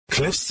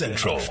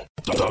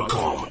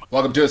CliffCentral.com.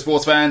 Welcome to it,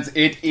 sports fans.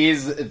 It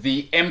is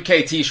the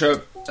MKT show.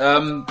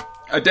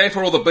 A day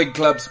for all the big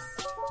clubs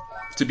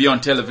to be on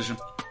television.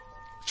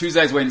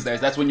 Tuesdays, Wednesdays,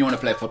 that's when you want to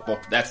play football.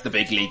 That's the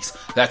big leagues.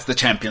 That's the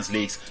Champions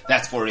Leagues.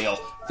 That's for real.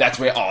 That's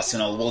where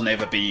Arsenal will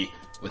never be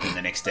within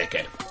the next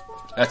decade.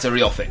 That's a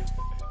real thing.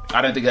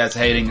 I don't think that's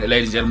hating.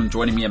 Ladies and gentlemen,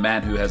 joining me, a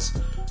man who has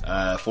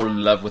fallen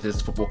in love with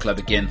his football club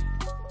again.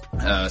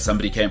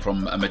 Somebody came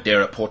from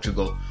Madeira,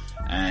 Portugal,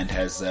 and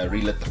has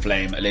relit the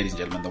flame. Ladies and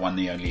gentlemen, the one,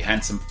 the only,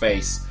 handsome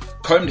face,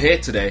 combed hair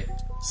today,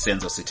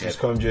 Senzo Sitera. It was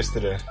combed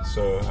yesterday,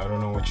 so I don't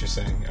know what you're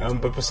saying.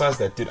 But besides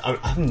that, dude, I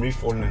haven't really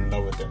fallen in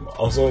love with them.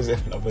 I was always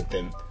in love with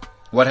them.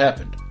 What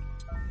happened?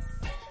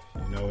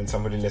 You know, when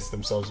somebody lets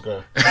themselves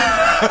go.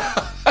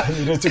 They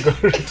needed to go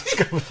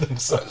rediscover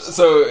themselves.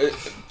 So,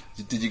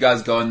 did you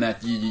guys go on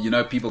that? You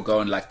know, people go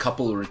on like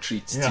couple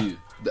retreats too.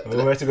 We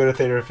had to go to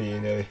therapy, you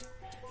know.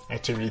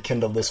 Actually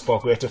rekindle this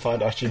spark. We had to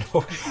find out,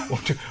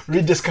 want to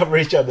rediscover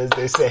each other, as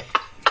they say.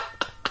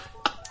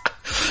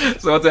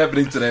 So what's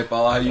happening today,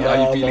 pal? How are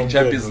you feeling?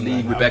 Champions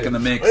League, we're back in the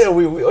mix.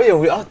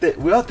 We're out there.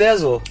 We're out there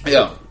as well.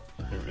 Yeah.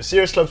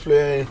 Serious clubs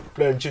play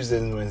on Tuesdays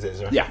and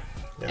Wednesdays, right? Yeah.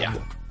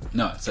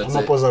 No, so it's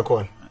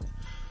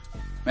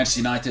Manchester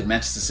United,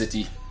 Manchester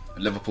City,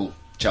 Liverpool,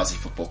 Chelsea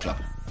Football Club.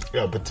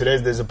 Yeah, but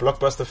there's a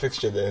blockbuster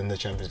fixture there in the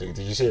Champions League.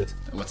 Did you see it?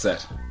 What's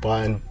that?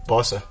 Bayern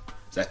Barca.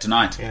 Is that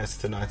tonight? Yeah, it's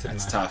tonight.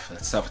 That's tough.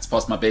 It's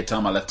past my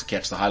bedtime. I'll have to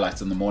catch the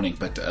highlights in the morning.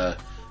 But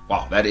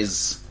wow, that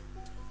is.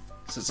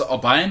 So are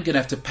Bayern going to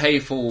have to pay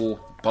for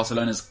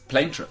Barcelona's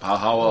plane trip?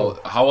 How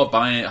are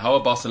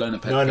Barcelona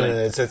paying? No,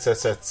 it's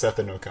at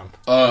the Nou Camp.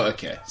 Oh,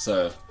 okay.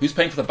 So who's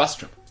paying for the bus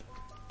trip?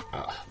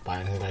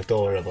 Bayern. Like,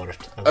 don't worry about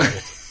it.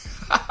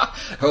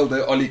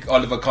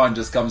 Oliver Kahn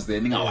just comes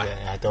there.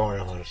 Yeah, don't worry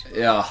about it.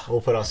 Yeah,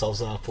 we'll put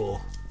ourselves up for.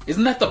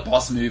 Isn't that the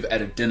boss move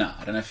at a dinner?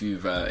 I don't know if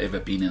you've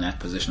ever been in that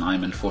position.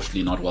 I'm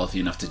unfortunately not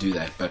wealthy enough to do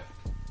that. But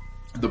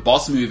the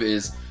boss move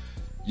is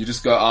you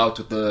just go out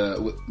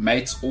with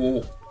mates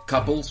or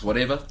couples,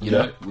 whatever, you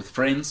know, with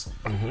friends.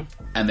 Mm-hmm.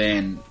 And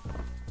then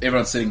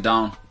everyone's sitting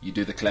down. You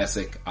do the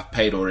classic, I've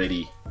paid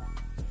already.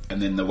 And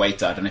then the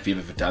waiter, I don't know if you've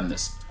ever done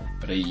this,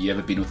 but have you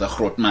ever been with a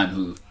groot man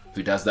who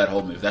does that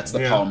whole move? That's the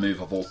power move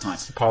of all time.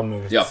 It's the power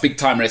move. Yeah, big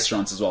time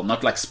restaurants as well.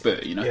 Not like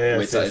Spur, you know,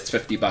 where it's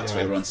 $50 for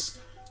everyone's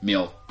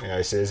meal. Yeah,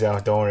 he says,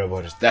 don't worry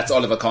about it. That's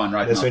Oliver Kahn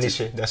right now.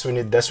 That's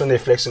when they're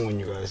flexing on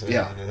you guys.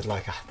 Yeah. They're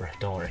like, bro,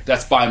 don't worry.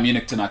 That's Bayern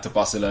Munich tonight to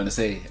Barcelona.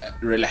 Say,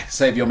 relax,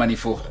 save your money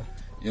for,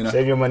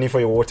 Save your money for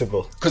your water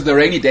bill. Because the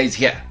rainy day's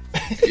here.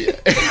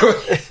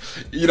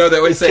 You know, they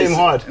always say. It came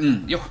hard.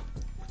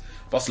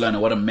 Barcelona,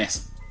 what a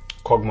mess.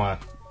 Quagmire.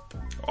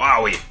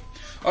 Wowie.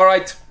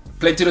 Alright,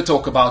 plenty to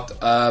talk about.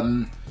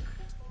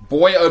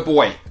 Boy, oh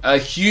boy.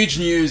 Huge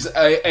news.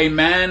 A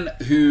man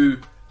who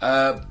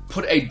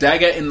put a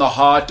dagger in the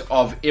heart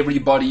of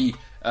everybody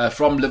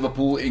from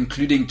Liverpool,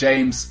 including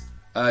James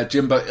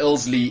Jimbo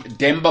Ilsley.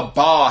 Demba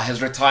Ba has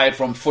retired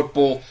from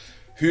football.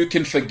 Who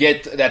can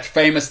forget that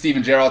famous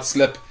Steven Gerrard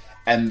slip,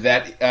 and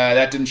that he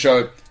didn't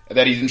show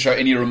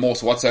any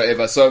remorse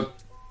whatsoever. So,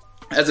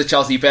 as a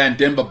Chelsea fan,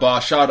 Demba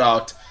Ba, shout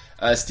out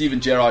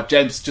Steven Gerrard.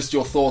 James, just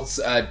your thoughts.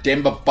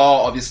 Demba Ba,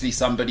 obviously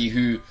somebody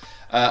who,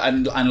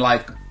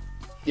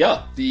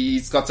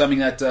 he's got something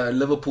that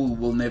Liverpool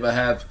will never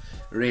have.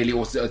 Really,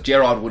 or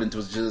Gerrard wouldn't,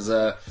 which is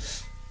a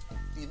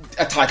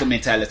title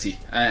mentality.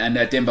 And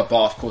Demba Ba,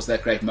 of course,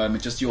 that great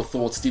moment. Just your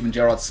thoughts, Steven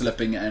Gerrard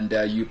slipping and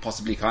you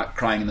possibly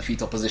crying in the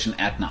fetal position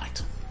at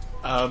night.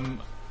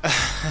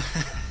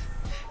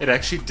 It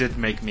actually did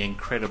make me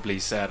incredibly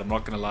sad, I'm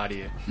not going to lie to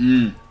you.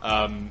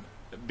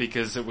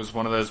 Because it was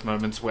one of those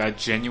moments where I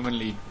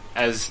genuinely,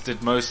 as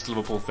did most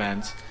Liverpool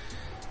fans,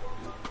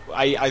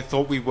 I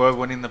thought we were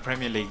winning the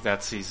Premier League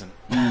that season.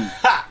 And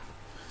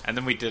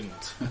then we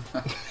didn't.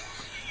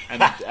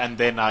 And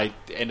then I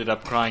ended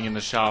up crying in the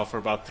shower for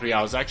about 3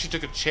 hours. I actually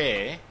took a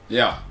chair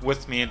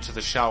with me into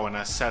the shower, and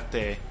I sat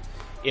there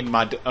in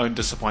my own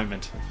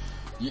disappointment.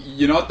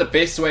 You know what? The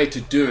best way to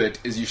do it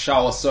is you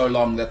shower so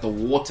long that the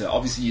water,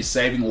 obviously you're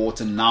saving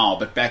water now,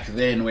 but back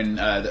then when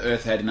the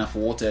earth had enough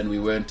water and we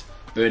weren't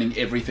burning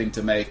everything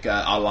to make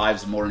our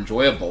lives more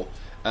enjoyable,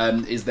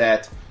 is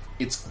that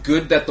it's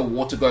good that the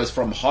water goes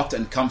from hot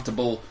and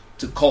comfortable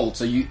to cold,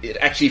 so it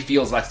actually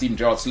feels like Steven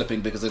Gerrard slipping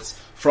because it's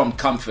from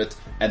comfort,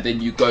 and then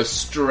you go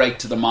straight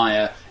to the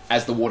mire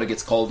as the water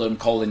gets colder and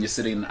colder, and you're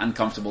sitting in an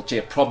uncomfortable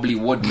chair. Probably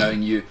would,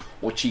 knowing you,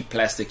 or cheap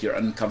plastic, you're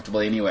uncomfortable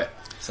anyway.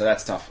 So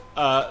that's tough.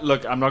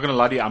 Look, I'm not going to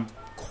lie to you. I'm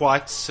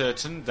quite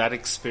certain that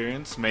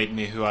experience made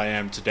me who I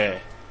am today.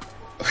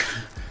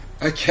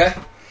 Okay.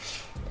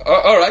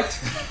 All right.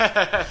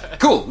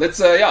 Cool. Let's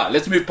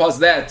move past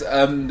that.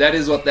 That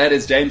is what that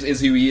is. James is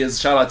who he is.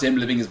 Shout out to him,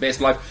 living his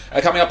best life.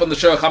 Coming up on the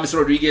show, James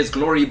Rodriguez,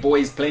 Glory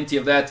Boys, plenty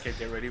of that. Okay,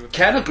 get ready with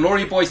Can a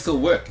Glory Boy still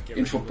work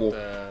in football?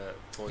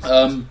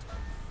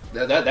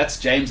 That's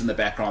James in the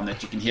background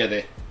that you can hear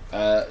there.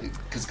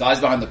 Because guys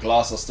behind the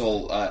glass are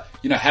still,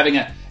 having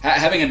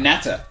a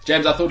natter.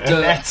 James, I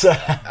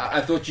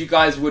thought you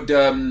guys would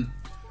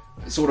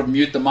sort of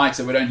mute the mic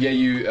so we don't hear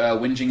you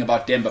whinging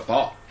about Denver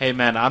Park. Hey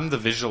man, I'm the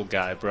visual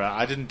guy, bro.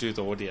 I didn't do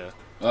the audio.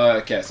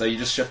 Okay, so you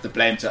just shift the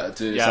blame to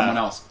someone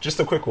else. Just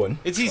a quick one.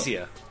 It's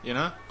easier, you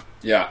know?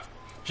 Yeah.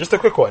 Just a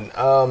quick one.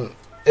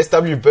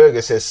 SW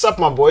Burger says, "Sup,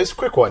 my boys?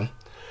 Quick one.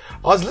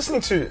 I was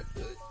listening to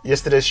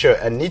yesterday's show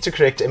and need to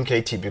correct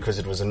MKT because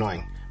it was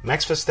annoying.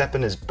 Max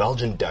Verstappen is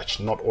Belgian Dutch,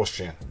 not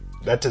Austrian.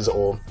 That is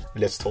all.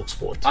 Let's talk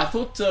sport." I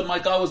thought my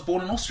guy was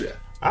born in Austria.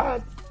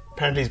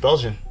 Apparently he's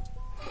Belgian.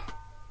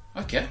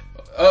 Okay.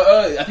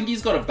 I think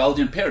he's got a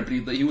Belgian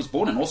parent, but he was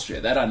born in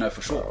Austria. That I know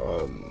for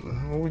sure.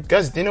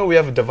 Guys, do you know we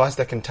have a device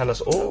that can tell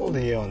us all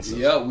the answers?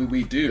 Yeah,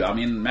 we do. I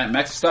mean,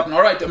 Max Verstappen.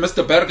 All right,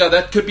 Mr. Berger,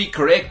 that could be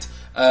correct.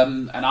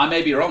 And I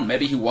may be wrong.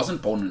 Maybe he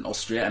wasn't born in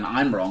Austria, and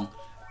I'm wrong,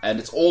 and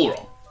it's all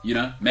wrong. You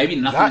know, maybe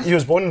nothing. He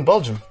was born in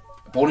Belgium.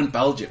 Born in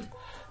Belgium.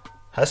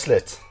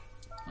 Haslet.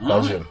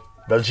 Belgium.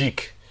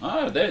 Belgique.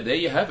 Oh, there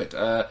you have it.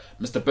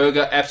 Mr.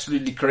 Berger,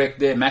 absolutely correct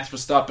there. Max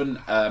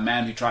Verstappen, a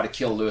man who tried to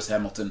kill Lewis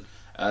Hamilton,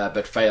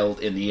 but failed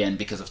in the end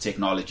because of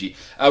technology.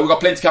 We've got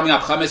plenty coming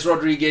up. James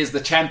Rodriguez,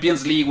 the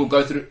Champions League. We'll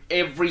go through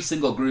every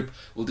single group.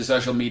 We'll do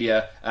social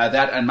media.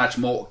 That and much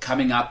more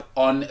coming up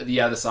on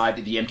the other side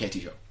of the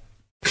MKT show.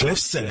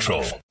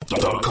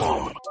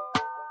 CliffCentral.com.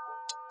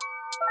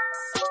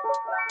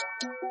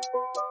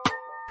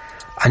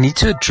 I need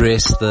to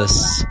address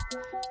this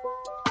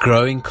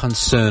growing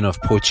concern of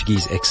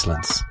Portuguese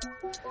excellence.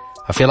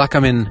 I feel like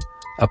I'm in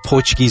a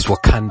Portuguese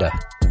Wakanda.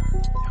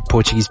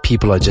 Portuguese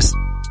people are just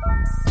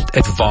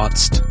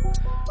advanced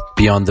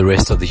beyond the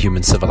rest of the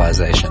human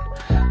civilization.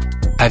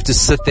 I have to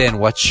sit there and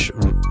watch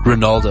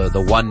Ronaldo,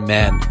 the one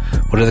man,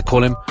 what do they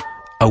call him?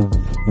 A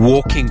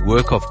walking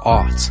work of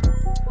art,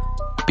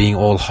 being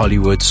all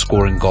Hollywood,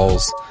 scoring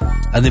goals.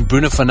 And then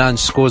Bruno Fernandes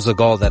scores a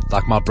goal that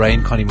like my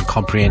brain can't even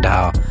comprehend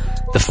how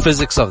the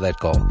physics of that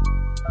goal.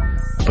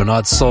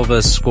 Bernard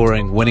Silva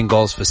scoring winning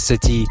goals for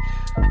City.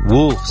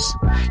 Wolves.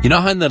 You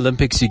know how in the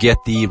Olympics you get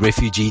the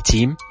refugee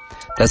team?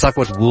 That's like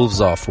what Wolves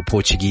are for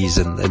Portuguese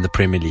in the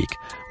Premier League.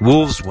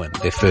 Wolves win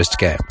their first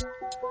game.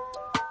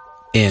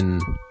 In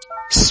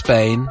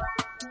Spain,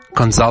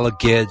 Gonzalo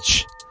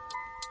Guedes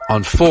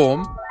on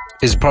form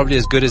is probably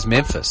as good as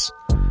Memphis.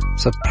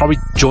 So probably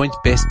joint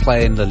best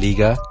player in La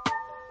Liga.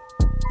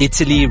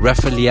 Italy,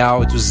 Rafa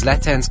Leao, it was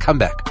Zlatan's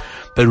comeback,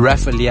 but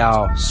Rafa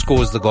Leao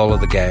scores the goal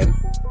of the game.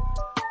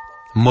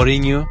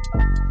 Mourinho,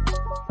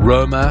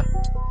 Roma,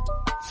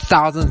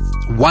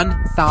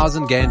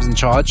 1,000 games in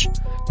charge,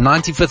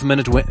 95th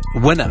minute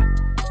winner.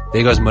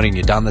 There goes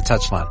Mourinho down the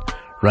touchline,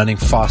 running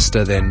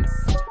faster than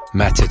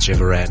Matic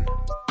ever ran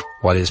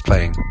while he was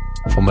playing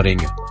for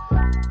Mourinho.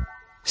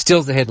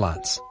 Steals the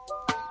headlines.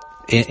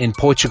 In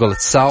Portugal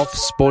itself,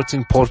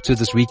 Sporting Porto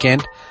this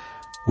weekend,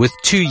 with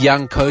two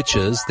young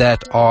coaches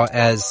that are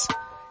as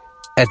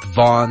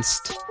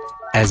advanced,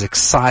 as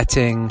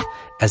exciting,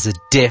 as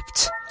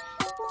adept,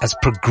 as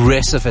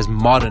progressive, as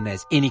modern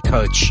as any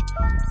coach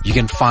you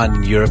can find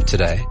in Europe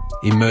today.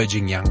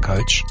 Emerging young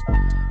coach.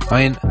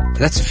 I mean,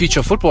 that's the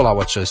future of football. I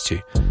watch those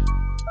two.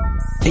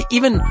 We're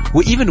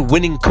even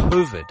winning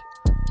COVID.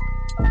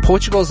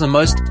 Portugal is the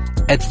most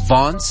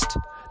advanced,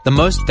 the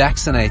most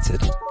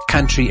vaccinated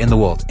country in the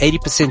world.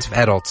 80% of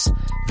adults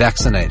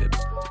vaccinated.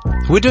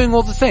 We're doing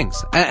all the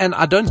things, and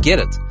I don't get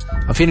it.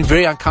 I'm feeling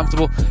very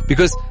uncomfortable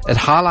because it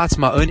highlights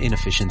my own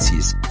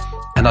inefficiencies,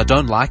 and I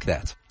don't like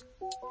that.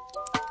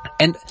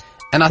 And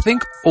I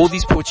think all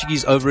these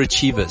Portuguese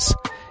overachievers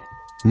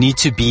need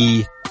to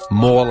be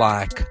more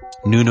like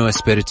Nuno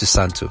Espirito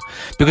Santo,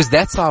 because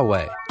that's our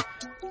way.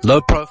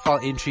 Low profile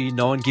entry,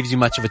 no one gives you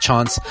much of a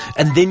chance,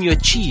 and then you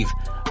achieve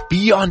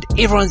beyond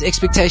everyone's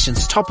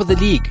expectations, top of the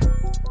league.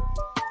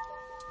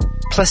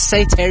 Plus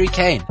say Harry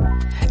Kane.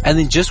 And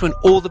then just when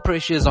all the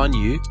pressure is on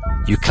you,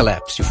 you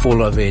collapse, you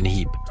fall over in a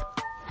heap.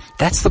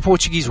 That's the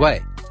Portuguese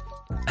way.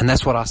 And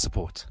that's what I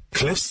support.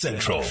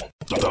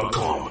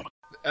 CliffCentral.com.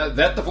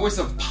 That the voice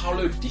of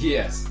Paulo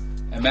Diaz,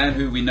 a man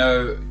who we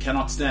know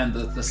cannot stand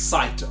the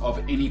sight of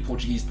any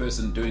Portuguese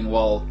person doing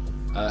well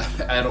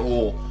at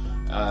all.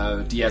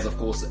 Diaz, of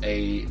course,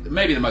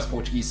 maybe the most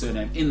Portuguese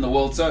surname in the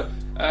world. So,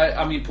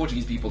 I mean,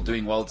 Portuguese people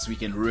doing well this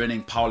weekend,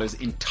 ruining Paulo's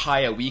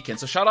entire weekend.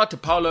 So shout out to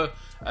Paulo.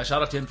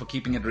 Shout out to him for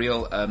keeping it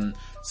real.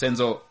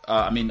 Senzo,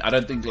 I mean, I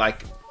don't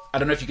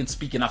know if you can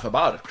speak enough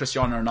about it.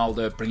 Cristiano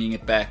Ronaldo bringing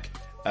it back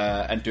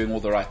and doing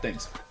all the right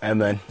things. And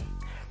man,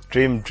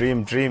 dream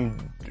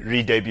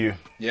re-debut.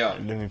 Yeah.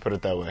 Let me put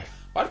it that way.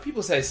 Why do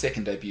people say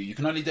second debut? You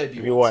can only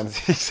debut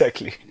once.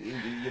 Exactly.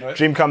 You know?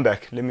 Dream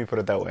comeback. Let me put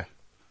it that way.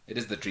 It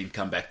is the dream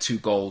comeback. 2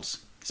 goals.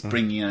 He's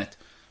bringing it.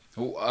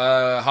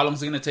 How long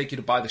is it going to take you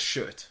to buy the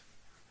shirt?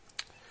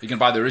 You can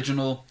buy the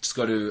original. Just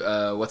go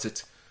to,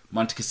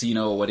 Monte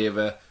Casino or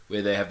whatever,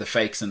 where they have the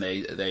fakes and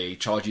they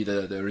charge you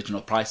the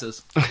original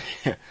prices.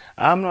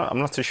 I'm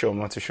not too sure.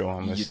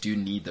 You do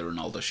need the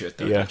Ronaldo shirt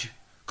though, Yeah. don't you?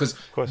 Because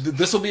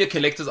this will be a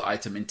collector's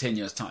item in 10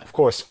 years' time. Of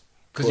course.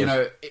 Because, you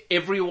know,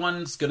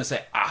 everyone's going to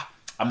say,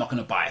 I'm not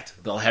going to buy it.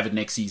 They'll have it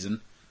next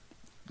season.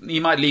 He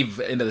might leave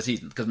end of the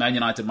season because Man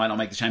United might not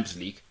make the Champions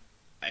League.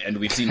 And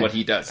we've seen what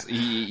he does.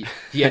 He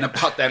ain't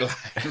about that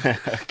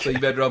life. So you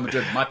bet Real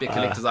Madrid might be a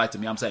collector's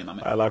item. Yeah, I'm saying, my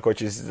man. I like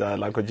what you did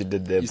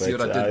there. You but see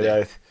what I did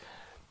there?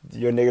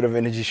 Your negative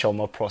energy shall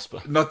not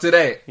prosper. Not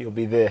today. You'll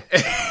be there.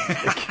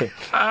 Okay.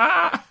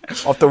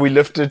 After we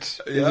lift it,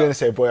 you're going to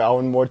say, boy, I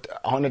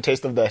want a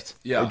taste of that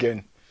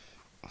again.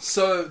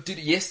 So, dude,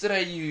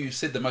 yesterday you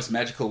said the most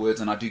magical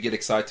words, and I do get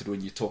excited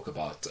when you talk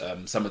about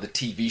some of the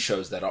TV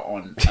shows that are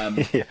on.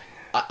 Yeah.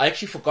 I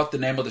actually forgot the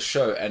name of the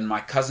show, and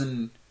my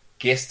cousin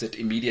guessed it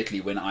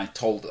immediately when I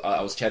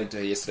was chatting to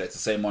her yesterday. It's the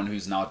same one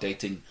who's now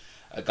dating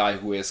a guy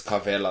who wears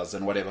cavelas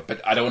and whatever,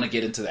 but I don't want to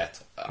get into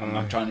that.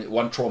 I'm trying to,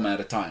 one trauma at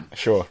a time.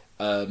 Sure.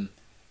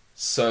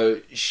 So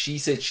she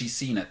said she's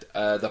seen it.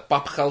 The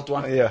papgeld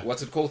one. Yeah.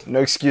 What's it called? No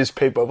excuse,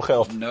 pay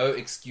papgeld. No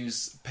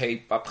excuse,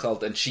 pay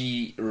papgeld. And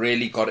she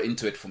really got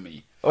into it for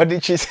me. What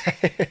did she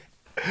say?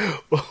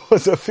 What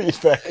was her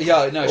feedback?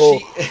 Yeah, no,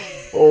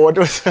 or what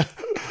was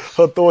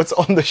her thoughts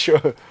on the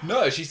show?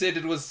 No, she said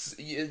it was...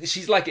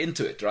 She's like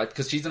into it, right?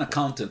 Because she's an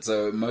accountant,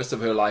 so most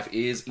of her life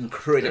is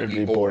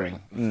incredibly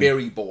boring.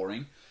 Very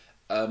boring.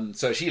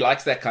 So she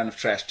likes that kind of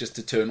trash just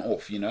to turn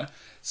off, you know?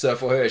 So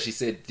for her, she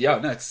said, yeah,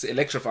 no, it's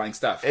electrifying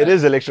stuff. It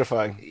is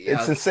electrifying. Yeah.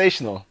 It's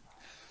sensational.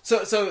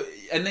 So,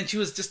 and then she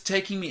was just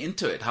taking me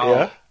into it.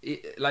 How,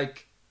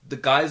 like, the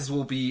guys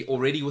will be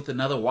already with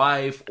another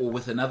wife or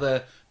with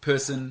another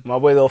person. My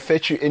boy, they'll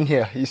fetch you in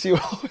here. You see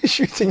what we're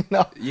shooting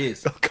now?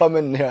 Yes. They'll come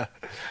in here.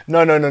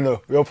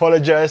 No. We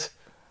apologize.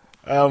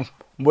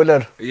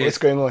 Willard, what's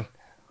going on?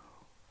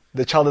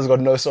 The child has got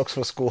no socks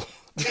for school.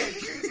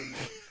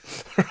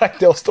 Right,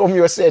 they'll storm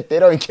your set. They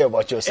don't care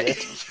about your set.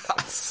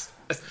 Yes.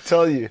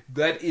 Tell you.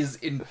 That is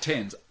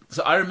intense.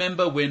 So I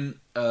remember when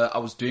I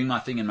was doing my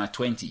thing in my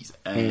 20s.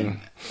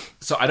 And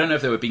so I don't know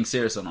if they were being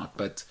serious or not,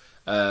 but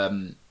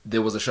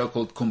there was a show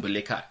called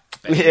Kumbuleka.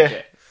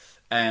 Yeah.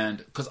 And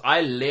because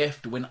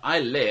when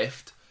I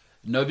left,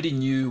 nobody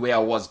knew where I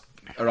was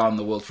around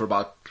the world for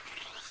about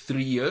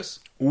 3 years.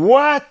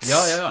 What?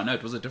 Yeah. No,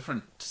 it was a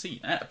different scene.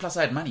 Plus,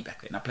 I had money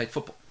back then. I played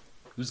football.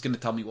 Who's going to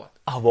tell me what?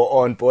 Oh, well,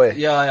 on, boy.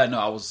 Yeah, no,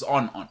 I was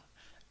on.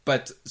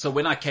 But, so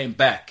when I came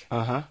back,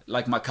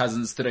 like my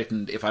cousins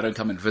threatened, if I don't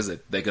come and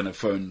visit, they're going to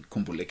phone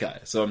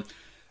Kumbuleka. So,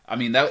 I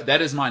mean,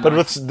 that is my...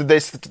 But did they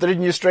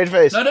threaten you straight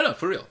face? No,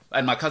 for real.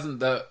 And my cousin,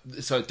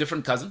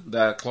 different cousin,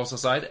 the closer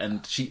side,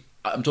 and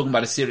I'm talking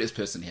about a serious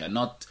person here,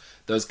 not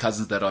those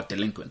cousins that are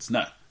delinquents.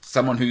 No,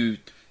 someone who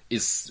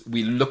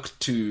we look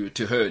to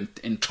her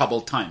in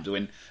troubled times.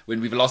 When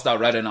we've lost our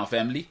rudder in our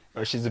family,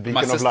 she's the beacon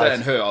my of sister light.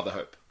 and her are the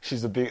hope.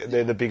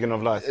 They're the beacon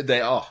of light. They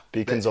are.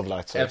 Beacons of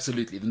light. Sorry.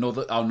 Absolutely.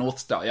 Our North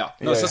Star, yeah.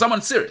 No, so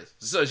someone's serious.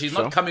 So she's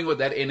not coming with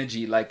that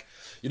energy like,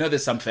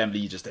 there's some family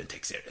you just don't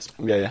take serious.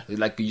 Yeah.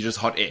 Like, you're just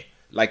hot air.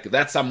 Like,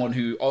 that's someone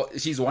who,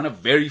 she's one of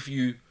very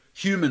few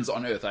humans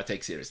on earth I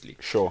take seriously.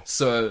 Sure.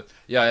 So,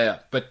 yeah.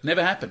 But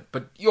never happened.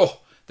 But,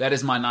 that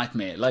is my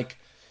nightmare. Like,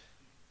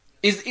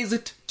 do you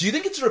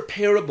think it's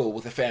repairable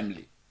with a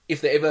family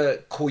if they ever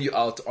call you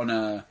out on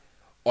a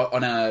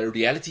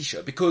reality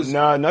show? Because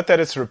no, not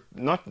that it's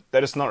not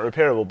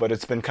repairable, but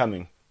it's been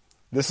coming.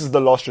 This is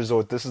the last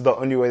resort. This is the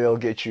only way they'll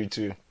get you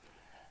to.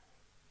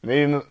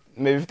 Maybe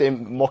if they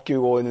mock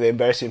you or they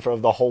embarrass you in front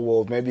of the whole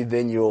world, maybe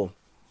then you'll.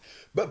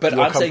 But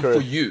I'm saying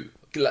for you,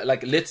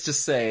 like let's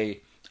just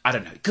say, I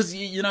don't know, because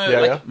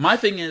my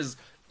thing is,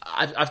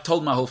 I've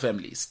told my whole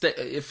family,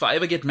 if I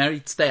ever get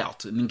married, stay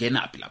out.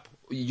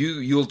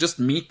 You'll just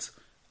meet.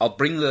 I'll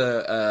bring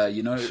the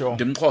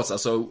Dimxhosa.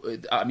 So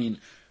I mean,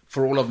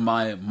 for all of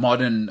my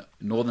modern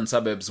northern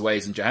suburbs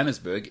ways in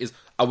Johannesburg, is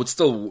I would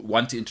still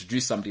want to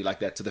introduce somebody like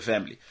that to the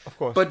family. Of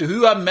course. But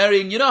who I'm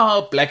marrying, you know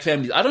how black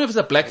families, I don't know if it's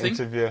a black thing.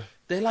 Interview.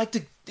 They like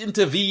to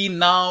intervene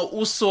now.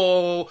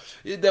 Also,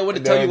 they want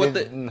to tell you what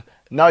the...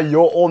 Now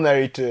you're all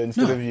married to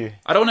instead of you.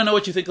 I don't want to know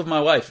what you think of my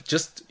wife.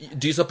 Just,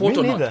 do you support Me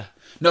or neither. not?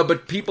 No,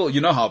 but people,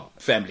 you know how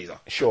families are.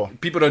 Sure.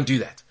 People don't do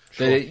that.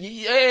 Sure.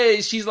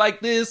 Hey, she's like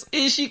this.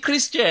 Is she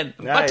Christian?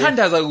 Nah,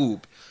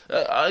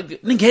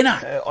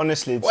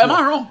 honestly, it's am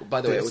I wrong,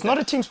 by the way? It's not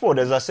a team sport,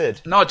 as I said.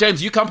 No,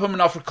 James, you come from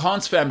an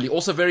Afrikaans family,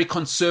 also very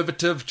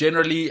conservative.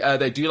 Generally,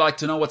 they do like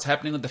to know what's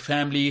happening with the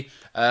family.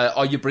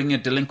 Are you bringing a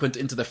delinquent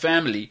into the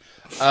family?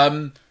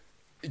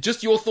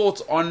 Just your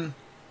thoughts on,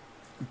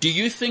 do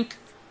you think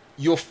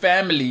your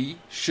family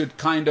should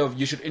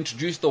you should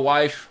introduce the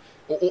wife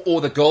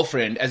or the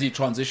girlfriend as you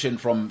transition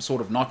from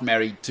sort of not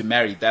married to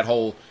married, that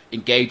whole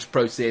engaged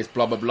process,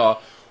 blah, blah, blah?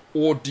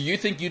 Or do you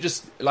think you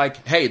just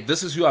like, hey,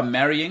 this is who I'm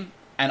marrying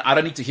and I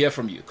don't need to hear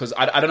from you? Because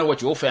I don't know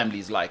what your family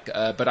is like,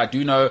 but I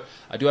do have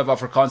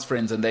Afrikaans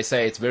friends and they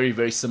say it's very,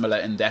 very similar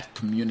in that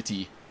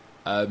community.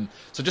 So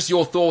just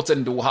your thoughts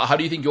and how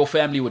do you think your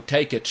family would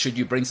take it should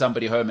you bring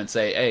somebody home and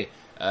say,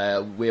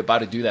 hey, we're about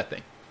to do that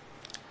thing?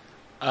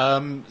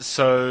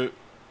 So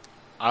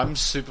I'm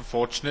super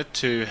fortunate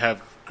to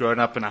have grown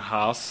up in a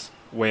house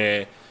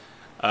where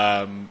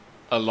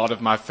a lot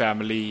of my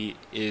family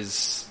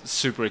is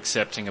super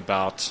accepting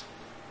about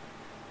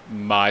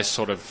my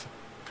sort of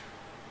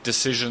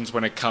decisions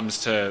when it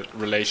comes to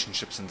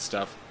relationships and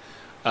stuff.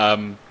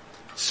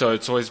 So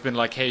it's always been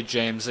like, hey,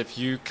 James, if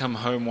you come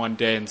home one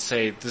day and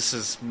say, this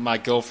is my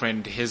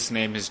girlfriend, his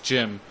name is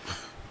Jim,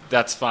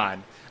 that's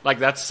fine. Like,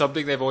 that's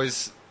something they've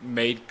always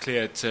made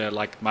clear to,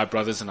 like, my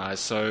brothers and I.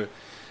 So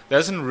there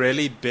hasn't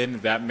really been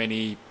that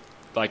many,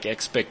 like,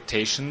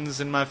 expectations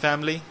in my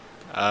family.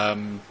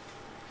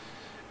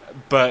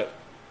 But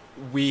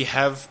we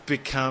have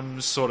become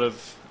sort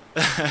of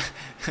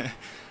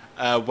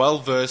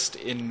well-versed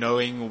in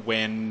knowing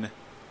when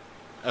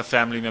a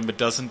family member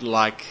doesn't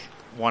like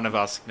one of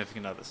our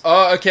significant others.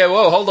 Oh, okay.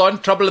 Well, hold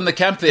on. Trouble in the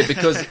camp there,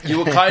 because you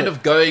were kind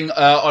of going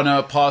on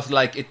a path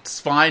like it's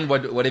fine,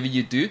 whatever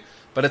you do,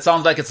 but it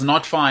sounds like it's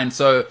not fine.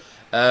 So,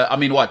 I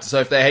mean, what? So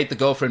if they hate the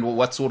girlfriend, well,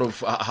 what sort of,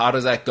 how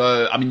does that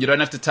go? I mean, you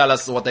don't have to tell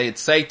us what they'd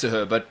say to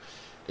her, but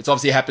it's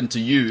obviously happened to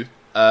you.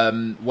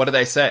 What do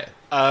they say?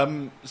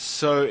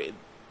 So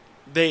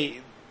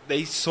they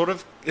sort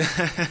of,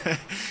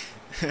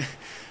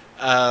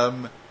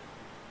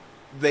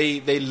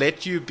 they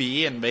let you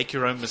be and make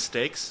your own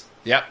mistakes.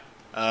 Yeah.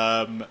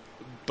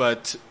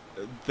 But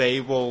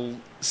they will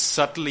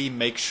subtly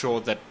make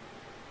sure that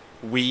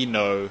we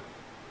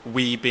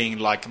being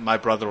like my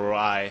brother or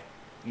I,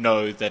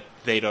 know that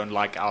they don't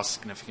like our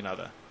significant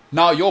other.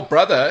 Now, your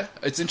brother,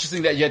 it's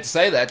interesting that you had to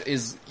say that,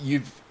 is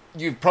you've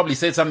probably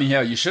said something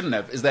here you shouldn't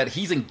have, is that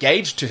he's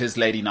engaged to his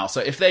lady now. So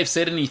if they've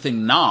said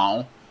anything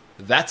now,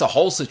 that's a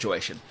whole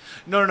situation.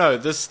 No,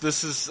 this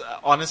is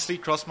honestly,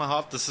 cross my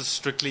heart, this is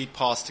strictly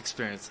past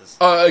experiences.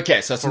 Oh,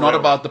 okay. So it's For not real.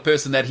 about the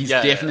person that he's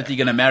definitely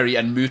going to marry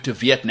and move to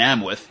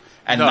Vietnam with,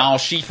 and No. now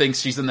she thinks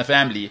she's in the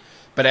family,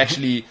 but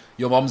actually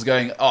your mom's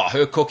going, oh,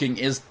 her cooking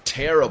is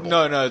terrible.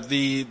 No,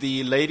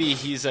 the lady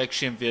he's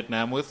actually in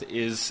Vietnam with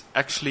is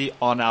actually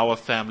on our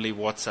family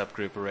WhatsApp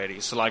group already.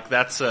 So like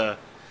that's a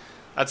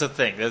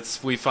thing.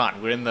 We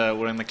fine. We're in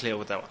the clear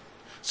with that one.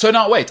 So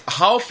now wait,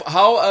 how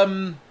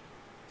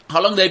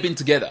long they've been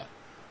together?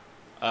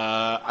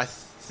 I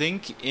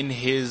think in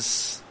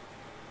his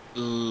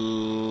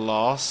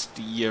last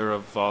year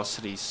of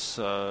varsity,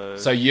 so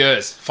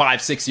years,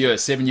 5, 6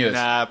 years, 7 years.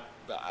 nah,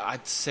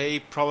 I'd say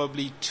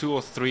probably 2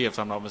 or 3 if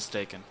I'm not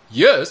mistaken.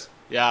 Years?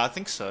 Yeah, I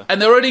think so.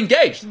 And they're already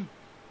engaged?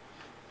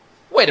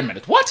 Wait a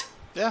minute, what?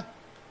 Yeah,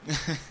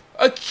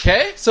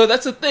 Okay, so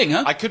that's a thing,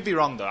 huh? I could be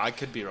wrong though. I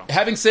could be wrong.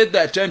 Having said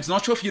that, James,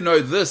 not sure if you know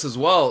this as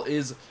well,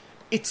 is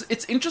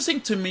it's interesting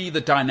to me,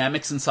 the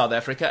dynamics in South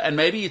Africa, and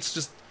maybe it's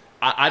just,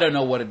 I don't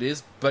know what it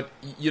is, but,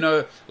 you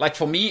know, like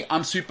for me,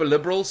 I'm super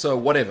liberal, so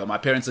whatever, my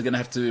parents are going to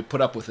have to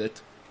put up with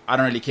it. I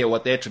don't really care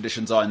what their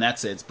traditions are in that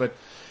sense, but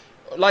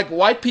like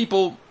white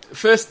people,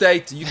 first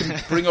date, you can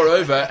bring her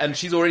over and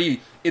she's already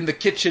in the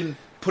kitchen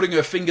putting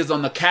her fingers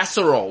on the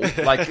casserole,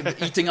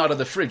 like eating out of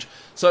the fridge.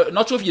 So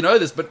not sure if you know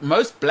this, but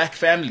most black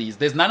families,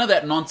 there's none of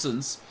that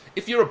nonsense.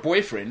 If you're a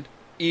boyfriend,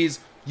 is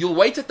you'll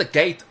wait at the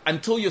gate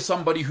until you're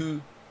somebody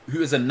who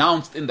is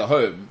announced in the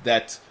home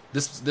that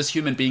this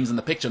human being's in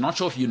the picture. Not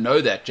sure if you know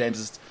that,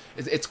 James.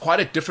 It's quite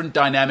a different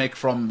dynamic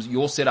from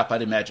your setup,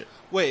 I'd imagine.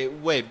 Wait,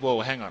 whoa,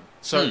 hang on.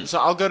 So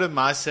I'll go to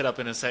my setup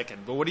in a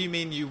second. But what do you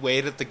mean you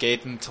wait at the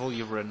gate until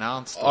you were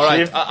announced? All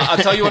right, I'll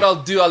tell you what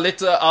I'll do. I'll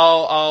let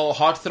our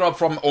heartthrob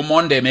from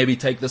Omonde maybe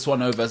take this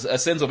one over.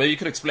 Senzo, maybe you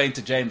could explain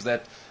to James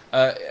that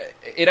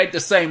it ain't the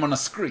same on the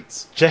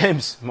streets.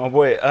 James, my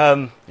boy,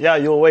 yeah,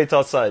 you'll wait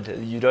outside.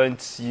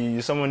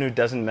 You're someone who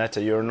doesn't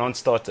matter. You're a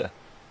non-starter.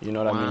 You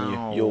know what I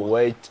mean? You'll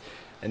wait,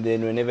 and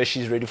then whenever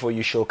she's ready for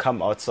you, she'll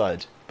come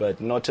outside,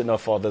 but not in her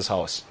father's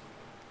house.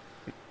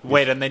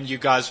 Wait, and then you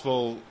guys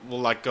will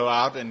like go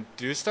out and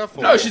do stuff?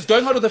 Or? No, she's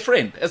going out with a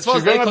friend. As far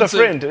She's as they're going with a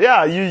concerned. friend.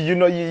 Yeah,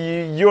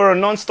 you're a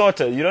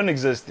non-starter. You don't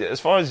exist. As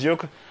far as you're,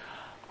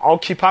 our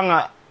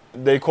Kipanga,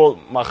 they call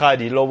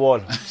Mahadi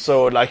Lobol.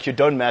 So like you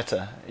don't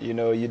matter. You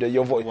know,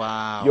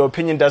 your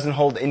opinion doesn't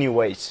hold any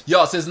weight.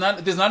 Yeah, so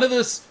there's none of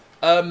this.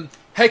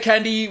 Hey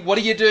Candy, what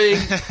are you doing?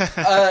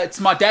 It's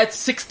my dad's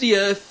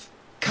 60th.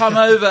 Come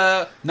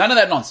over. None of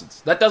that nonsense.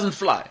 That doesn't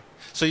fly.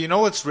 So you know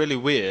what's really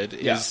weird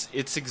is Yeah.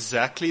 it's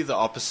exactly the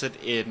opposite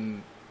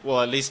in,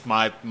 well, at least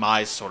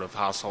my sort of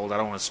household. I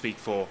don't want to speak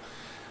for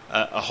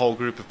a whole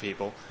group of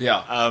people.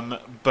 Yeah.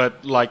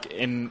 But like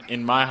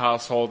in my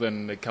household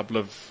and a couple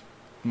of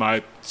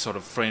my sort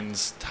of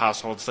friends'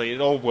 households, so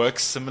it all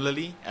works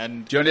similarly.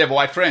 And Do you only have a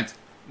white friend?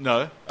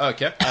 no, Oh,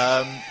 okay.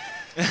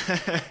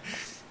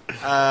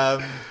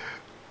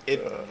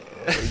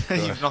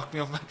 you've knocked me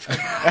off my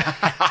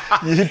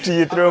track.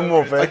 You throw him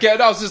off, eh? Okay,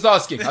 no, I was just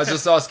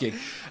asking.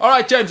 All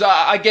right, James,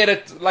 I get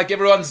it. Like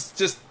everyone's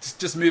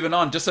just moving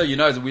on. Just so you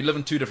know, we live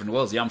in two different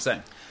worlds. Yeah, I'm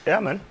saying Yeah,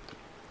 man.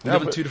 we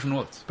live in two different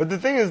worlds. But the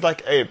thing is,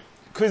 like,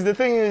 because the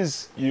thing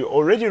is, you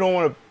already don't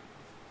want to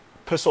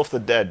piss off the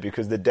dad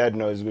because the dad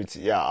knows.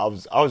 I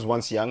was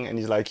once young, and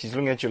he's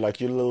looking at you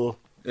like you little.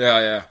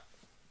 Yeah.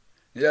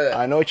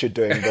 I know what you're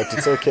doing, but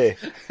it's okay.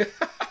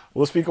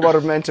 We'll speak about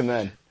it man to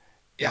man.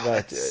 Yeah,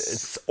 But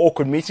it's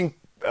awkward meeting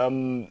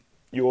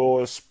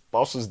your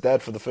spouse's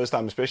dad for the first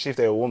time, especially if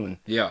they're a woman.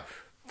 Yeah.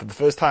 For the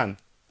first time,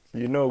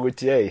 you know,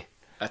 with yay.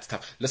 That's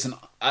tough. Listen,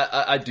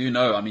 I do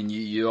know. I mean,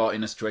 you are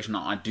in a situation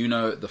now. I do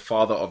know the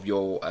father of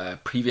your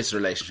previous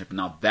relationship.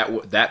 Now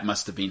that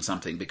must have been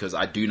something, because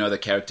I do know the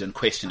character in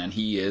question, and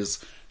he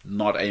is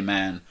not a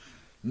man.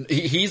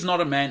 He's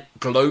not a man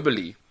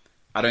globally.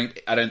 I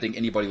don't think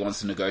anybody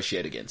wants to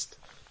negotiate against,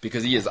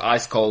 because he is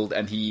ice cold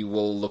and he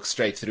will look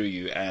straight through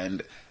you.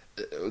 And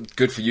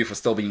good for you for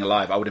still being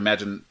alive. I would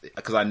imagine,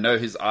 because I know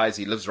his eyes.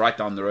 He lives right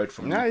down the road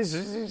from me. No, he's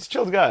a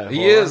chilled guy.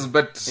 He is,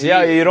 but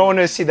yeah, you don't want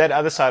to see that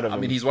other side of him. I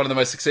mean, he's one of the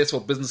most successful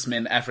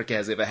businessmen Africa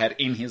has ever had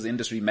in his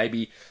industry.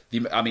 Maybe,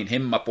 him,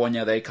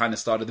 Maponya, they kind of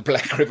started the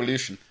Black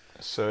Revolution.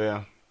 So,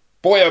 yeah.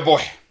 Boy, oh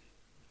boy.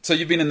 So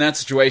you've been in that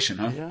situation,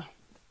 huh? Yeah.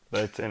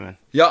 But, man.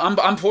 Yeah,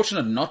 I'm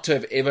fortunate not to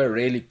have ever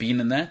really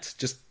been in that.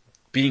 Just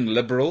being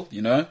liberal,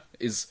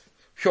 is...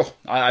 Sure,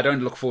 I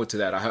don't look forward to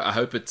that. I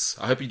hope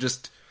you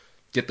just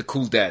get the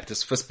cool dad.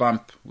 Just fist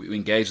bump. We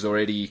engaged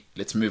already.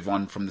 Let's move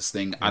on from this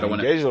thing. I don't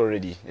want to... Engaged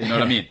already. You know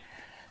what I mean?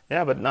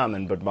 Yeah, but no,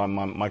 man. But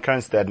my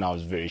current dad now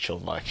is very chill.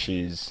 Like,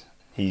 he's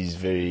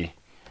very...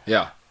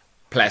 Yeah.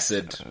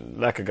 Placid.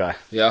 Like a guy.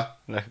 Yeah?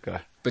 Like a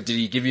guy. But did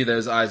he give you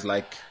those eyes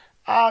like...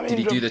 I mean, did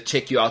he do the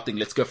check you out thing?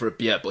 Let's go for a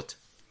beer, but...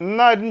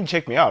 No, he didn't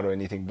check me out or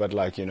anything. But,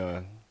 like, you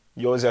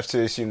always have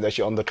to assume that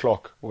you're on the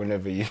clock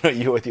whenever,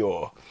 you're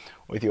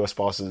with your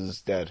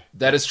spouse's dad.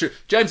 That is true.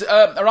 James,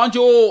 around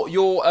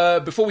your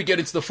before we get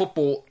into the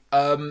football,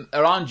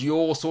 around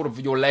your sort of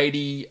your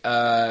lady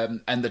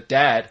and the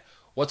dad,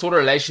 what sort of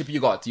relationship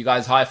you got? You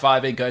guys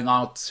high-fiving, going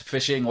out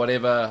fishing,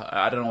 whatever?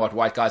 I don't know what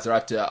white guys are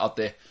up to out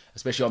there,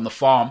 especially on the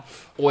farm.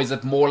 Or is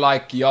it more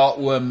like,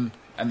 and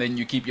then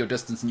you keep your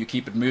distance and you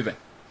keep it moving?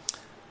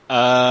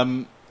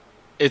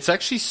 It's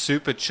actually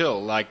super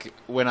chill. Like,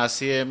 when I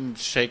see him,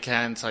 shake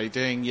hands, how you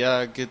doing?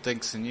 Yeah, good,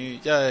 thanks. And you?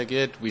 Yeah,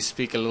 good. We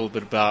speak a little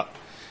bit about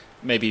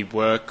maybe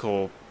work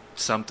or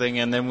something,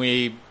 and then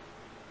we,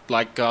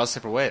 go our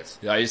separate ways.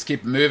 Yeah, you just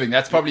keep moving.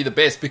 That's probably the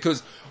best,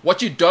 because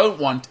what you don't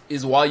want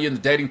is, while you're in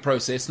the dating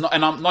process,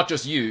 not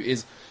just you,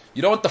 is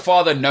you don't want the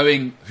father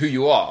knowing who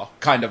you are,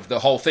 kind of the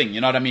whole thing,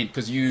 you know what I mean?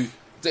 Because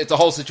it's a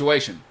whole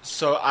situation.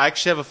 So I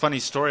actually have a funny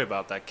story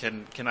about that.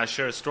 Can I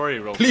share a story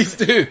real quick?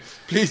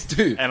 Please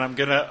do. And I'm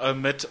going to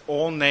omit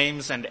all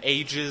names and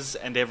ages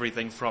and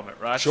everything from it,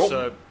 right?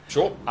 Sure.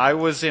 I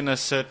was in a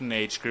certain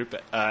age group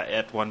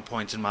at one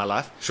point in my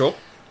life. Sure.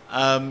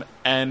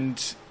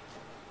 And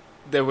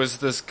there was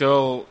this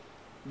girl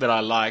that I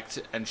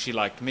liked, and she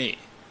liked me.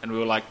 And we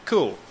were like,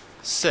 cool,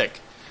 sick.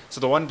 So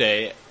the one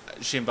day,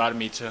 she invited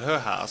me to her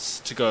house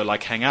to go,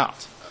 hang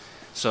out.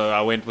 So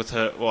I went with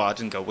her. Well, I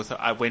didn't go with her.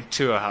 I went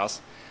to her house.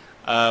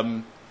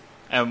 And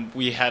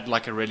we had,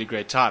 a really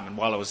great time. And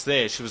while I was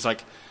there, she was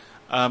like,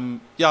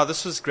 yeah,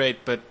 this was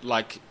great, but,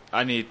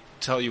 I need to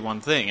tell you one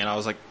thing. And I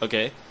was like,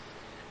 okay.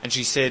 And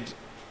she said,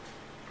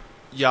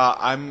 yeah,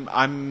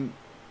 I'm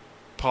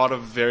part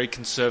of a very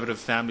conservative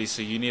family,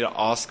 so you need to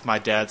ask my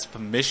dad's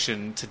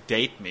permission to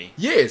date me.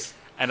 Yes.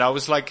 And I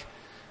was like,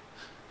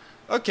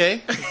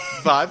 okay,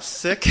 vibes,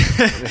 sick.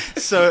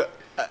 So...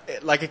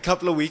 a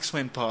couple of weeks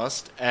went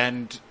past,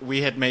 and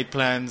we had made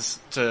plans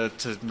to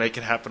make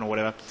it happen or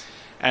whatever.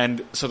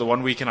 And so the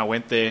one weekend I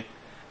went there,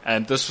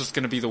 and this was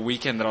going to be the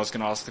weekend that I was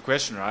going to ask the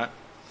question, right?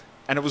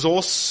 And it was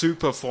all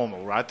super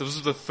formal, right? This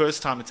was the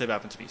first time it's ever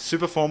happened to me.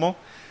 Super formal.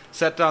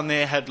 Sat down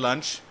there, had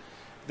lunch.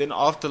 Then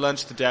after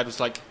lunch, the dad was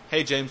like,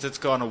 hey, James, let's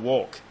go on a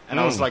walk. And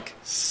I was like,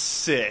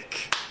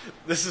 sick.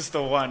 This is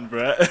the one,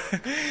 bro.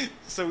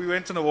 So we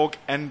went on a walk,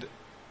 and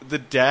the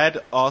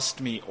dad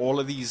asked me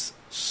all of these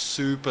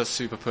super,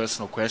 super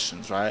personal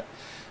questions, right?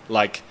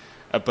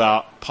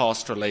 About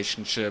past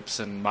relationships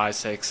and my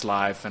sex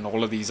life and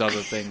all of these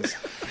other things.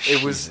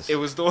 It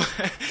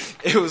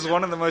was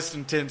one of the most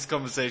intense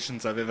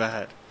conversations I've ever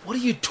had. What are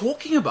you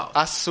talking about?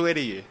 I swear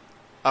to you.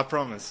 I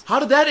promise. How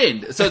did that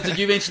end? So did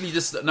you eventually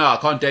just, no, I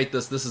can't date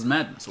this is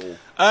madness?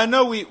 Or?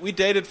 No, we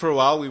dated for a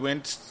while. We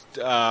went,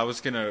 I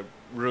was going to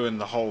ruin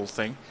the whole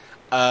thing.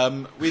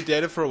 We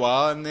dated for a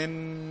while, and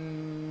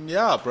then,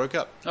 broke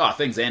up. Oh,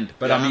 things end.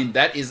 But, I mean,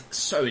 that is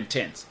so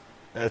intense.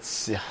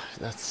 That's...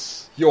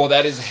 Yo,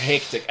 that is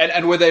hectic.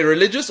 And were they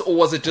religious, or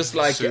was it just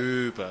like...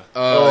 Super.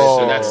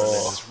 So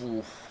that's...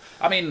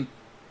 I mean,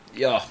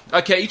 yeah.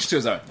 Okay, each to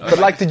his own. Okay.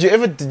 But, did you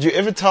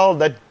ever tell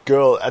that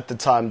girl at the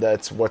time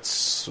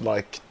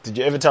did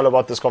you ever tell her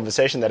about this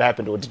conversation that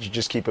happened, or did you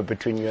just keep it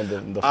between you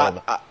and the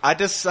father? I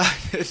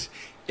decided...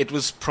 It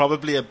was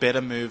probably a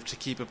better move to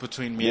keep it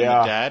between me and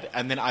the dad.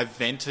 And then I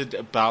vented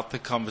about the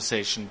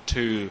conversation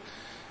to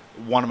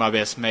one of my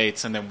best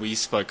mates, and then we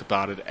spoke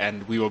about it,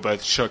 and we were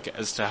both shook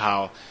as to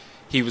how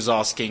he was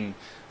asking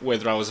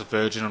whether I was a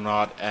virgin or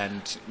not,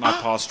 and my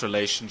past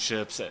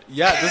relationships.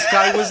 Yeah, this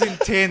guy was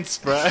intense,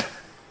 bro.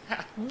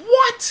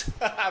 What?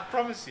 I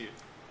promise you.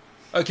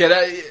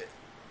 Okay,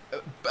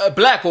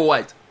 black or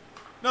white?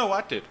 No,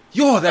 what did?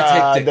 Yo, that's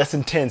hectic. That's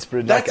intense,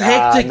 bro. That's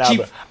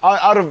hectic.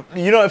 Out of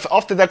if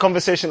after that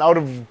conversation, I would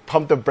have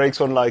pumped the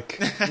brakes on Nah.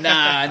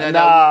 I don't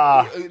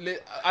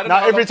know.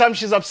 Every time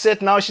she's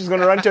upset, now she's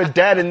gonna run to her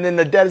dad, and then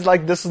the dad is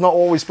like, "This is not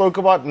all we spoke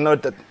about." No,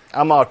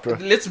 I'm out, bro.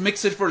 Let's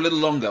mix it for a little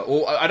longer.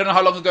 Or I don't know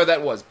how long ago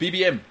that was.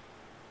 BBM.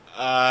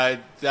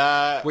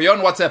 Were you on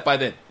WhatsApp by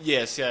then?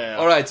 Yes, yeah.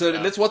 All right, so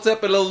let's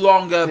WhatsApp a little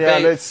longer, Yeah,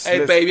 babe. let's- Hey,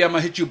 let's- baby, I'm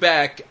gonna hit you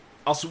back.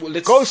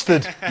 Let's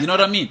Ghosted. You know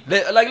what I mean?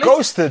 Let's,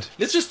 Ghosted.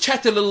 Let's just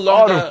chat a little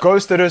Oh, longer.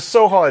 ghosted is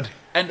so hard.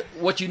 And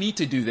what you need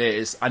to do there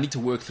is, I need to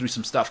work through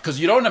some stuff because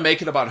you don't want to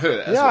make it about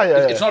her. As Yeah, well. yeah,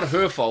 It's yeah. not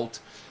her fault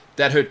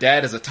that her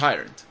dad is a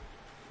tyrant.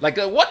 Like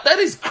what? That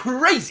is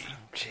crazy.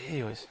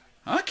 Jeez.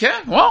 Okay,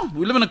 well,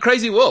 we live in a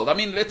crazy world. I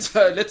mean, let's. Do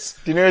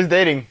you know who's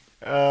dating?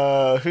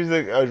 Who's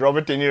the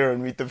Robert De Niro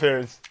and Meet the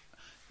Parents?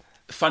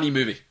 Funny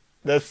movie.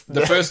 That's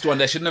The first one.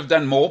 They shouldn't have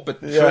done more,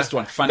 but the yeah. first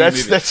one, funny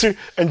movie. That's who.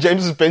 And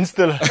James is Ben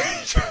Stiller.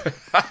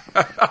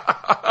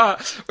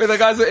 Where the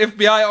guy's an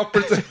FBI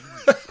operative.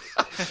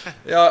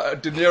 Yeah,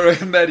 De Niro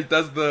in that he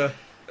does the.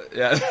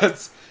 Yeah,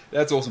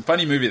 that's awesome.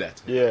 Funny movie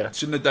that. Yeah.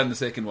 Shouldn't have done the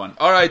second one.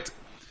 All right.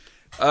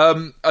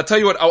 I'll tell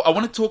you what. I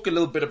want to talk a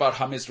little bit about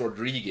James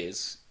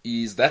Rodriguez.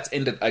 That's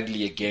ended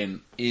ugly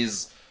again.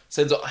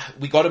 Senzo,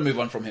 we got to move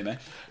on from him, eh?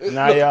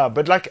 Nah, Look, yeah,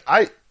 but like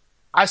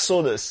I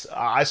saw this.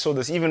 I saw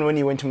this even when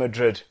he went to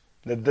Madrid.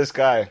 That this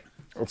guy,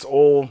 it's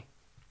all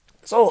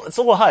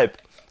hype.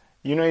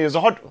 You know, he was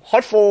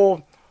hot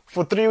for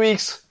 3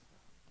 weeks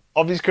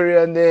of his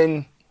career, and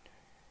then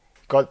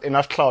got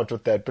enough clout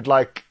with that. But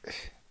like,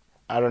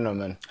 I don't know,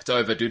 man. It's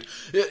over, dude.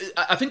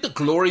 I think the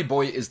glory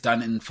boy is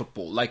done in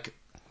football. Like,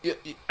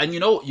 and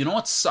you know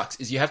what sucks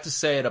is you have to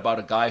say it about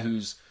a guy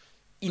who's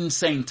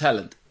insane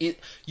talent.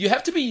 You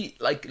have to be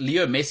like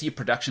Leo Messi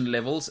production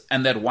levels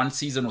and that one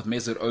season with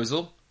Mesut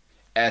Ozil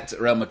at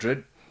Real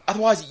Madrid.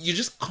 Otherwise, you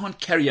just can't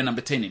carry a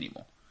number 10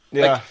 anymore.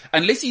 Yeah. Like,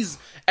 unless he's...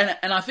 And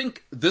I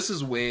think this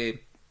is where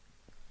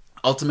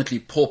ultimately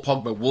Paul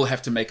Pogba will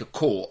have to make a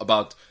call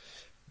about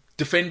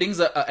defending's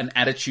an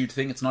attitude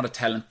thing. It's not a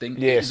talent thing.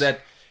 Yes. Is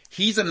that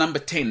he's a number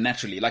 10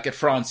 naturally. Like at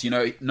France,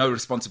 no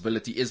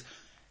responsibility is...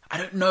 I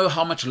don't know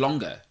how much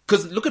longer.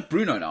 Because look at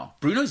Bruno now.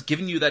 Bruno's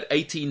giving you that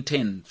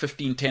 18-10,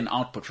 15-10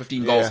 output,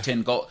 15 goals,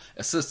 10 goal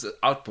assists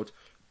output,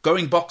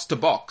 going box to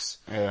box.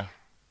 Yeah.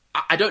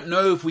 I don't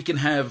know if we can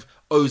have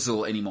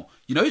Ozil anymore.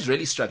 You know who's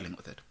really struggling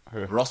with it?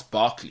 Who? Ross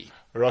Barkley.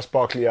 Ross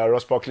Barkley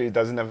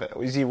doesn't have.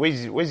 Where's he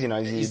now?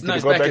 He's did he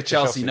back go at to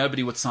Chelsea.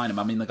 Nobody would sign him.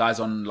 I mean, the guy's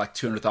on like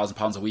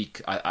 £200,000 a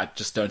week. I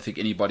just don't think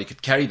anybody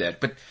could carry that.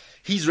 But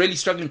he's really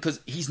struggling because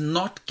he's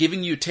not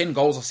giving you 10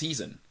 goals a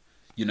season.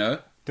 You know?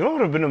 You know what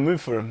would have been a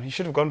move for him? He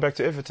should have gone back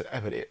to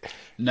Everton.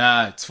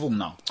 Nah, it's full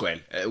now.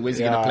 Where's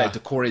he going to play?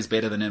 Decore is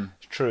better than him.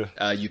 True.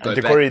 You go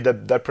and back. Decore,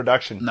 that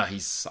production. No,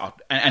 he's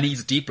out. And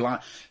he's deep line.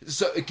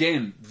 So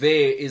again,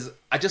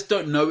 I just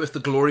don't know if the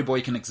glory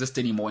boy can exist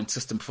anymore in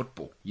system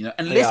football. You know,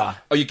 unless,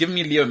 are you giving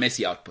me Leo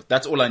Messi output?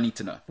 That's all I need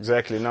to know.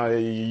 Exactly. No,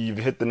 you've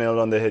hit the nail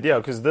on the head. Yeah,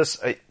 because this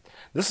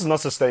is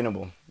not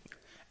sustainable.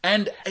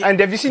 And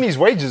have you seen his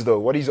wages though?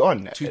 What he's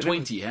on?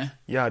 220, eh?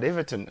 Yeah, at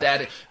Everton.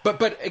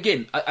 But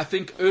again, I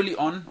think early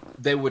on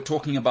they were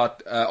talking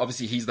about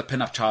obviously he's the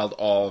pin-up child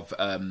of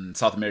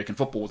South American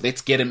football.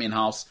 Let's get him in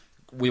house.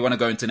 We want to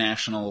go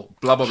international.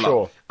 Blah blah blah.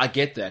 Sure. I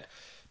get that,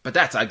 but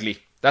that's ugly.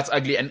 That's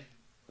ugly, and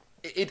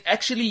it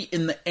actually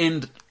in the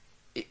end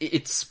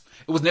it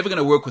was never going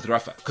to work with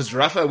Rafa because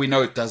Rafa we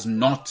know does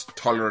not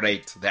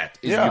tolerate that.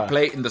 You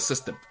play in the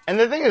system. And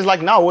the thing is,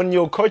 like now, when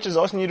your coach is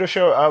asking you to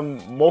show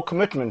more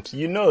commitment,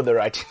 you know the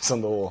writing's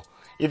on the wall.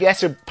 If he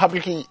has to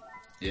publicly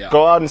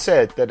go out and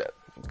say it, that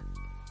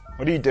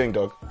what are you doing,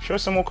 dog? Show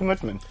some more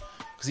commitment.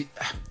 Because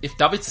if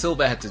David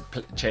Silva had to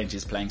change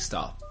his playing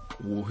style,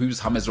 who's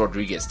James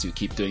Rodriguez to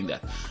keep doing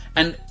that?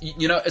 And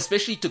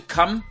especially to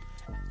come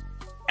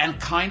and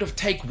kind of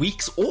take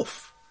weeks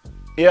off.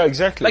 Yeah,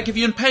 exactly. Like if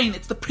you're in pain,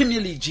 it's the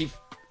Premier League, Chief.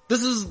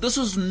 This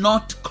is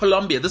not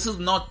Colombia. This is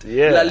not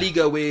La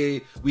Liga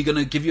where we're going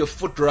to give you a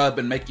foot rub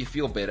and make you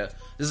feel better.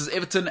 This is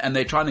Everton and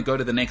they're trying to go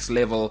to the next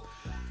level.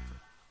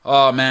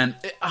 Oh, man.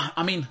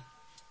 I mean,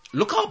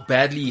 look how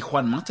badly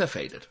Juan Mata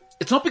faded.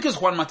 It's not because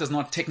Juan Mata's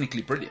not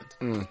technically brilliant.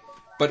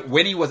 But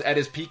when he was at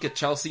his peak at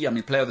Chelsea, I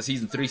mean, player of the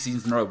season 3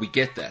 seasons in a row, we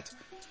get that.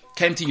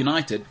 Came to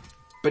United,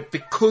 but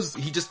because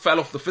he just fell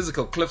off the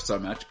physical cliff so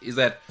much, is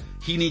that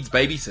he needs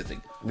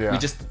babysitting. Yeah.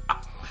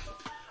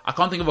 I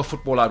can't think of a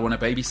footballer I'd want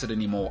to babysit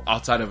anymore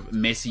outside of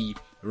Messi,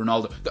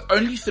 Ronaldo. The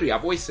only 3,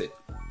 I've always said,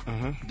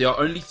 there are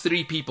only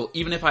 3 people,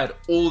 even if I had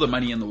all the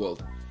money in the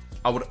world,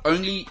 I would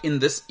only in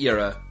this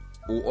era,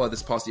 or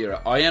this past era,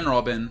 Arjen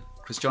Robben,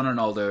 Cristiano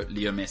Ronaldo,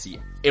 Leo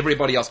Messi.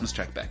 Everybody else must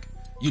track back.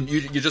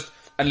 You just,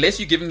 unless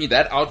you're giving me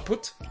that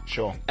output,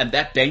 sure, and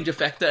that danger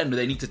factor, and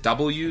they need to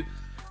double you,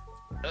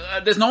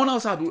 there's no one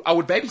else I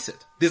would babysit.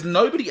 There's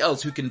nobody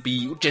else who can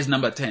be just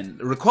number 10.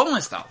 Recall my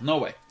style. No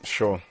way.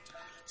 Sure.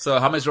 So,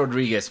 James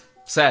Rodriguez.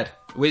 Sad.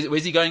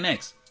 Where's he going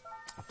next?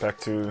 Back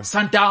to...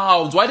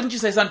 Sundowns. Why didn't you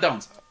say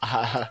Sundowns?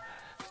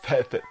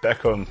 Back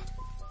home.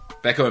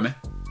 Back home, eh?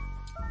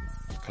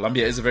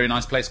 Colombia is a very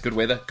nice place. Good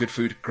weather, good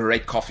food,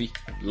 great coffee,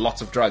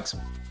 lots of drugs.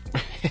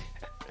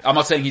 I'm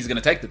not saying he's going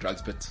to take the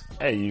drugs, but...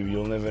 Hey,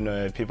 you'll never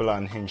know. People are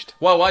unhinged.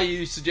 Well, why are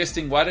you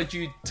suggesting... Why don't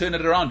you turn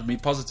it around and be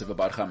positive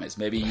about James?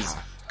 Maybe he's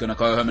going to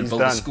go home and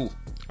build a school.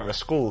 A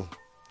school?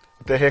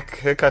 With a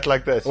haircut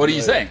like this. What are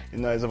you saying?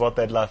 It's about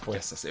that life.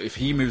 Yes, if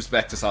he moves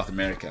back to South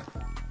America...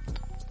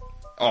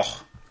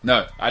 Oh,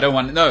 no, I don't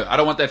want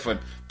that for him.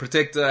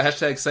 Protect,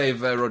 hashtag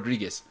save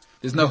Rodriguez.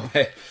 There's no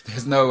way.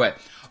 There's no way.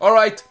 All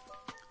right.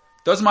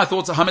 Those are my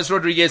thoughts. James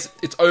Rodriguez,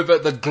 it's over.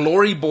 The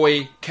glory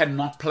boy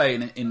cannot play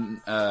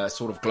in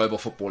sort of global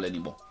football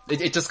anymore.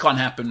 It just can't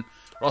happen.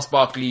 Ross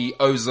Barkley,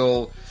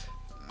 Ozil.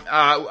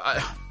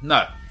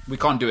 No, we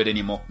can't do it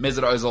anymore.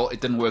 Mesut Ozil,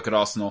 it didn't work at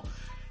Arsenal.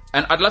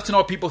 And I'd love to know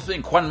what people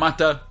think. Juan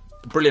Mata,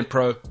 brilliant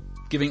pro,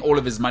 giving all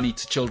of his money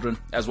to children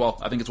as well.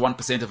 I think it's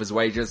 1% of his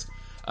wages.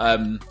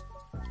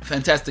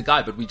 Fantastic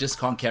guy, but we just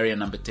can't carry a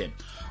number 10.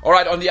 All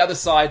right, on the other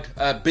side,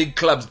 big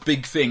clubs,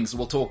 big things.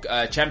 We'll talk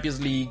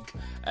Champions League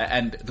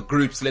and the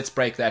groups. Let's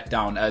break that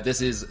down.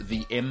 This is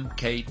the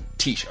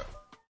MKT Show.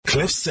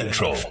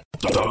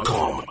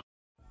 CliffCentral.com.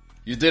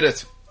 You did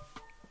it.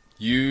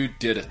 You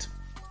did it.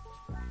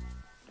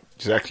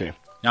 Exactly. You know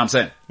what I'm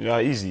saying? Yeah,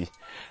 easy.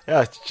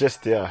 Yeah, it's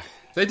just, yeah.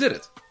 They did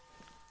it.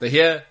 They're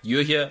here,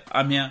 you're here,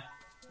 I'm here.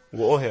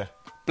 We're all here.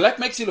 Black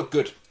makes you look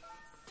good.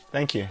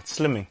 Thank you. It's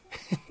slimming.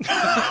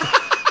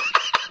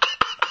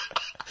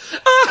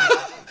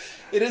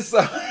 It is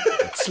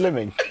It's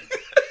slimming.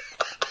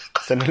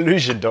 It's an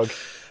illusion, dog.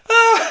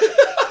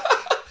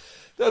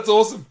 That's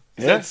awesome.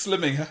 Yeah? That's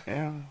slimming, huh?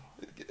 Yeah.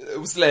 It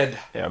was led.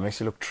 Yeah, it makes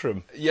you look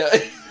trim. Yeah.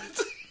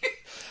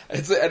 And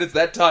it's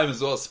that time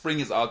as well. Spring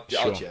is out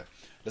here.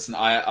 Listen,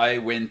 I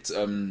went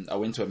to a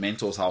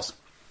mentor's house.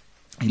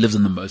 He lives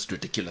in the most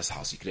ridiculous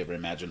house you could ever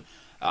imagine.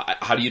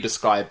 How do you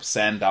describe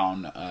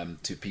Sandown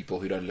to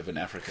people who don't live in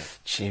Africa?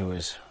 Gee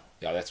whiz.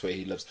 Yeah, that's where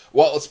he lives.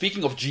 Well,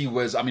 speaking of gee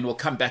whiz, I mean, we'll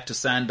come back to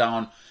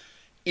Sandown.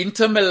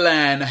 Inter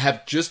Milan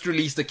have just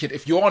released a kit.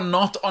 If you are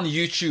not on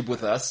YouTube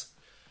with us,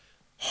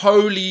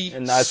 holy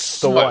And that's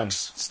smokes. the one.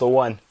 It's the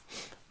one.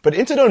 But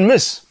Inter don't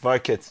miss via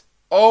kits.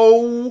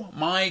 Oh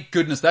my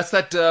goodness. That's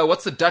that,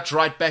 what's the Dutch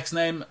right back's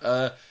name?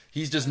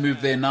 He's just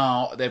moved there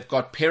now. They've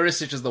got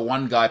Perisic as the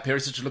one guy.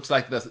 Perisic looks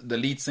like the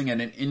lead singer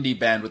in an indie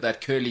band with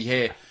that curly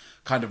hair,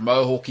 kind of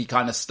mohawky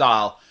kind of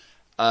style.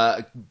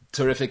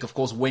 Terrific, of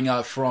course,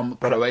 winger from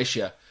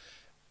Croatia.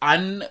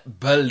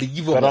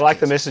 Unbelievable. But I like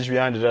the message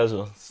behind it as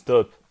well. It's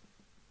dope.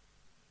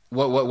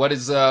 What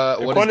is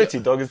Equality,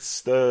 dog.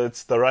 It's the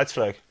rights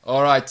flag.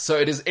 All right, so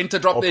it is Inter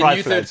drop Or their pride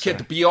new flag, third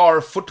kit,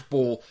 BR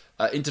Football.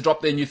 Inter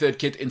drop their new third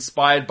kit,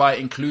 inspired by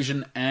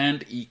inclusion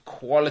and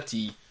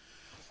equality.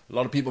 A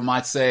lot of people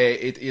might say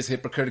it is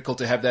hypocritical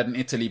to have that in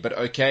Italy, but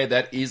okay,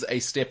 that is a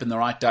step in the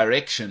right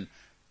direction.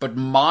 But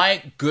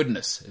my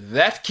goodness,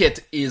 that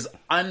kit is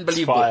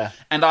unbelievable. Fire.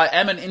 And I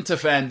am an Inter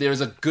fan. There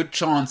is a good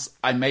chance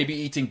I may be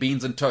eating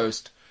beans and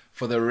toast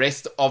for the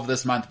rest of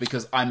this month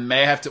because I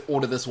may have to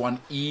order this one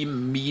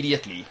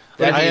immediately.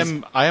 I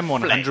am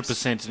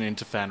 100% an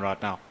Inter fan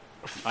right now.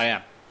 I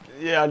am.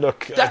 Yeah,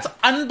 look. That's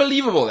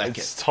unbelievable, that kit.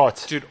 It's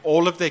hot. Dude,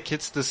 all of their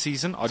kits this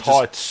season are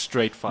hot. just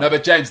straight fire. No,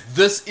 but James,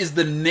 this is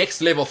the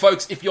next level.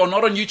 Folks, if you're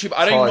not on YouTube,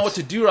 I don't even know what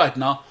to do right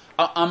now.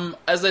 I'm,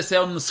 as they say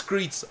on the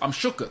streets, I'm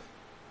shooketh.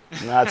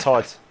 Nah, it's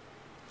hot.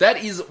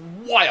 That is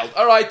wild.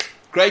 All right,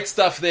 great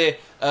stuff there.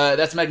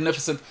 That's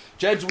magnificent.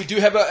 James, we do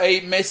have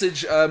a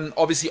message,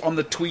 obviously on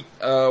the tweet,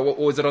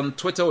 or is it on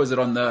Twitter, or is it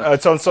on the...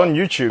 It's on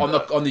YouTube.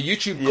 On the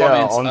YouTube Yeah,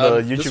 comments. on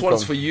the YouTube this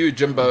one's for you,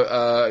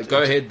 Jimbo.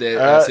 Go ahead there,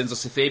 Senzo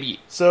Sithebi.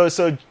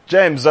 So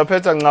James,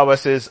 Zapeta Ngaba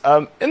says,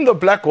 in the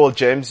black world,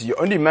 James, you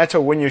only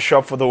matter when you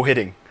shop for the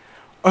wedding.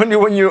 Only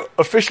when you're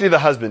officially the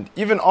husband.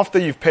 Even after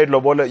you've paid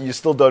lobola, you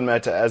still don't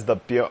matter as the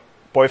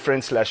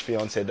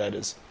boyfriend/fiance, that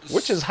is.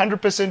 Which is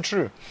 100%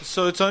 true.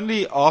 So it's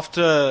only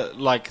after,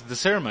 like, the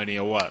ceremony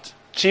or what?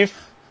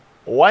 Chief,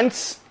 let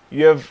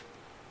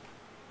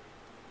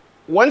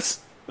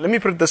me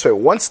put it this way,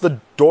 once the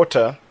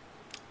daughter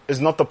is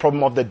not the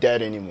problem of the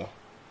dad anymore.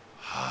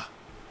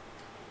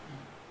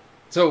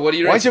 So what do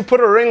you Once you put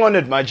a ring on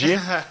it, my G.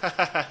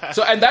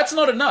 So, and that's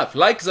not enough.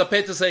 Like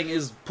Zapeta saying,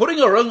 is putting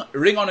a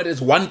ring on it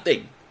is one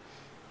thing.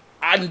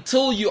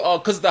 Until you are,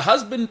 because the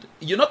husband,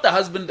 you're not the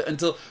husband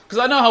until, because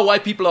I know how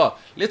white people are.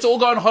 Let's all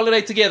go on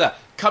holiday together.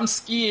 Come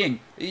skiing.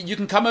 You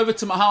can come over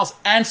to my house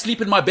and sleep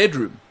in my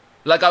bedroom.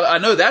 Like, I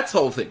know that's the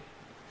whole thing.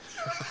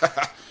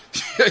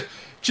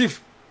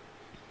 Chief,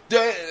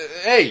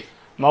 hey.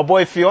 My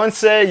boy,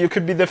 fiance, you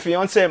could be the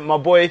fiance. My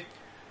boy,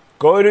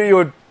 go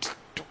to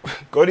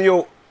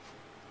your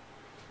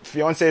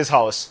fiance's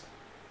house.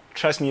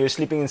 Trust me, you're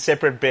sleeping in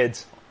separate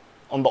beds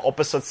on the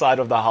opposite side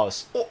of the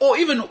house. Or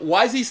even,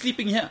 why is he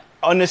sleeping here?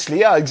 Honestly,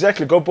 yeah,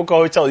 exactly. Go book a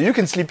hotel. You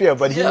can sleep here,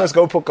 but he must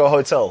go book a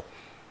hotel.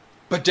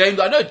 But James,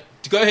 I know.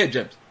 Go ahead,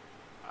 James.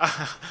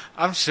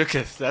 I'm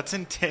shooketh. That's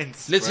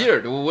intense. Let's hear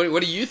it.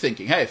 What are you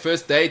thinking? Hey,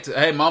 first date.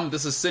 Hey, Mom,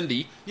 this is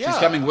Cindy. Yeah. She's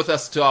coming with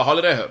us to our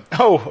holiday home.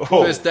 Oh.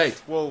 First date.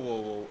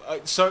 Whoa.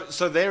 So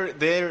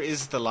there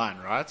is the line,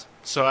 right?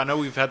 So I know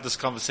we've had this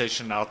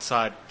conversation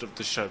outside of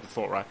the show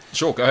before, right?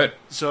 Sure, go ahead.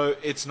 So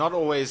it's not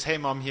always, hey,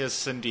 Mom, here's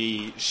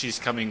Cindy. She's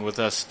coming with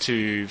us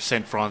to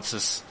St.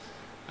 Francis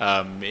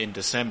in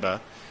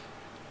December.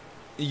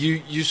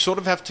 You sort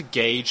of have to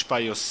gauge by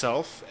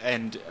yourself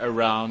and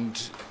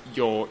around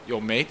your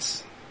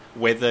mates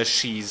whether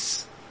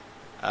she's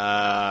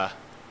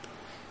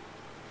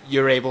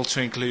you're able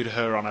to include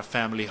her on a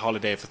family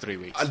holiday for 3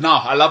 weeks. No,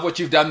 I love what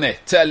you've done there.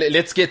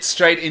 Let's get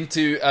straight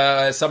into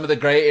some of the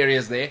grey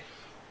areas there.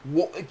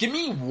 Give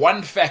me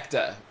one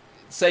factor.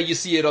 Say you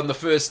see it on the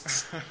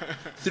first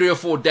 3 or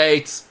 4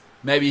 dates,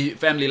 maybe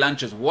family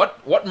lunches.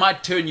 What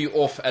might turn you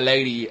off a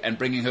lady and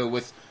bringing her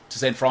with to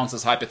St.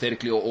 Francis,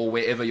 hypothetically, or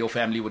wherever your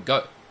family would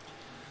go?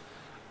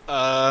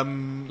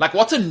 Like,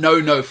 what's a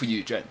no-no for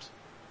you, James?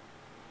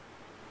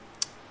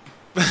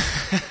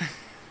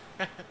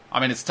 I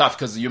mean, it's tough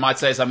because you might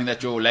say something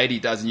that your lady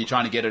does and you're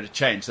trying to get her to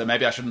change. So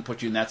maybe I shouldn't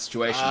put you in that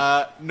situation.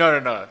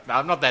 No.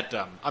 I'm not that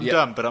dumb. I'm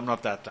dumb, but I'm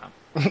not that dumb.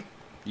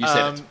 You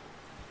said it.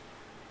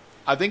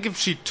 I think if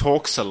she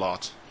talks a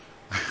lot.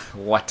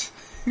 What?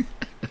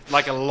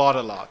 Like a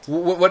lot.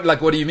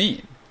 What do you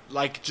mean?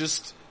 Like,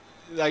 just,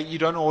 like, you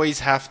don't always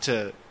have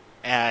to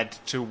add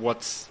to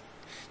what's...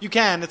 You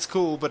can, it's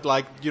cool, but,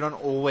 like, you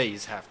don't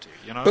always have to,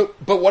 you know?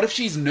 But what if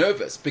she's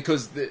nervous?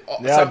 Because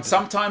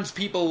sometimes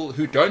people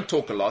who don't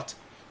talk a lot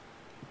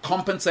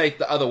compensate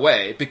the other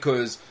way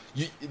because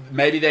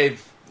maybe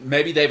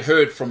they've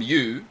heard from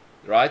you,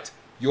 right?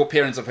 Your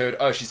parents have heard,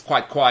 oh, she's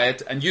quite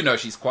quiet, and you know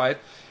she's quiet.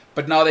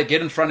 But now they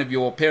get in front of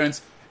your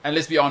parents, and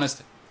let's be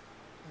honest,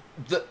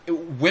 the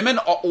women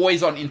are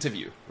always on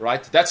interview,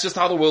 right? That's just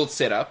how the world's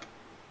set up.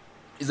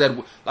 Is that,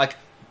 like,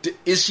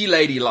 is she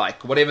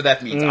ladylike? Whatever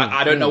that means.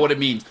 I don't know what it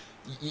means.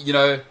 You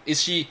know,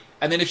 is she...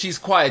 And then if she's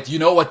quiet, you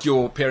know what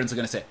your parents are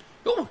going to say.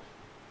 Oh,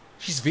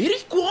 she's very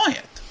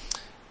quiet.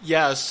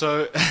 Yeah,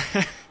 so...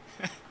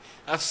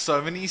 I have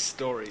so many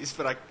stories,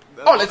 but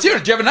let's hear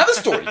it. Do you have another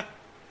story?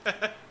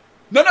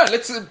 No,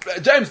 let's...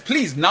 James,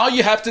 please, now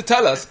you have to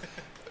tell us.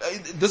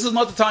 This is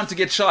not the time to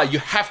get shy. You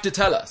have to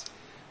tell us.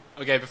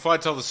 Okay, before I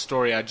tell the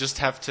story, I just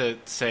have to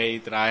say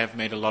that I have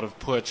made a lot of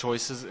poor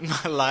choices in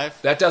my life.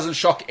 That doesn't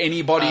shock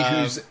anybody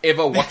who's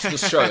ever watched the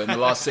show in the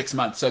last 6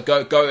 months. So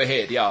go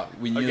ahead. Yeah,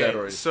 we knew that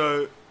already.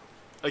 So,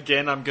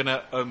 again, I'm going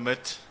to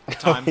omit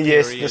time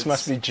periods. Yes, this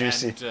must be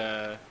juicy.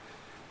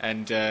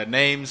 And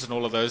names and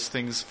all of those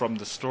things from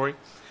the story.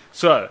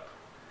 So,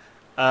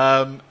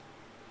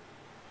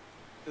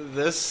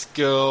 this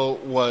girl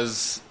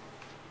was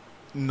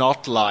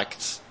not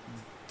liked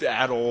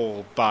at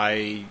all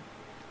by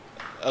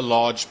a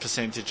large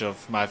percentage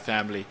of my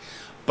family,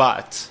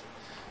 but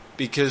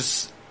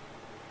because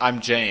I'm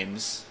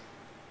James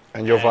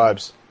and your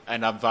vibes,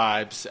 and I'm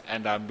vibes,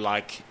 and I'm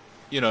like,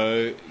 you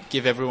know,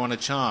 give everyone a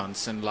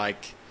chance, and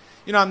like,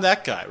 you know, I'm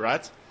that guy,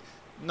 right?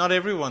 Not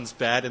everyone's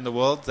bad in the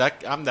world.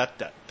 I'm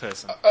that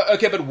person.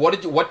 Okay, but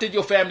what did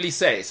your family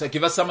say? So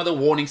give us some of the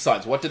warning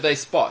signs. What did they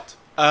spot?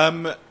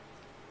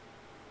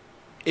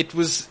 It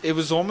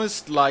was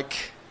almost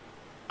like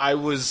I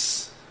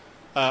was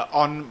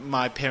on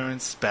my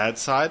parents' bad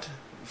side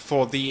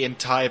for the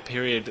entire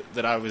period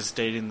that I was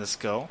dating this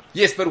girl.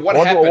 Yes, but what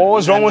happened? What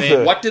was wrong with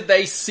her? What did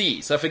they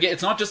see? So forget,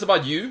 it's not just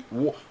about you.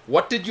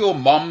 What did your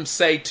mom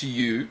say to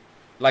you?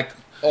 Like,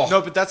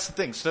 No, but that's the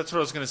thing. So that's what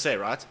I was going to say,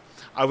 right?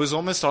 I was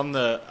almost on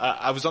the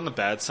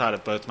bad side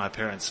of both my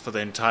parents for the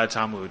entire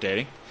time we were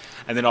dating,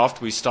 and then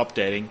after we stopped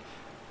dating,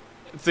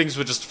 things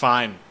were just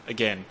fine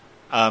again.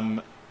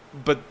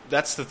 But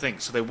that's the thing.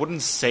 So they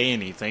wouldn't say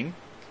anything,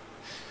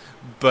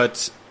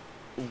 but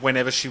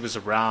whenever she was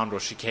around or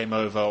she came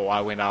over or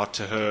I went out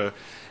to her,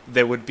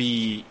 there would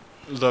be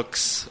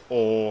looks,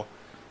 or,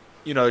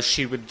 you know,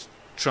 she would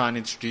try and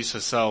introduce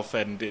herself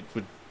and it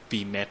would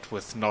be met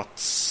with not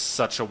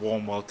such a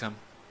warm welcome.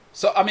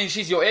 So, I mean,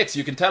 she's your ex.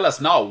 You can tell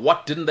us now.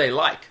 What didn't they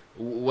like?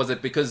 Was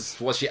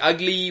she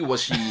ugly?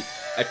 Was she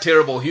a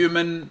terrible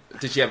human?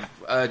 Did she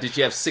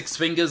have 6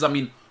 fingers? I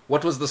mean,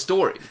 what was the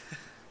story?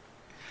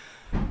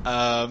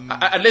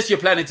 Unless you're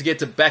planning to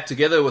get back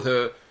together with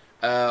her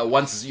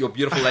once your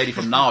beautiful lady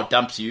from now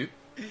dumps you.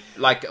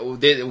 Like,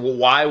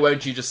 why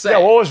won't you just say? Yeah,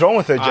 what was wrong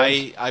with her,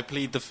 James? I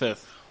plead the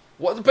fifth.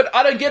 But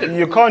I don't get it.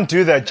 You can't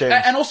do that, James.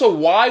 And also,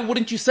 why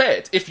wouldn't you say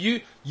it? If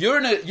you're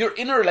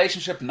in a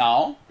relationship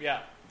now.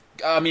 Yeah.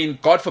 I mean,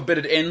 God forbid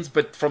it ends,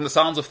 but from the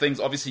sounds of things,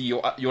 obviously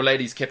your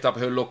lady's kept up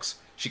her looks.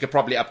 She could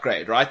probably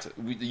upgrade, right?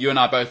 You and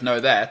I both know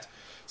that.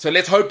 So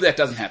let's hope that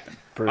doesn't happen.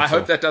 Brutal. I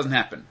hope that doesn't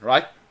happen,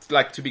 right?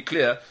 Like, to be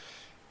clear.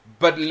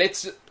 But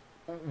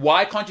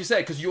why can't you say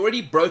it? Because you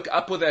already broke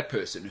up with that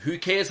person. Who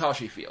cares how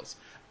she feels?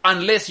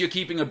 Unless you're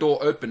keeping a door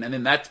open, and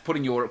then that's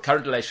putting your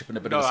current relationship in a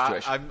bit of a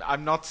situation.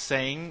 I'm not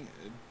saying...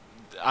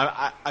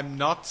 I'm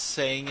not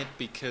saying it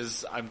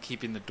because I'm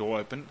keeping the door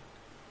open.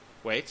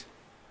 Wait.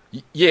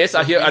 Yes,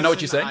 I know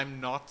what you're saying.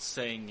 I'm not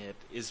saying it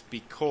is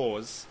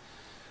because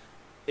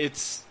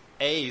it's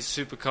A,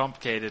 super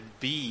complicated,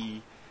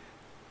 B,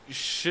 you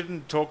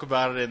shouldn't talk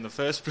about it in the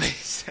first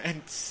place,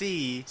 and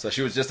C... So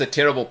she was just a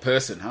terrible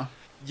person, huh?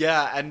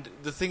 Yeah, and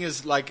the thing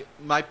is, like,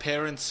 my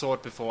parents saw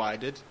it before I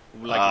did,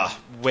 like,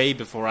 way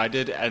before I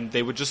did, and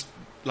they were just,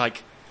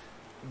 like,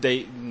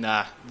 the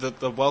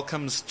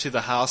welcomes to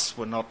the house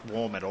were not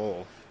warm at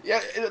all. Yeah,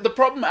 the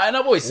problem, and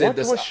I've always said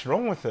this. What's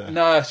wrong with her?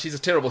 No, she's a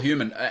terrible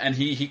human, and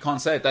he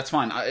can't say it. That's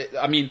fine.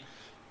 I mean,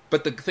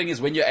 but the thing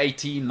is, when you're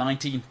 18,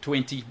 19,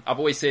 20, I've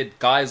always said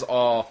guys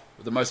are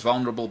the most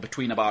vulnerable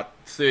between about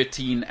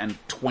 13 and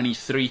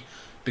 23.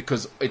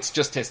 because it's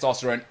just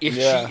testosterone. If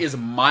Yeah. she is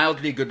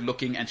mildly good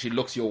looking and she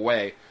looks your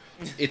way,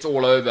 it's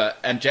all over.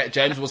 And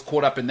James was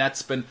caught up in that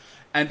spin.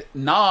 And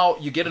now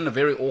you get in a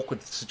very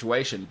awkward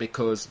situation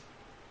because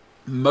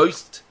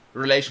most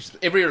relationships,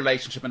 every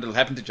relationship, and it'll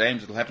happen to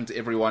James, it'll happen to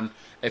everyone,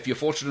 if you're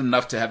fortunate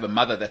enough to have a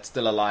mother that's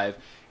still alive,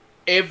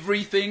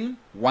 everything,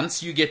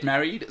 once you get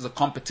married, is a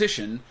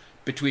competition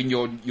between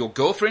your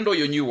girlfriend or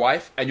your new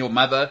wife and your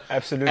mother.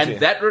 Absolutely. And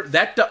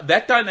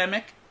that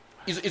dynamic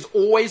is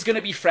always going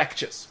to be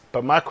fractious.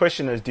 But my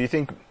question is, do you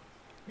think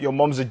your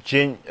mom's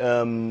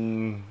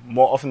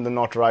more often than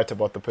not right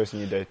about the person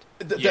you date?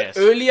 Yes.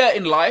 The earlier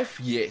in life,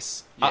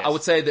 yes. I Yes.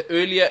 would say the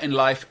earlier in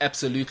life,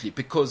 absolutely.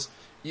 Because,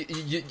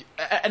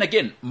 and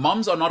again,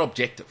 moms are not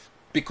objective.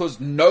 Because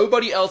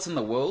nobody else in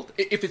the world,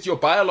 if it's your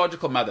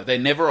biological mother, they're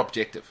never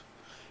objective.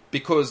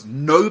 Because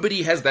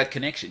nobody has that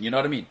connection, you know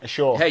what I mean?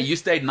 Sure. Hey, you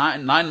stayed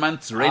 9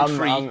 months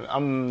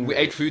rent-free. We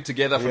ate food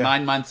together for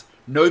 9 months.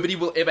 Nobody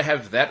will ever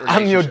have that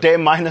relationship. I'm your day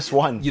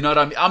 -1. You know what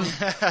I mean?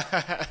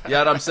 You know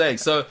what I'm saying?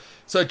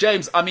 So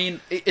James, I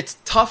mean, it's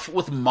tough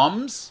with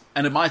mums,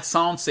 and it might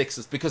sound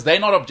sexist, because they're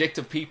not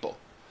objective people.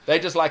 They're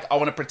just like, I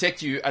want to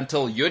protect you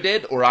until you're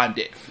dead or I'm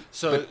dead.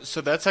 So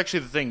that's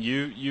actually the thing.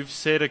 You've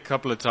said a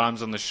couple of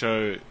times on the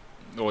show,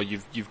 or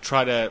you've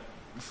tried to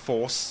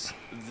force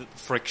the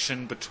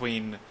friction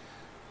between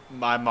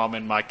my mom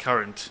and my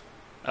current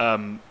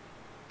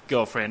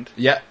girlfriend.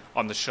 Yeah.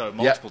 On the show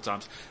multiple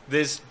times.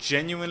 There's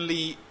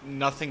genuinely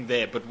nothing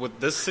there. But with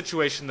this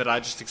situation that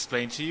I just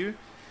explained to you,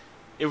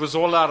 it was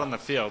all out on the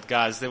field,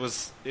 guys. It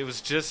was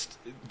just...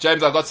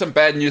 James, I've got some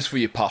bad news for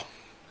you, pal.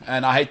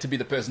 And I hate to be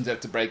the person to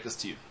have to break this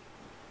to you.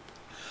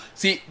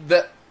 See,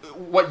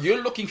 what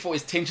you're looking for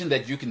is tension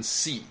that you can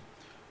see.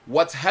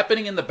 What's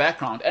happening in the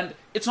background. And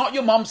it's not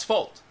your mom's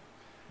fault.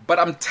 But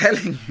I'm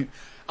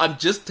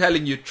just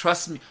telling you,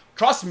 trust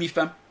me,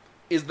 fam,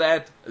 is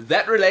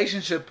that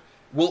relationship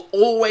will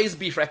always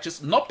be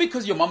fractious. Not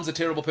because your mom's a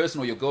terrible person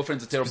or your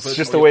girlfriend's a terrible person. It's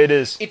just the way it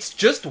is. It's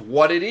just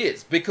what it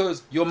is.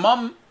 Because your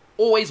mom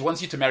always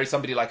wants you to marry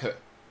somebody like her.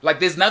 Like,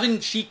 there's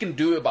nothing she can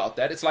do about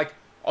that. It's like,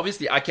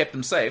 obviously, I kept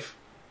him safe.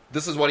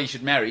 This is what he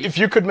should marry. If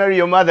you could marry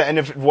your mother and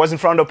if it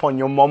wasn't frowned upon,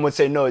 your mom would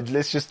say, no,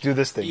 let's just do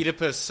this thing.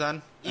 Oedipus,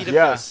 son.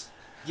 Oedipus.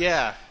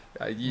 Yeah.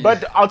 Yeah.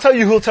 But I'll tell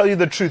you who'll tell you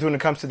the truth when it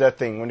comes to that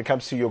thing, when it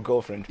comes to your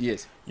girlfriend.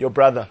 Yes. Your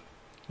brother.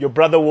 Your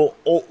brother will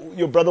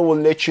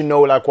let you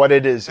know like what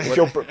it is. If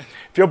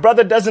your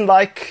brother doesn't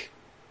like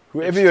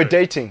whoever It's you're true.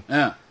 dating,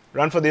 Yeah.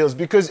 run for the hills.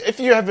 Because if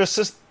you have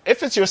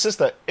if it's your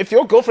sister, if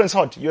your girlfriend's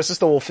hot, your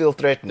sister will feel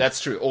threatened. That's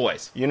true,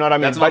 always. You know what I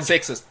mean? That's not But-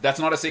 sexist. That's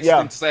not a sexist Yeah.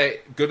 thing to say.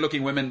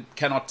 Good-looking women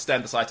cannot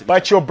stand the sight of each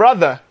But other. your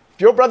brother,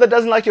 if your brother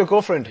doesn't like your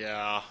girlfriend,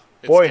 Yeah.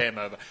 It's Boy. game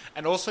over.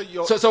 And also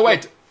your... So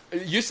wait,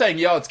 you're saying,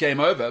 yeah, it's game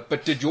over,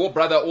 but did your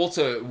brother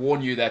also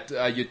warn you that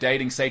you're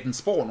dating Satan's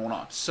spawn or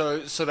not? So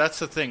that's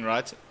the thing,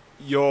 right?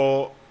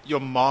 Your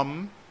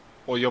mom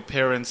or your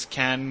parents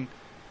can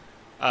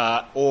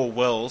or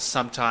will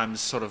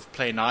sometimes sort of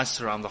play nice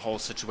around the whole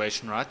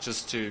situation, right?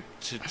 Just to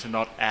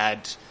not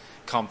add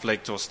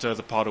conflict or stir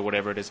the pot or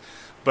whatever it is.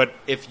 But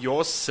if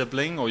your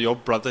sibling or your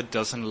brother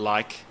doesn't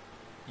like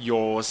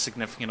your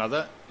significant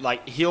other,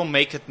 like, he'll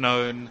make it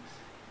known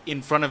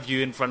in front of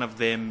you, in front of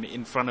them,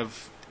 in front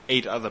of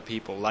 8 other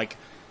people. Like,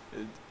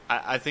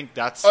 I think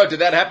that's... Oh, did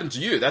that happen to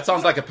you? That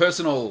sounds like a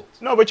personal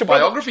no, but your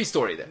brother, biography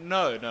story then.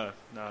 No.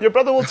 your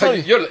brother will tell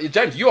you.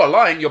 James, you are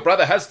lying. Your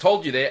brother has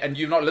told you there and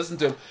you've not listened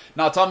to him.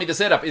 Now tell me the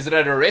setup. Is it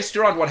at a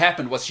restaurant? What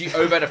happened? Was she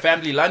over at a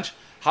family lunch?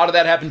 How did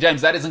that happen, James?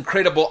 That is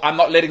incredible. I'm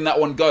not letting that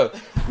one go.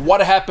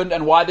 What happened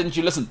and why didn't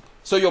you listen?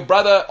 So your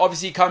brother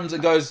obviously comes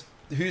and goes,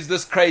 who's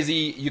this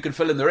crazy? You can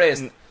fill in the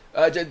rest.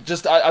 I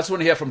just want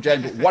to hear from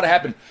James. What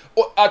happened?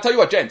 I'll tell you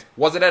what, James.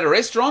 Was it at a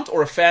restaurant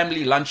or a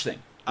family lunch thing?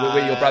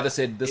 Where your brother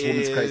said, this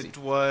woman's crazy. It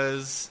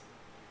was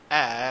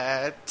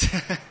at...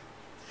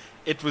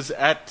 it was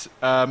at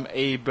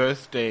a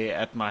birthday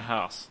at my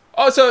house.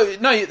 Oh, so,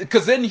 no,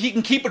 because then he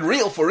can keep it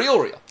real for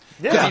real. Because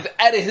Yeah. he's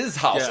at his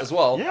house Yeah. as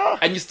well. Yeah.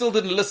 And you still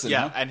didn't listen,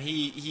 Yeah, huh? and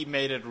he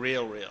made it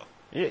real.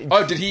 Yeah,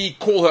 Oh, did he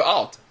call her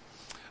out?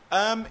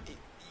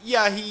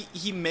 Yeah,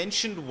 he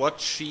mentioned what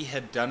she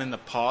had done in the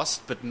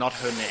past, but not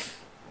her name.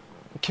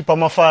 keep on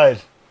my file.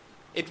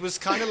 It was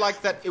kind of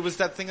like that. It was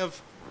that thing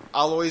of,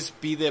 I'll always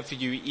be there for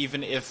you,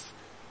 even if,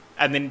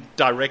 and then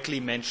directly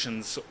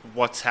mentions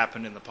what's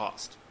happened in the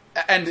past.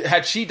 And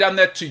had she done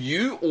that to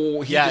you,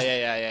 or he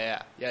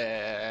Yeah.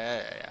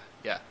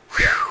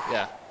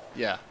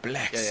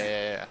 Black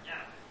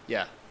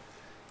Yeah.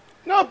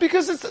 No,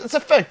 because it's a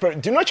fact, bro.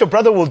 Do you know what your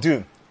brother will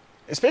do?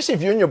 Especially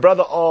if you and your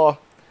brother are,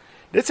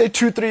 let's say,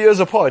 2-3 years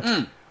apart.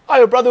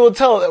 Your brother will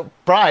tell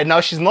Brian,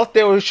 now she's not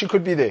there or she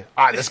could be there.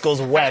 This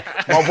goes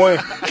whack. My boy,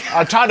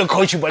 I try to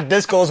coach you, but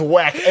this goes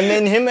whack. And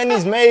then him and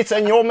his mates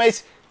and your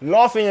mates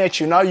laughing at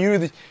you. Now you're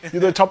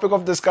the topic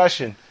of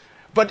discussion.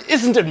 But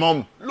isn't it,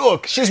 Mom?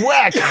 Look, she's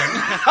whack.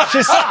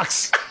 She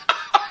sucks.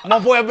 My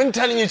boy, I've been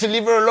telling you to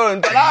leave her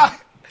alone. But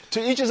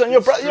to each his own.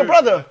 Your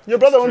brother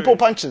won't pull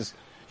punches.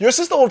 Your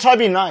sister will try to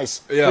be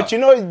nice. Yeah. But you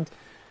know,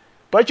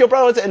 But your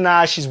brother will say,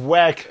 nah, she's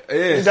whack.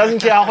 Yeah. He doesn't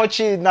care how hot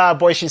nah,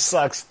 boy, she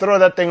sucks. Throw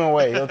that thing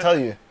away. He'll tell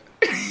you.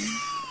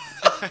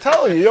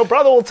 Your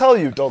brother will tell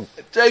you, dog.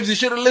 James, you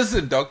should have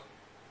listened, dog.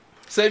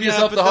 Save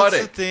yourself but the that's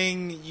heartache. the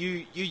thing.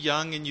 You're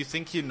young and you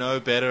think you know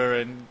better,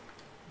 and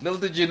Little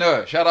did you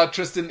know. Shout out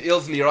Tristan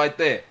Ilsley right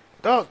there.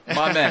 Dog.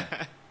 My man.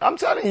 I'm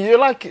telling you, you're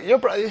like, your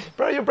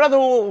brother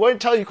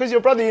won't tell you, because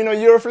your brother,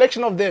 you're a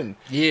reflection of them.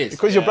 Yes.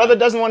 Because your brother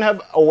doesn't want to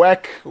have a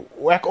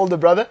whack older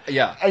brother.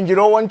 Yeah. And you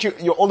don't want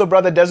your older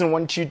brother doesn't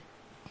want you,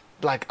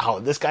 like, oh,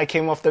 this guy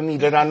came after me.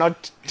 Did I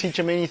not teach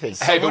him anything?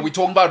 Hey, but we're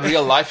talking about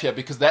real life here,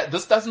 because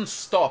this doesn't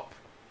stop,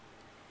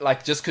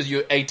 like, just because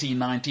you're 18,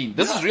 19.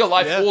 This is real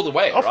life all the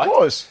way, Of right?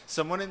 course.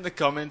 someone in the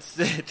comments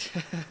said,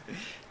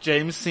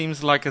 James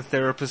seems like a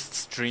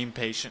therapist's dream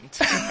patient.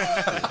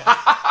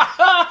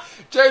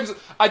 James,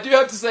 I do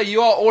have to say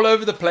you are all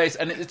over the place,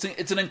 and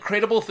it's an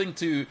incredible thing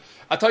to.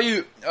 I tell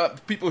you,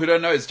 people who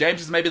don't know, is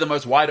James is maybe the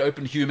most wide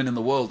open human in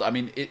the world. I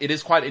mean, it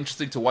is quite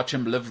interesting to watch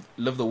him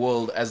live the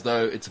world as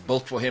though it's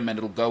built for him and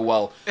it'll go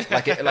well,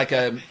 like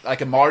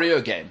a Mario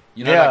game.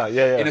 You know,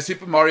 Yeah. In a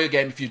Super Mario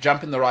game, if you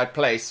jump in the right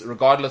place,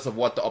 regardless of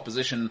what the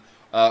opposition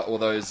or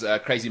those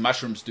crazy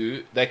mushrooms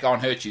do, they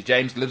can't hurt you.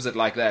 James lives it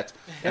like that,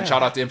 and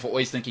shout out to him for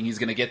always thinking he's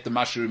going to get the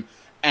mushroom.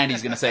 And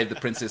he's going to save the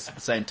princess at the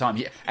same time.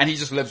 And he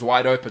just lives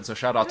wide open, so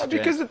shout out to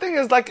James. Because the thing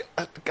is, like,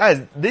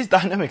 guys, these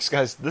dynamics,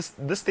 guys, this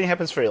thing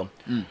happens for real.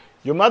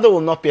 Your mother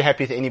will not be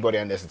happy with anybody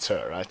unless it's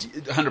her, right?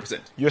 100%.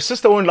 Your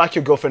sister won't like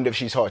your girlfriend if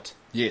she's hot.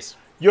 Yes.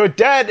 Your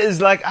dad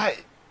is like,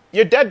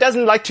 your dad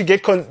doesn't like to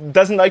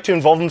doesn't like to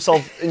involve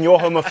himself in your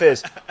home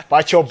affairs.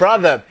 But your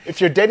brother,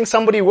 if you're dating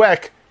somebody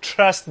whack,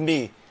 trust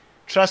me,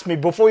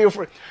 before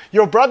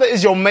your brother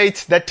is your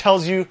mate that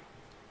tells you,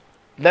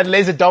 that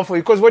lays it down for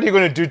you. Because what are you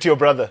going to do to your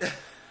brother?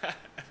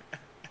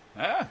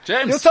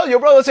 James. You'll tell your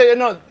brother, say,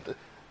 no,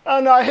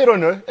 I hit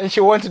on her and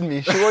she wanted me.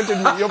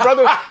 Your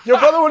brother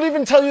will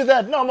even tell you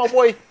that. No, my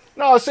boy,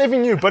 no, I was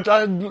saving you, but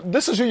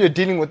this is who you're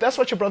dealing with. That's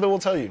what your brother will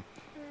tell you.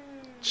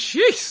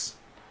 Jeez.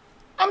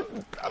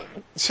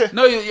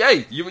 No,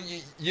 hey, you.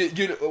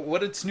 What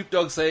did Snoop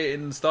Dogg say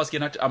in Starsky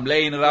and Hutch? I'm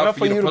laying it out Enough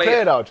for you to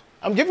play it out.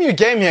 I'm giving you a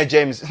game here,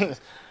 James.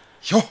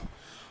 Yo.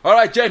 All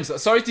right,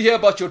 James. Sorry to hear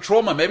about your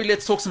trauma. Maybe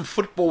let's talk some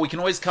football. We can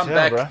always come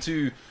back bruh.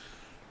 to.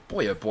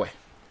 Boy, oh boy.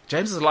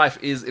 James's life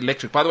is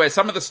electric. By the way,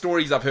 some of the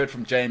stories I've heard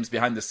from James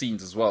behind the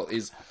scenes as well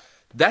is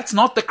that's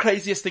not the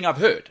craziest thing I've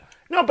heard.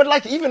 No, but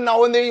like even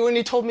now when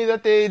he told me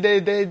that they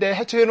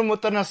had to hit him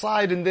with an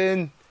aside and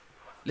then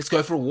Let's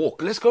go for a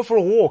walk. let's go for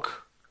a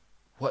walk.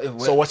 What-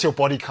 So what's your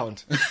body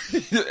count?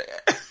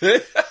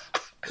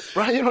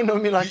 Right, you don't know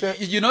me like that.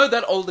 You know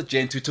that older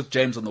gent who took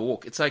James on the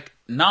walk? It's like,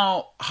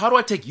 now, how do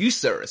I take you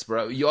serious,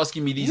 bro? You're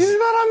asking me these, You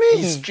know what I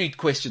mean? these street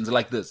questions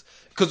like this.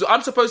 Because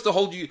I'm supposed to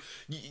hold you,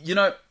 you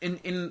know,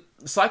 in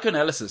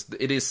psychoanalysis,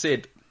 it is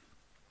said,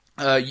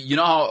 you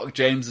know how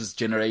James's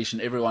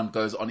generation, everyone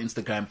goes on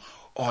Instagram,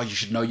 oh, you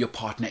should know your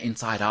partner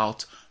inside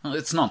out. No,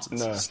 it's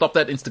nonsense. No. Stop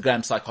that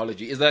Instagram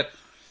psychology. Is that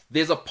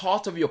there's a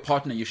part of your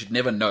partner you should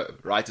never know,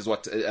 right? Is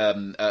what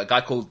a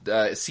guy called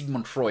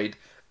Sigmund Freud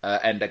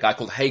and a guy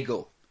called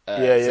Hegel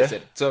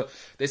said. So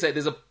they say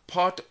there's a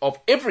part of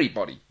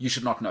everybody you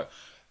should not know.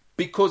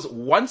 Because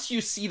once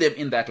you see them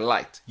in that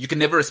light, you can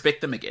never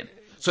respect them again.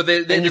 So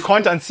And you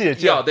can't unsee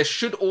it. yeah, there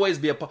should always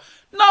be a part.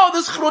 No,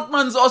 this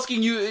Grootman's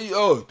asking you,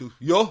 oh,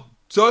 yeah,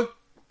 so,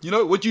 you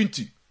know, what you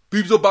into?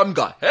 Boobs or bum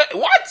guy? Hey,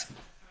 what?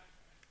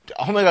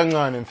 Oh my God,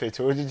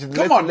 mfethu.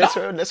 Come on,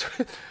 let's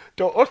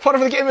what part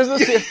of the game is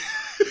this here?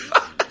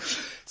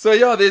 So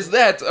yeah, there's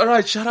that. All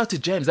right, shout out to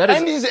James. That is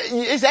And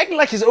he's acting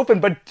like he's open,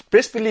 but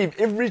best believe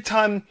every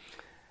time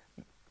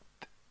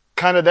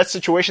kind of that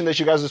situation that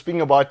you guys were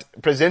speaking about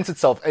presents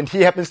itself and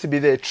he happens to be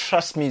there,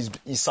 trust me,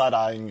 he's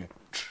side-eyeing you.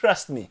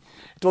 Trust me.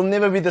 It will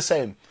never be the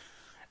same.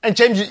 And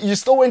James, you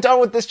still went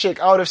out with this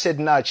chick. I would have said,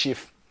 nah,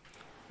 chief.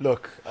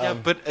 Look. Yeah,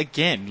 but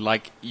again,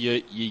 like,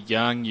 you're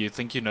young, you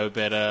think you know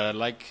better,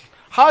 like...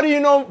 How do you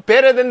know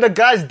better than the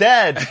guy's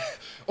dad?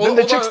 Than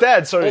the chick's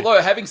dad, sorry.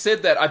 Although, having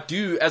said that, I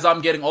do, as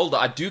I'm getting older,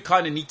 I do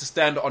kind of need to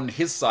stand on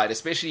his side,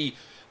 especially,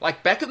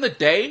 like, back in the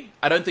day,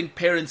 I don't think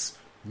parents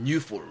knew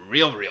for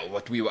real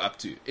what we were up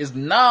to. Is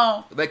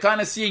now, they're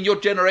kind of seeing your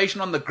generation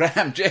on the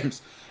gram,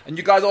 James. And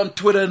you guys are on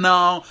Twitter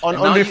now. On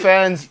and now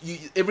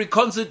OnlyFans. Every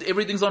concert,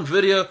 everything's on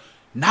video.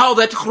 Now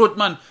that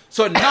Grootman.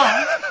 So now,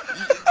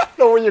 I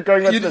know where you're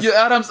going with this. you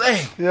know what I'm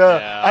saying?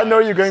 Yeah, I know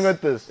you're going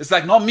with this. It's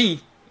like, not me.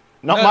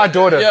 Not my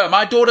daughter. Yeah,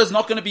 my daughter's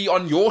not going to be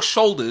on your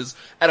shoulders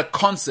at a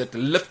concert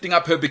lifting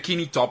up her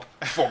bikini top.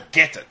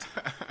 Forget it.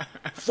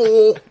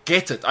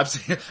 Forget it. I'm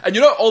saying, and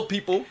you know, old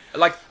people,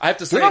 like, I have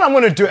to say, You know what I'm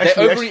gonna do, they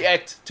actually?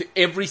 overreact to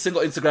every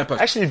single Instagram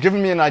post. Actually, you've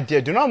given me an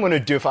idea. Do you know what I'm going to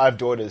do if I have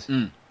daughters?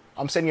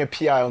 I'm sending a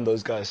PI on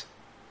those guys.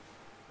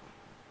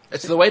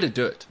 It's the way to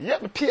do it. Yeah,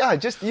 but PI,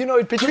 just, you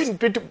know, between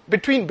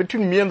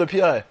me and the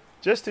PI.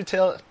 Just to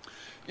tell...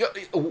 Yeah,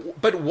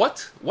 but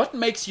what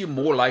makes you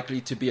more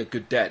likely to be a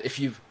good dad? If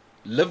you've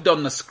lived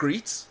on the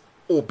streets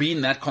or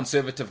been that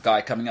conservative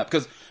guy coming up?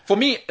 Because for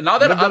me, now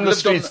that Lived I've on the lived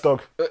streets,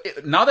 dog.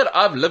 now that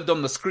I've lived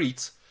on the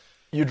streets,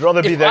 You'd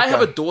rather be If that I have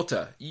guy. a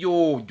daughter,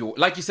 you're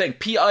like you're saying,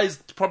 PI is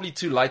probably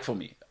too light for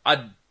me.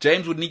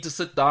 James would need to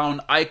sit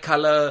down, eye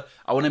color.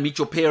 I want to meet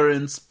your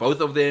parents, both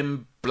of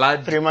them,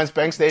 blood, 3 months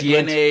bank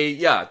statement.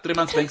 DNA, 3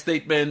 months bank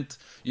statement.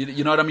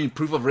 You know what I mean?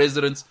 Proof of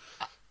residence.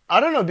 I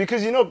don't know,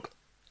 because,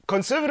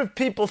 conservative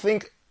people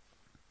think,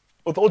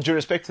 with all due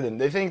respect to them,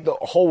 they think the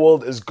whole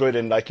world is good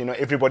and,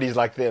 everybody's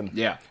like them.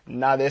 Yeah.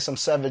 Nah, there's some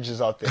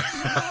savages out there.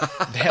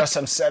 There are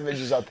some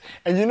savages out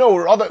there. And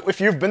rather,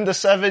 if you've been the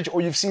savage or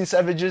you've seen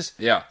savages,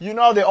 Yeah. you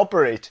know how they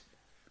operate.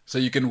 So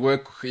you can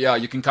work. Yeah,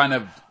 you can kind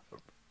of.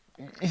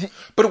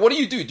 But what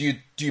do? Do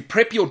you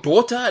prep your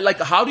daughter? Like,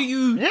 how do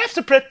you? You have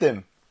to prep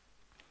them.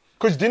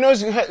 Because do you know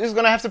who's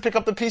going to have to pick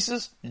up the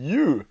pieces?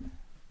 You.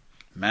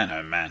 Man,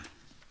 oh man.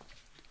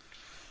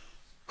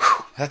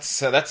 Whew, that's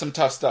some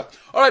tough stuff.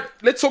 All right,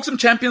 let's talk some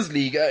Champions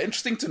League.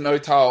 Interesting to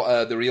note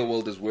how the real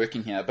world is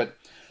working here. But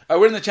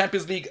we're in the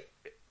Champions League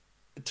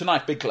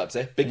tonight. Big clubs,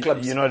 eh? Big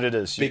clubs. You know what it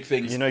is. Big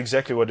things. You know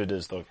exactly what it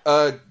is, dog.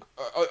 Are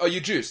you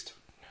juiced?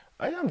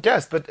 I am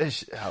gassed, but I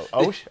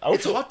wish.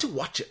 It's hard to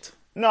watch it.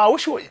 No, I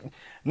wish.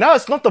 No,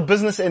 it's not the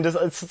business end.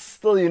 It's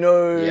still,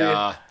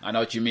 Yeah, I know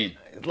what you mean.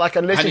 like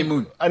unless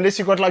Honeymoon. unless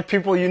you got like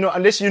people,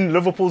 unless you're in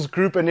Liverpool's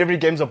group and every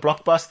game's a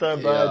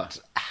blockbuster. But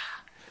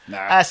Nah.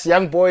 us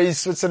young boys,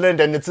 Switzerland,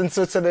 and it's in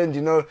Switzerland.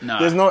 Nah.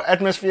 There's no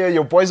atmosphere.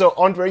 Your boys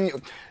aren't wearing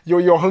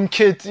your home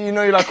kit.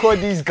 You're like, who are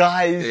these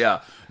guys?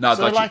 Yeah. No,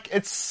 So got like you.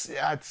 it's.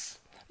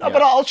 No,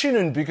 but I'll tune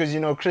in because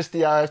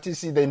Christy, I have to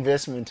see the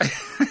investment.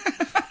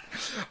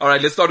 All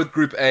right, let's start with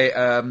Group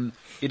A.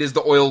 It is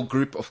the oil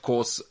group, of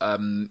course.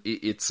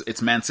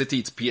 It's Man City,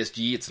 it's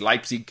PSG, it's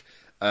Leipzig,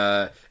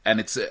 and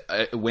it's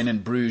a win in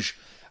Bruges.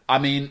 I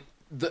mean,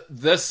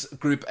 this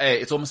Group A,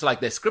 it's almost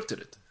like they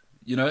scripted it.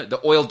 The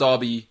oil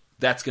derby,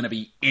 that's going to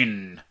be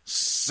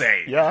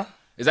insane. Yeah.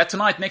 Is that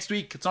tonight, next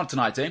week? It's not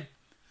tonight, eh?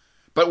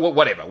 But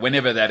whatever,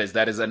 whenever that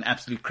is an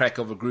absolute crack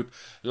of a group.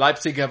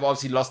 Leipzig have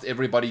obviously lost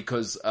everybody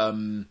because,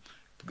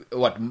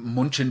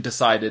 Munchen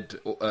decided,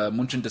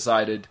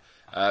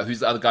 who's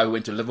the other guy who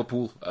went to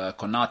Liverpool?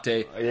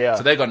 Konate. Yeah.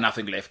 So they got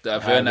nothing left.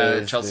 Werner,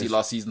 there's- Chelsea there's-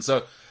 last season.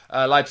 So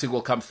Leipzig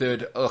will come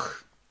third. Ugh,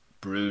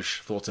 Bruges,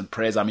 thoughts and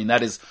prayers. I mean,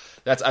 that's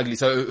ugly.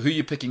 So who are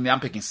you picking? I'm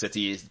picking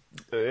City.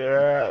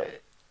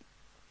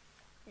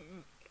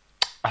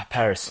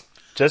 Paris.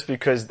 Just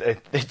because there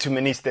are too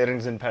many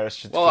Sterlings in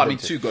Paris. Well, I mean,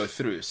 two go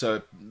through.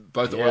 So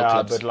both oil Yeah,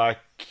 clubs. but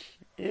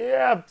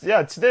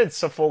it's there.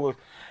 It's a four.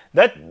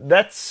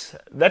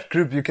 That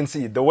group you can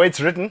see the way it's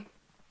written.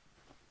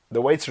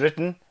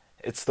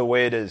 It's the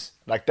way it is.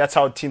 Like that's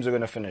how teams are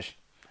going to finish.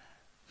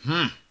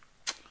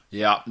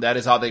 Yeah, that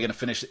is how they're going to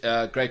finish.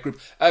 Great group.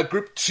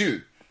 Group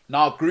 2.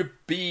 Now, Group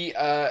B,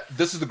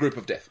 this is the group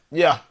of death.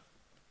 Yeah,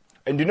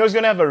 and do you know who's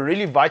going to have a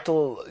really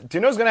vital? Do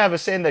you know who's going to have a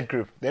say in that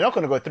group? They're not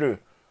going to go through,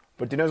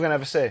 but do you know who's going to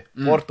have a say?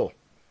 Porto.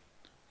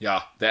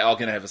 Yeah, they are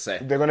going to have a say.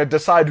 They're going to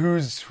decide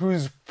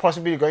who's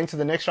possibly going to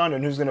the next round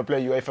and who's going to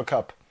play UEFA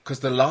Cup. Because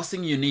the last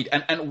thing you need,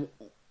 and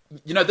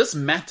this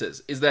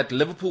matters, is that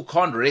Liverpool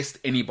can't rest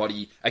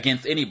anybody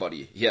against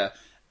anybody here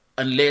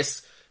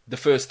unless the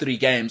first 3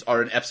 games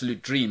are an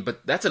absolute dream.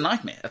 But that's a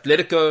nightmare.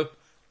 Atletico,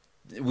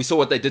 we saw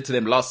what they did to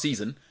them last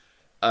season.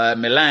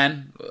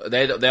 Milan,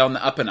 they're on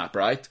the up and up,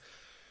 right?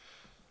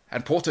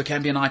 And Porto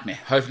can be a nightmare.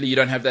 Hopefully you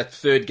don't have that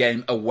third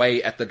game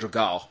away at the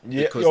Dragao.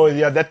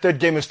 Yeah, that third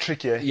game is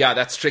trickier. Yeah,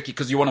 that's tricky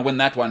because you want to win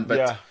that one, but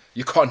Yeah.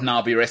 you can't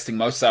now be resting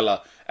Mo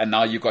Salah, and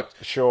now you've got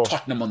Sure.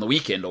 Tottenham on the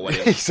weekend or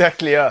whatever.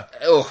 Exactly, yeah.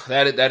 Oh,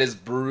 that is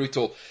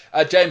brutal.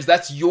 James,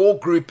 that's your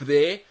group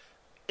there.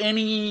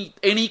 Any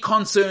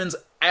concerns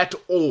at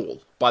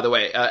all, by the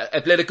way?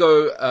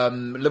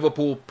 Atletico,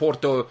 Liverpool,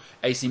 Porto,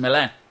 AC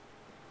Milan.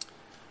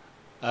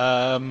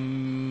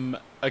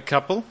 A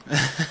couple,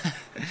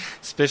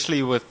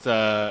 especially with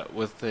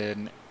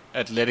an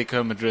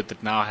Atletico Madrid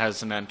that now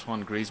has an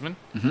Antoine Griezmann,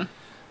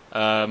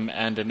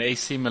 and an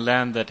AC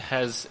Milan that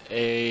has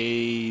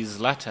a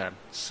Zlatan.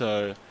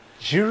 So,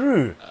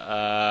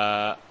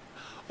 Giroud.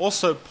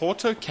 also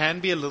Porto can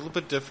be a little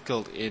bit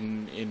difficult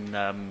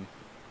in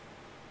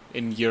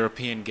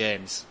European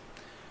games.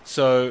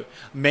 So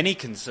many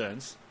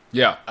concerns,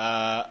 Yeah.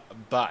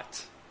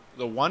 but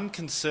the one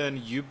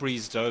concern you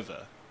breezed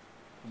over,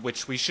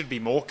 which we should be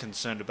more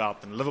concerned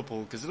about than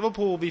Liverpool, because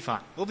Liverpool will be fine.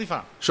 We'll be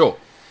fine. Sure.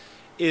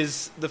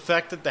 Is the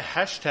fact that the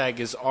hashtag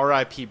is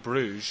RIP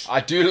Bruges.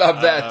 I do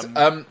love that.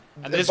 And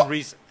there's a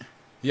reason.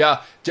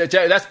 Yeah,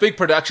 that's big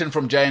production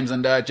from James,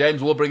 and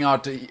James will bring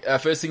out.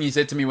 First thing he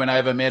said to me when I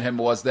ever met him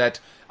was that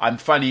I'm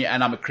funny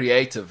and I'm a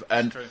creative,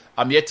 and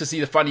I'm yet to see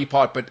the funny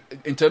part. But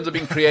in terms of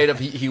being creative,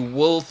 he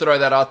will throw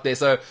that out there.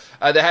 So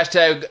the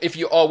hashtag, if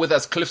you are with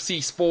us, Cliff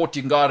C Sport,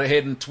 you can go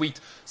ahead and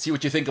tweet, see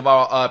what you think of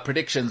our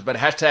predictions. But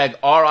hashtag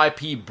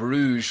RIP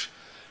Bruges,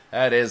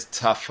 that is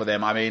tough for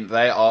them. I mean,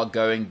 they are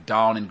going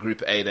down in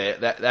Group A. There,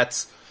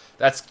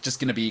 that's just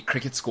going to be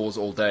cricket scores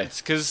all day.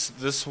 It's because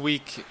this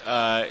week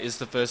is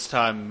the first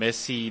time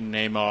Messi,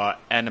 Neymar,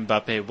 and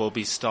Mbappe will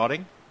be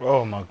starting.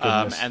 Oh my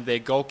goodness. And their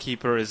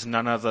goalkeeper is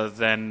none other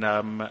than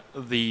one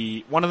of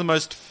the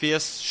most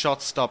fierce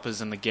shot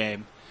stoppers in the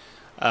game,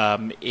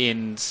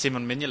 in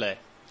Simon Mignolet.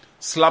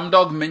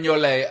 Slumdog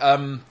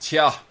Mignolet.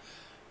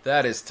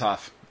 That is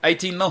tough.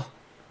 18-0.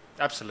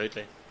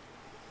 Absolutely.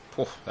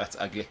 Oh, that's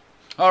ugly.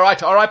 All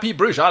right, R.I.P.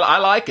 Bruges. I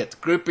like it.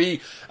 Group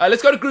B.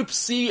 Let's go to Group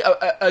C,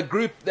 a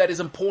group that is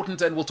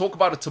important, and we'll talk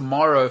about it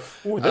tomorrow.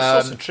 Ooh, this is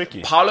also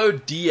tricky. Paulo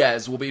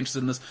Diaz will be interested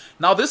in this.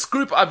 Now, this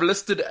group I've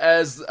listed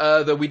as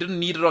the we didn't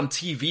need it on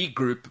TV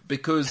group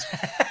because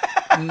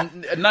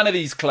none of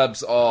these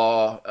clubs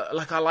are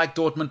I like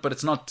Dortmund, but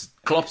it's not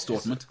Klopp's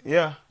Dortmund.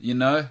 Yeah. You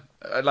know,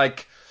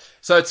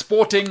 so it's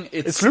Sporting.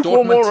 It's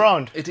lukewarm Dortmund. all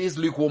around. It is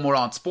lukewarm all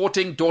around.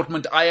 Sporting,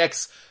 Dortmund,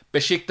 Ajax,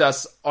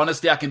 Besiktas.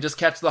 Honestly, I can just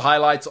catch the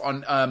highlights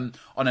on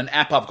an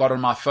app I've got on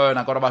my phone.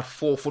 I've got about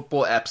 4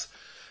 football apps.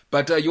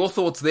 But your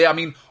thoughts there? I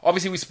mean,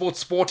 obviously we support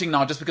Sporting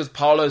now just because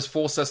Paulo's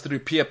forced us through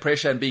peer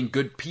pressure and being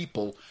good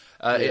people.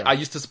 I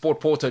used to support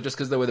Porto just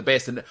because they were the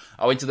best, and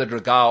I went to the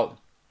Dragao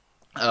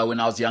when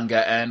I was younger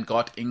and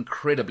got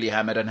incredibly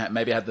hammered and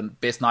maybe had the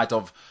best night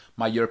of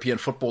my European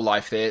football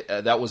life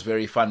there. That was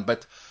very fun.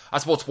 But I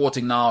support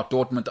Sporting now.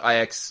 Dortmund,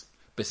 Ajax,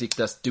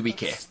 Besiktas. Do we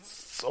care?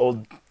 It's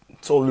all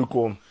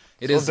lukewarm.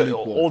 It is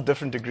lukewarm. All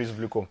different degrees of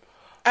lukewarm.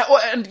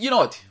 And you know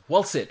what?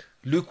 Well said.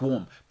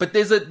 Lukewarm. But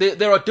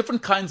there are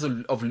different kinds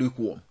of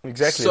lukewarm.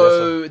 Exactly.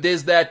 So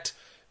there's that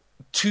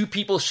 2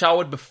 people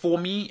showered before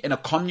me in a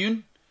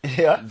commune.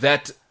 Yeah.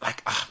 That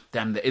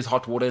damn, there is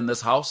hot water in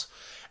this house.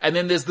 And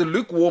then there's the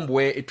lukewarm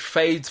where it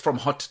fades from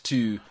hot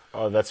to...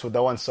 Oh, that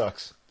one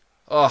sucks.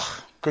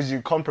 Oh. Because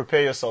you can't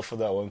prepare yourself for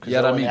that one. Because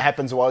Yeah, I one mean- it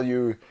happens while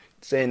you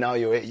say now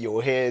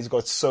your hair's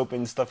got soap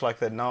and stuff like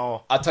that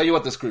now. I'll tell you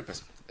what this group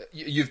is.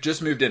 You've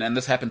just moved in, and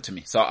this happened to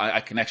me. So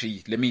I can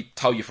actually, let me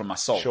tell you from my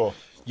soul. Sure.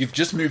 You've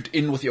just moved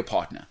in with your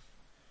partner.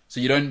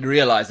 So you don't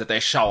realize that they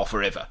shower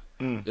forever.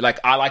 You're like,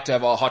 I like to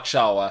have a hot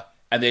shower.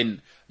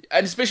 And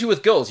especially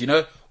with girls, you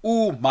know,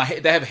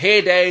 they have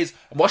hair days.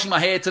 I'm washing my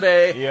hair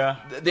today. Yeah.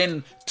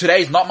 Then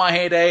today's not my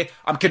hair day.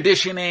 I'm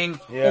conditioning.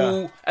 Yeah.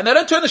 Ooh. And they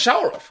don't turn the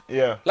shower off.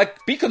 Yeah.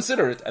 Like, be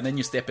considerate. And then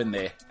you step in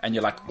there and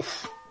you're like,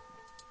 oof.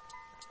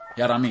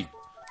 You know what I mean?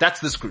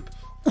 That's this group.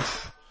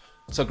 Oof.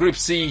 So Group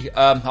C,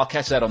 I'll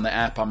catch that on the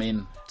app. I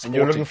mean, And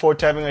you're looking forward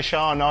to having a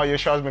shower. Now your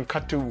shower's been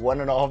cut to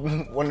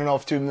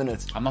 1.5, 2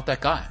 minutes. I'm not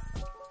that guy.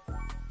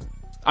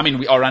 I mean,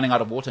 we are running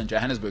out of water in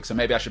Johannesburg, so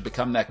maybe I should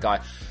become that guy.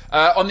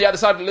 On the other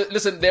side,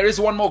 listen, there is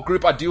one more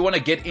group. I do want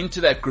to get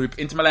into that group.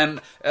 Inter Milan,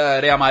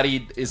 Real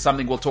Madrid is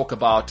something we'll talk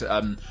about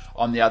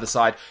on the other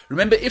side.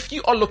 Remember, if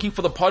you are looking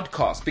for the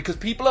podcast, because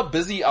people are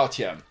busy out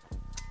here,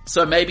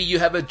 so maybe you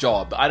have a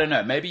job. I don't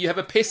know. Maybe you have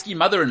a pesky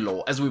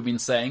mother-in-law, as we've been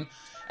saying,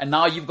 and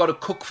now you've got to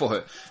cook for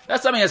her.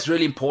 That's something that's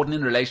really important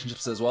in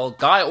relationships as well.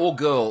 Guy or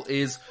girl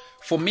is...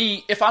 For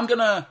me, if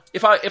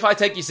I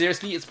take you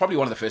seriously, it's probably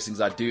one of the first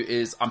things I do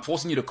is I'm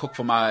forcing you to cook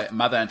for my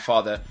mother and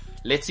father.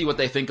 Let's see what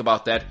they think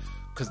about that,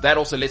 because that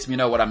also lets me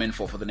know what I'm in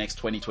for the next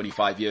 20,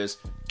 25 years.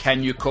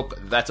 Can you cook?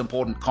 That's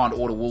important. Can't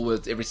order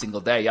Woolworths every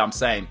single day. Yeah, I'm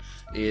saying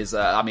is,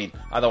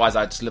 otherwise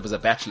I just live as a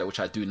bachelor,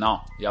 which I do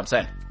now. Yeah, I'm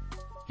saying,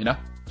 you know,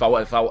 if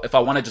I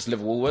want to just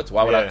live Woolworths,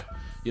 why would I?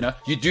 You know,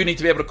 you do need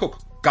to be able to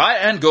cook. Guy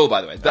and girl, by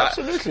the way.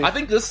 Absolutely. I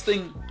think this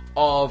thing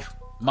of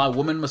my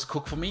woman must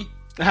cook for me,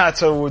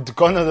 So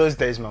gone are those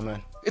days, my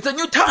man. it's a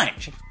new time.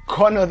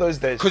 Gone are those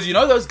days. Because you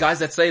know those guys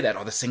that say that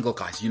are the single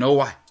guys. You know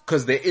why?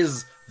 Because there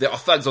are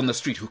thugs on the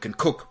street who can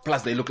cook.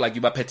 Plus they look like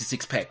you by petty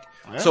 6-pack.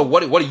 Yeah. So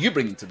what are you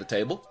bringing to the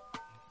table?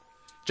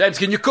 James,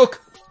 can you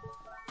cook?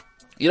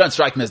 You don't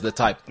strike me as the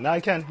type. No, I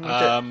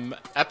can.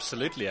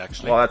 Absolutely,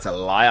 actually. Well, that's a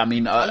lie. I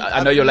mean,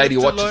 I know your lady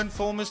I've lived watches. alone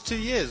for almost 2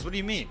 years. What do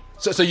you mean?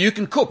 So you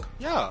can cook.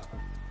 Yeah.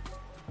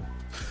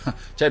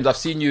 James, I've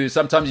seen you.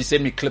 Sometimes you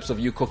send me clips of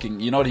you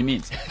cooking. You know what he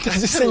means? Does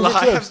he send you Lie.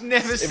 clips? I've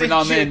never Every seen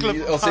now and you a then clip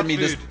he'll of send me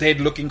food. this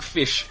dead-looking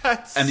fish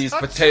That's and these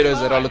such a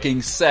potatoes that are lie.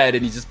 looking sad,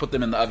 and he just put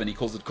them in the oven. He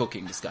calls it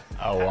cooking. This guy.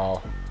 Oh,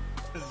 wow.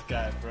 This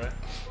guy,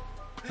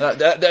 bro.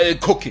 They're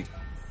cooking.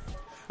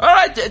 All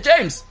right,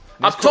 James.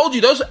 I've told you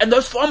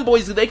those farm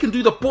boys, they can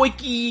do the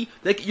poiki.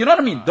 You know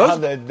what I mean? Those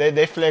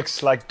They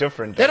flex like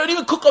different. they don't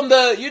even cook on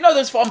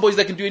those farm boys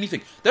that can do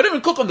anything. They don't even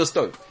cook on the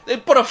stove. They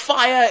put a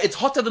fire. It's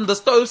hotter than the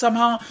stove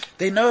somehow.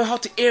 They know how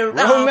to air it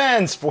out.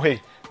 Romance,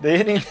 boy. They're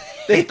hitting.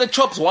 They hit the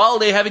chops while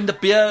they're having the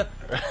beer.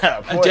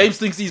 And Boy. James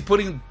thinks he's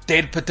putting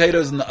dead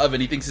potatoes in the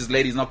oven. He thinks his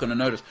lady's not going to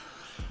notice.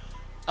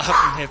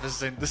 I've never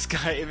sent this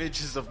guy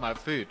images of my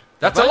food.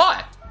 That's a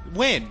lie.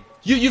 When?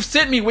 You've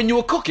sent me when you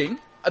were cooking.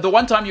 The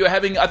one time you were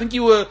having, I think it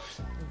was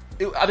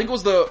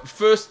the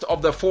first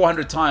of the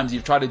 400 times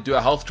you've tried to do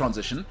a health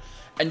transition,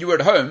 and you were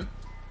at home,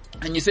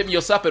 and you sent me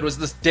your supper. It was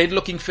this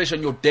dead-looking fish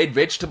and your dead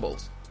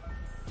vegetables.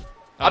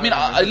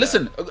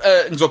 Listen,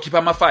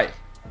 Nzokipa Mafai.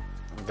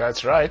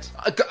 That's right.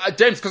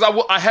 James,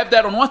 because I have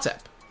that on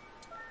WhatsApp.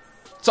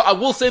 So I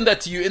will send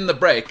that to you in the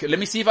break. Let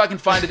me see if I can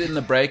find it in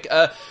the break.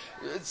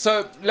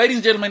 So, ladies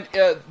and gentlemen,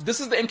 this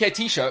is the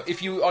MKT show.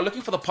 If you are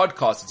looking for the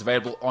podcast, it's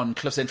available on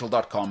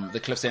cliffcentral.com, the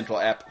Cliff Central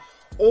app,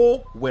 or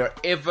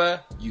wherever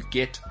you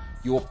get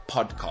your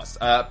podcasts.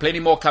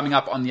 Plenty more coming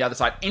up on the other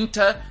side.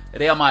 Inter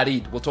Real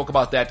Madrid. We'll talk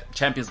about that,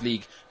 Champions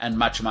League, and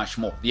much, much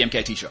more. The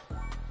MKT show.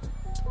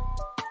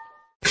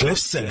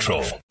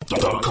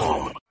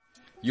 CliffCentral.com.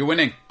 You're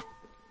winning.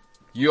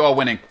 You are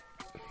winning.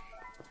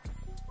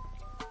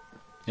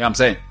 Yeah, I'm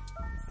saying.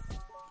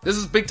 This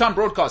is big time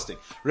broadcasting.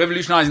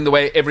 Revolutionizing the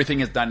way everything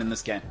is done in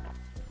this game.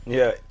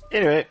 Yeah.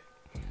 Anyway,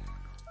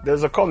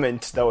 there's a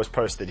comment that was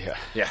posted here.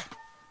 Yeah.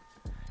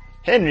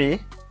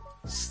 Henry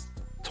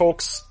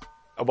talks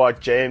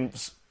about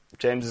James's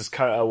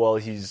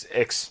his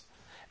ex,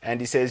 and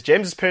he says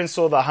James's parents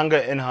saw the hunger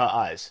in her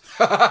eyes.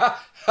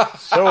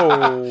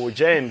 So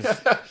James,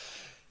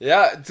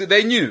 Yeah, so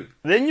they knew.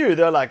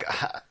 they're like,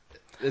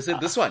 They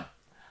said this one.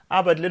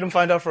 but let him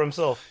find out for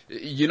himself.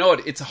 You know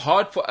what? It's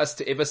hard for us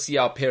to ever see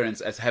our parents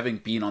as having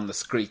been on the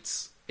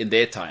streets in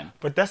their time.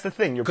 But that's the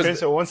thing, your 'Cause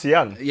parents are once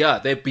young. Yeah,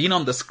 they've been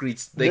on the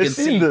streets. They They've can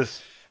seen see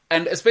this.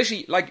 And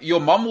especially, like, your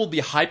mom will be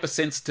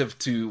hypersensitive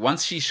to,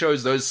 once she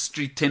shows those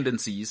street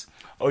tendencies,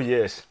 Oh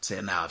yes.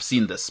 say, now I've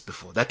seen this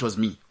before. That was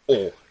me.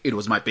 Or it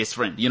was my best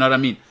friend. You know what I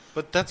mean?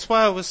 But that's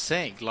why I was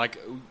saying, like,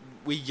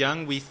 we're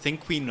young, we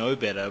think we know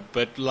better,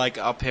 but, like,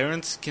 our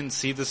parents can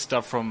see this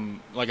stuff from,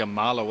 like, a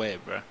mile away,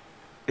 bro.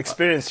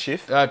 Experience,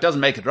 Chief. It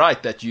doesn't make it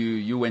right that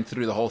you went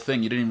through the whole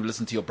thing. You didn't even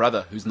listen to your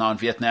brother, who's now in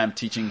Vietnam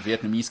teaching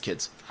Vietnamese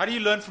kids. How do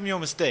you learn from your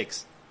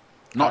mistakes?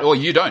 Or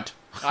you don't.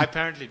 I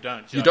apparently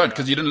don't. You don't,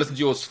 because you didn't listen to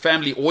your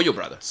family or your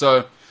brother.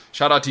 So,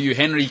 shout out to you,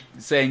 Henry,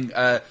 saying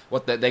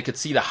they could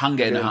see the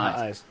hunger in her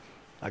eyes.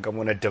 Like, I'm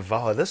gonna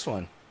devour this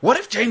one. What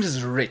if James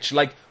is rich?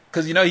 Like,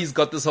 because, he's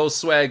got this whole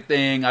swag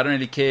thing. I don't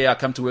really care. I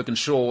come to work in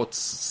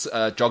shorts,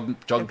 bruh, we'll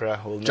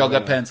jogger never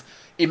know. pants.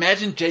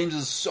 Imagine James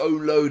is so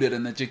loaded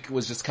and the chick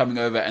was just coming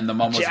over and the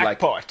mom was like...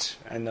 Jackpot.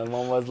 And the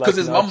mom was like, Because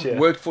his not mom yet.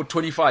 worked for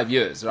 25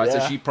 years, right? Yeah.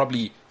 So she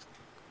probably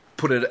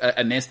put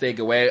a nest egg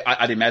away.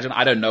 I'd imagine.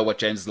 I don't know what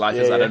James' life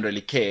is. Yeah, I yeah. don't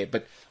really care.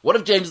 But what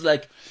if James,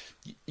 like...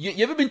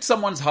 You ever been to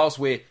someone's house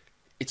where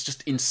it's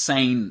just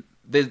insane?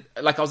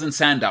 Like, I was in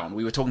Sandown.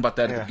 We were talking about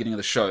that at the Yeah. beginning of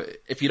the show.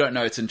 If you don't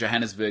know, it's in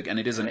Johannesburg, and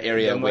it is an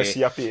area the where... most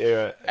yuppie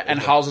area. And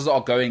houses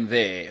are going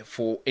there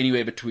for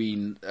anywhere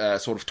between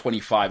sort of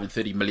 25 and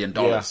 $30 million.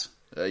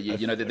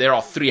 There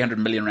are 300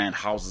 million rand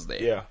houses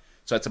there. Yeah.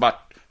 So it's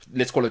about,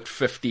 let's call it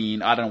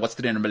 15, I don't know, what's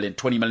 300 million,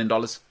 $20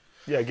 million?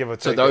 Yeah, give or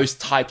take. So those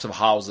types of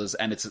houses,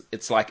 and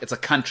it's like, it's a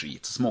country,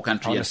 it's a small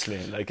country. Honestly,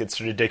 like, it's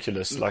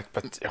ridiculous. Like,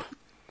 but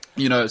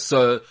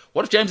So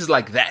what if James is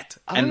like that?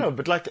 I don't know,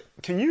 but like,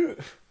 can you?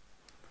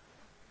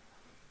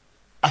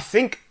 I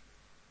think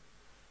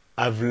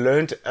I've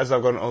learned as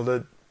I've gotten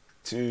older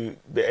to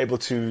be able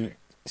to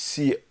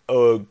see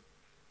a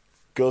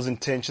girl's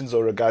intentions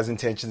or a guy's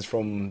intentions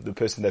from the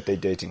person that they're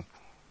dating.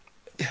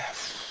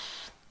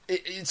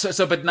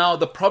 But now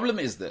the problem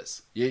is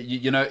this,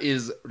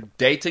 is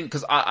dating,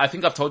 because I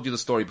think I've told you the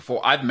story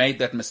before. I've made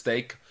that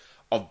mistake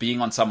of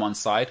being on someone's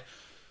side.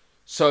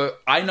 So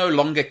I no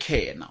longer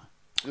care now.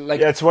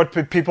 Like, Yeah, it's what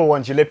people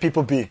want. You let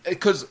people be.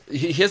 because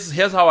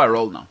here's how I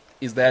roll now,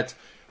 is that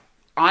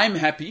I'm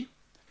happy.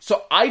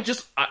 So I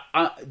just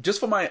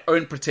for my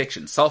own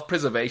protection,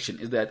 self-preservation,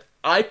 is that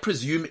I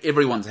presume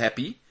everyone's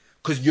happy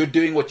because you're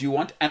doing what you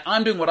want and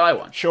I'm doing what I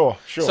want. Sure.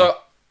 So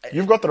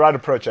You've got the right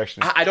approach,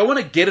 actually. I don't want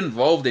to get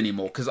involved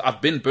anymore because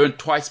I've been burnt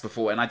twice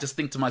before, and I just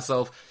think to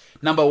myself,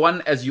 number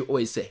one, as you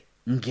always say,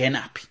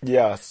 ngenapi.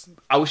 Yes.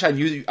 I wish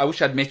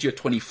I'd met you at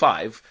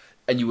 25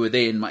 and you were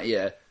there in my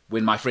ear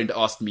when my friend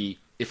asked me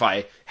if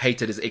I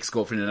hated his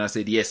ex-girlfriend, and I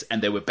said yes,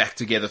 and they were back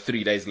together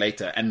 3 days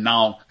later, and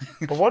now...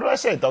 But what do I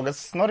say, dog?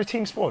 It's not a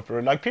team sport, bro.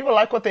 Like, people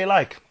like what they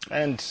like.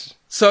 And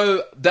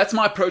So that's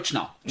my approach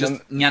now. Just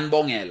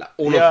nyanbongela,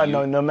 all yeah, of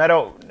you. no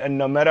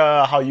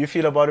matter how you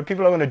feel about it,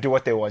 people are going to do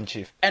what they want,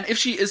 Chief. And if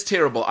she is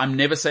terrible, I'm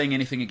never saying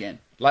anything again.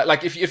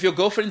 Like if your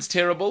girlfriend's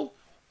terrible,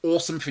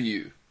 awesome for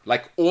you.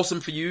 Like,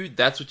 awesome for you.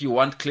 That's what you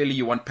want. Clearly,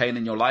 you want pain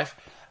in your life.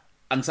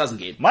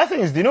 Angsazengen. My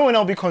thing is, do you know when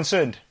I'll be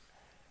concerned?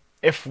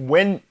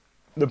 When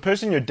the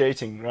person you're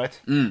dating, right,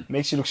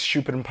 makes you look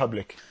stupid in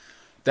public.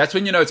 That's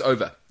when you know it's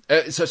over.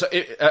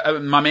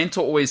 My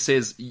mentor always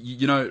says,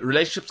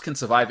 relationships can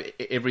survive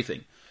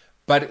everything.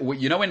 But,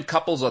 when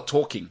couples are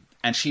talking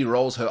and she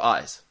rolls her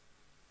eyes,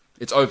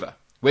 it's over.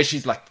 Where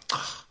she's like,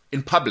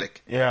 in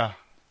public. Yeah.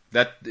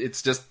 That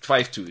it's just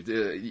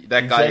 5-2.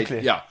 That guy,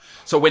 Exactly. yeah.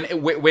 So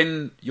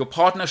when your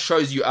partner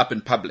shows you up in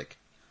public,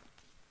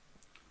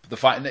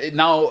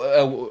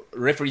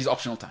 referee's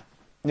optional time.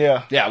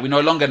 Yeah. Yeah, we no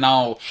longer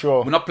now.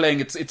 Sure. We're not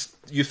playing. It's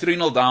you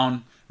 3-0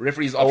 down.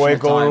 Referee's optional Away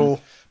goal time.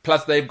 rule.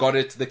 Plus they've got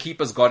it. The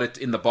keeper's got it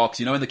in the box.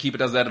 You know when the keeper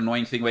does that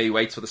annoying thing where he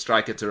waits for the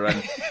striker to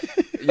run.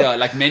 Yeah,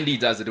 like Mendy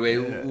does it.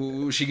 Where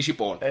shigi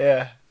ball.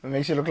 Yeah. It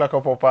makes you look like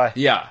a Popeye.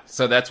 Yeah.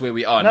 So that's where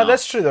we are No, now.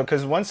 that's true, though,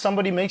 because once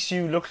somebody makes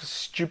you look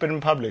stupid in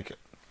public...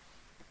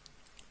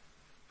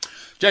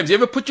 James, you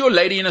ever put your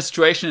lady in a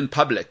situation in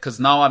public? Because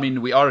now,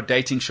 we are a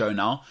dating show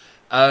now.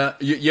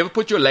 You ever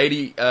put your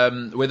lady,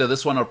 whether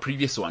this one or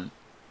previous one,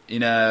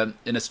 in a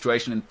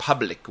situation in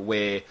public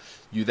where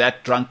you're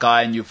that drunk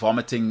guy and you're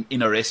vomiting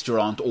in a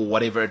restaurant or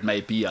whatever it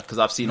may be? Because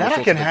I've seen all That I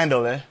sorts can of things.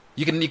 handle, eh?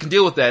 You can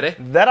deal with that, eh?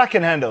 That I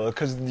can handle,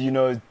 because,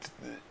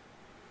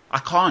 I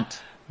can't.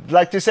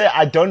 like to say,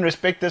 I don't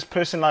respect this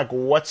person, like,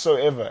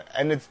 whatsoever.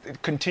 And it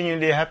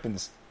continually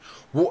happens.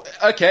 Well,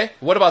 okay,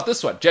 what about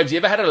this one? James, you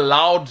ever had a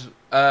loud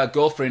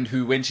girlfriend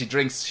who, when she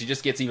drinks, she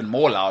just gets even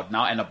more loud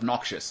now and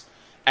obnoxious?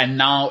 And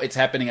now it's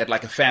happening at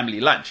like a family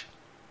lunch.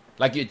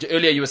 Like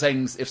earlier you were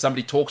saying if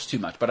somebody talks too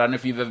much, but I don't know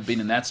if you've ever been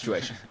in that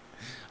situation.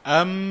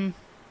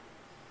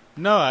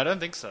 No, I don't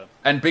think so.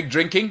 And big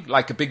drinking,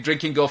 like a big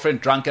drinking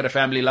girlfriend drunk at a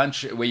family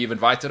lunch where you've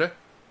invited her?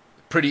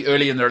 Pretty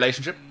early in the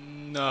relationship?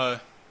 No.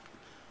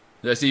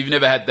 Yeah, so you've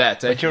never had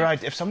that, eh? But you're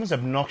right. If someone's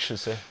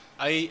obnoxious,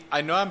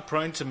 I know I'm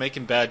prone to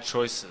making bad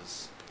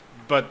choices,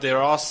 but there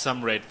are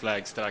some red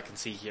flags that I can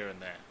see here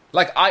and there.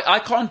 Like, I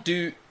can't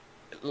do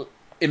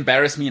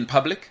embarrass me in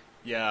public.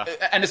 Yeah.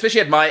 And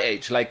especially at my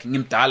age, like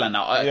Ngimdala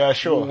now. Yeah,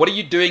 sure. What are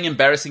you doing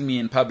embarrassing me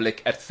in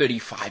public at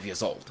 35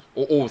 years old?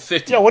 Or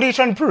 30? yeah, what are you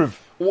trying to prove?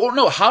 Well,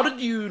 no, how did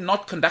you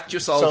not conduct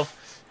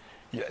yourself?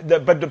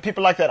 But the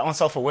people like that aren't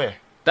self-aware.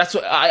 That's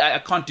what I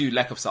can't do.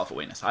 Lack of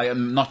self-awareness. I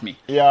am not me.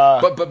 Yeah.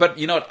 But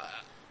you know what?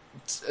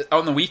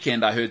 On the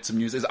weekend, I heard some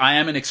news. Is I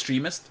am an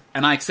extremist,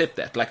 and I accept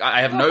that. Like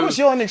I have Of no, course,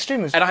 you're an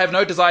extremist. and I have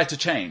no desire to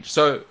change.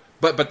 So,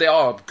 but there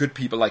are good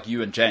people like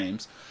you and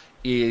James.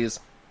 Is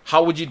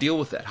how would you deal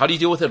with that? How do you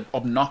deal with it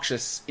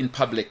obnoxious in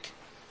public?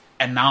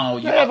 And now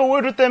you You have a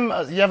word with them.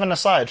 You have an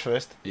aside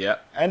first, yeah.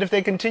 and if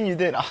they continue,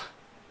 then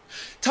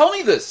Tell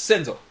me this,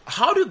 Senzo.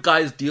 How do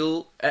guys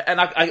deal?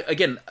 And I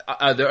again,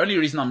 the only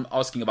reason I'm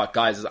asking about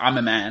guys is I'm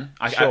a man.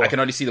 Sure. I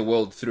can only see the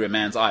world through a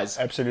man's eyes.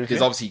 Absolutely.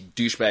 There's obviously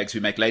douchebags who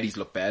make ladies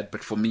look bad,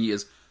 but for me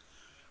is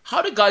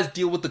how do guys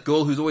deal with the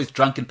girl who's always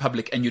drunk in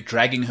public and you're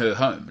dragging her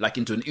home, like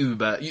into an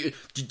Uber?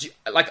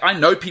 Like I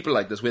know people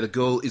like this where the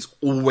girl is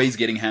always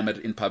getting hammered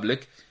in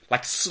public,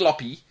 like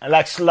sloppy.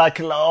 like you can't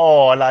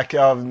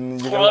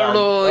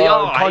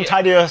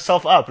tidy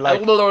yourself up.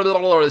 Like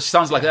It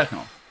sounds like that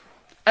now.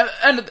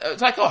 And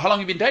it's like, oh, how long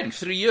have you been dating?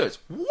 3 years.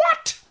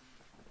 What?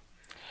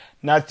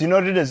 now, do you know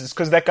what it is? It's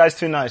because that guy's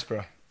too nice,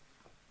 bro.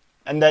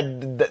 And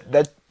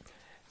that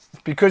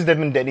because they've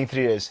been dating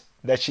 3 years,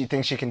 that she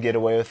thinks she can get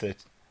away with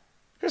it.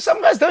 Because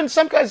some guys don't.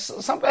 Some guys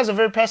are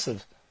very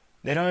passive.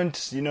 They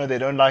don't. They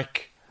don't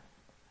like.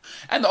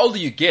 And the older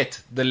you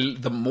get,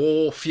 the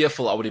more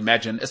fearful I would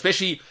imagine.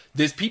 Especially,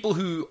 there's people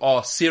who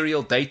are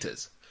serial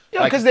daters.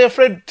 Yeah, Like, because they're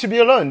afraid to be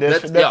alone.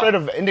 They're yeah. afraid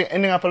of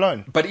ending up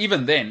alone. but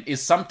even then,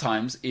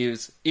 sometimes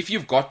if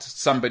you've got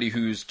somebody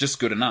who's just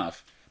good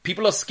enough,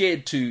 people are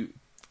scared to.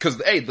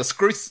 Because hey, the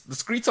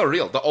streets are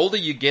real. The older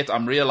you get,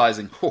 I'm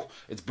realizing,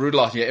 it's brutal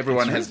out here.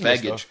 Everyone has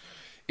ruthless, baggage.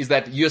 Is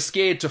that you're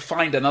scared to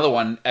find another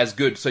one as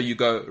good, so you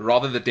go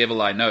rather the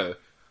devil I know.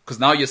 Because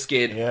now you're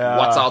scared Yeah.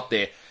 what's out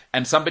there.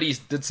 And somebody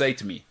did say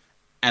to me,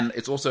 and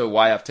it's also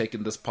why I've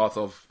taken this path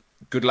of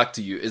good luck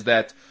to you, is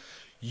that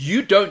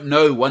you don't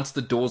know once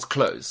the doors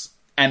close,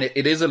 and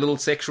it is a little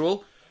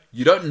sexual.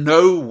 You don't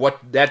know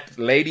what that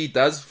lady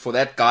does for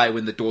that guy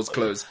when the doors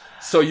close.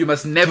 So you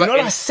must never. You know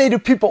what I say to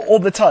people all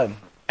the time,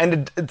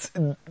 and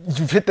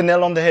you've hit the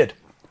nail on the head.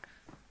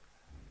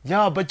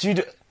 Yeah, but you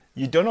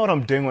don't know what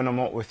I'm doing when I'm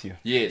not with you.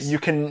 Yes. You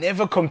can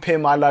never compare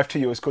my life to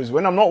yours because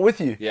when I'm not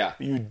with you, Yeah.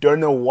 you don't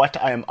know what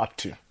I am up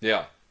to.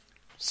 Yeah.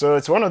 So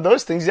it's one of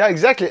those things. Yeah,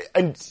 exactly.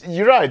 And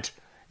you're right.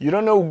 You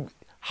don't know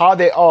how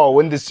they are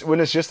when it's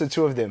just the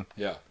two of them.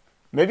 Yeah.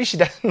 Maybe she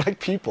doesn't like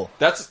people.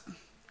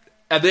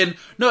 And then,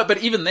 no, but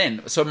even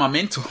then, so my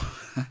mentor,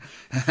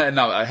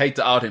 no, I hate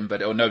to out him,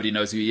 but nobody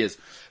knows who he is.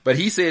 But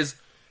he says,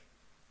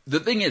 the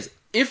thing is,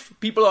 if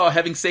people are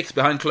having sex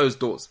behind closed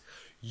doors,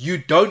 you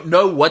don't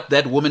know what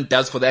that woman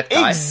does for that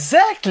guy.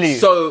 Exactly.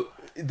 So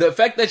the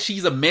fact that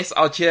she's a mess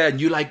out here and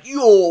you're like,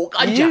 yo,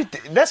 ganja.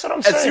 That's what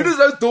I'm saying. As soon as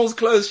those doors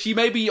close, she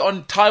may be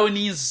on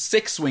Taiwanese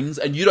sex swings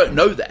and you don't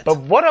know that. But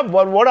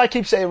what I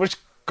keep saying, which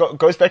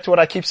goes back to what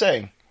I keep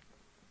saying,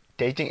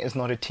 dating is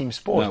not a team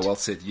sport. No, well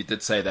said. You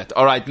did say that.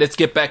 All right, let's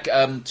get back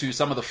to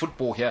some of the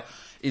football here.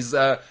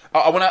 I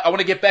want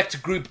to get back to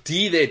Group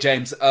D there,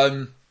 James.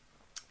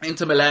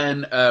 Inter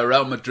Milan,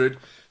 Real Madrid.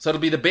 So it'll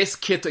be the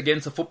best kit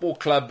against a football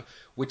club,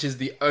 which is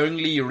the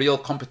only real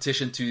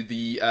competition to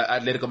the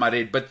Atletico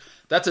Madrid. But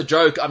that's a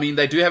joke. I mean,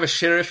 they do have a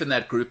sheriff in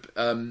that group,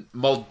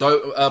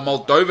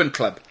 Moldovan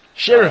club.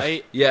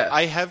 Sheriff. Yeah.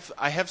 I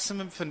have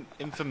some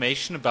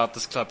information about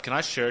this club. Can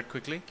I share it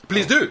quickly?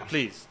 Please do.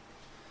 Please.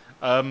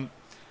 So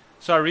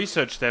I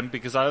researched them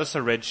because I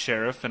also read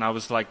sheriff, and I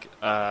was like,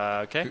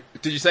 okay.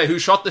 Did you say who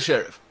shot the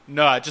sheriff?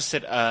 No, I just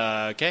said,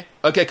 okay.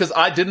 Okay, because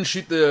I didn't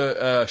shoot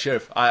the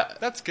sheriff.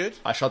 That's good.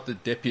 I shot the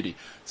deputy.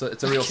 So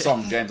it's a real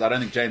song, James. I don't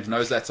think James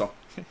knows that song.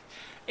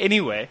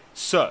 Anyway,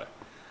 so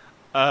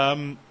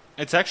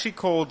it's actually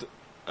called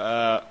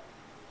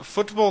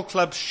Football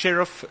Club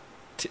Sheriff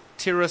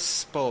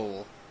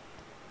Tiraspol.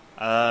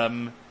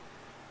 And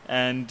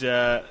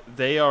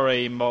they are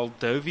a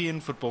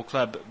Moldovan football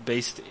club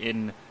based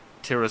in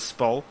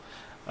Tiraspol,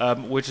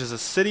 which is a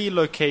city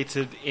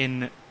located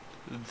in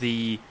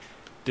the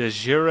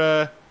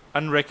Dejura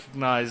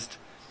unrecognized,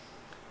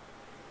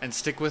 and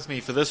stick with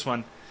me for this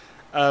one,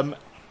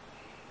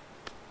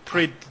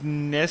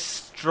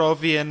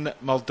 Pridnestrovian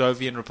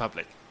Moldovan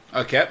Republic.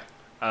 Okay.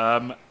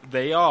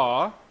 They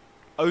are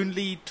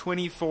only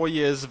 24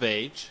 years of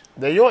age.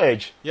 They're your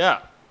age. Yeah.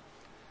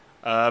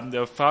 They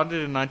were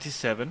founded in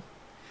 1997.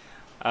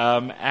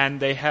 And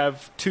they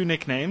have 2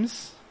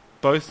 nicknames,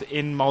 both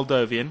in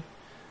Moldovan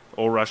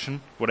or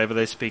Russian, whatever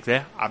they speak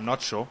there. I'm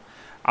not sure.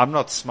 I'm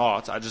not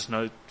smart. I just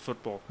know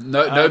football.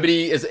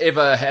 Nobody has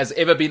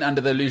ever been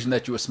under the illusion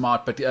that you were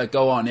smart. But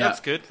go on. Yeah,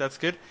 That's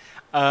good.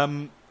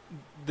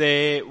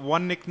 Their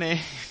one nickname,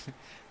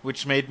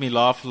 which made me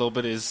laugh a little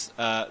bit, is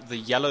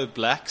the Yellow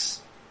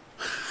Blacks.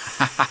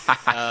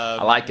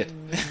 I like it.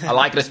 I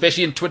like it,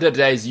 especially in Twitter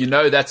days. You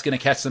know that's going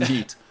to catch some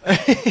heat.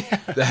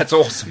 That's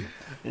awesome.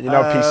 You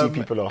know PC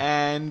people are.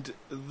 And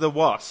the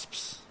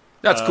Wasps.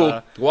 That's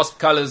cool. Wasp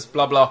colors,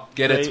 blah blah.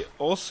 Get They it?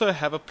 also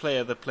have a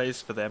player that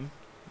plays for them.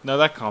 No,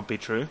 that can't be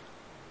true.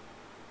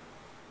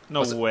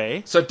 No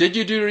way. So did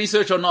you do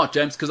research or not,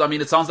 James? Because I mean,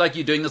 it sounds like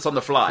you're doing this on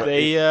the fly.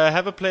 They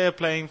have a player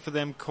playing for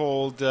them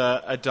called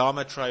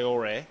Adama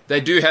Traore. They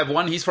do have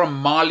one. He's from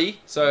Mali,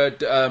 so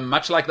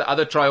much like the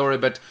other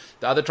Traore, but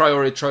the other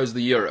Traore chose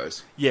the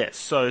Euros. Yes,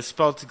 so it's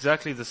spelled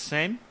exactly the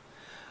same.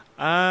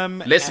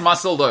 Less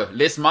muscle though.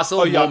 Less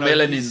muscle, Oh, yeah, more no,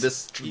 melanin.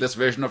 This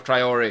version of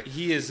Traore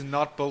He is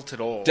not built at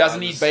all. doesn't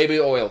need baby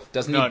oil.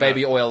 Doesn't No, need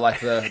baby no. oil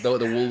like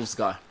the Wolves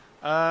guy.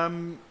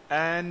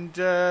 And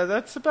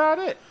that's about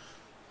it.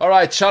 All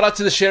right, shout out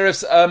to the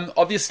Sheriffs.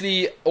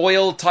 Obviously,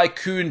 oil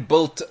tycoon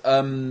built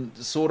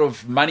sort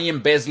of money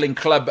embezzling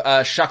club.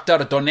 Shakhtar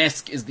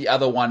Donetsk is the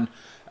other one.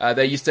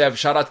 They used to have,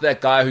 shout out to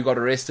that guy who got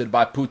arrested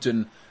by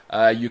Putin,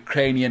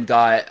 Ukrainian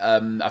guy.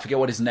 I forget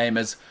what his name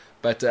is,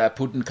 but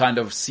Putin kind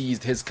of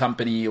seized his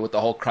company with the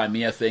whole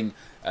Crimea thing.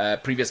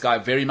 Previous guy,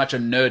 very much a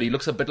nerd. He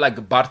looks a bit like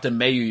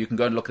Bartomeu. You can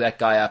go and look that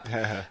guy up.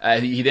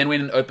 He then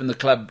went and opened the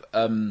club,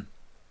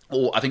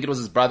 or I think it was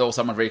his brother or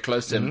someone very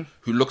close to him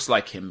who looks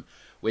like him.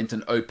 Went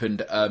and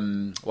opened,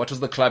 what was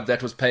the club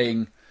that was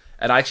paying,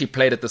 and I actually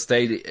played at the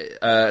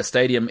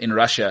stadium in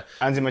Russia.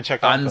 Anzi Machakalaka.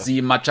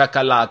 Anzi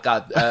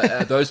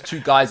Machakalaka. Those two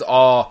guys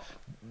are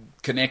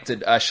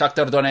connected.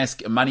 Shakhtar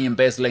Donetsk, money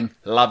embezzling,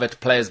 love it.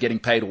 Players getting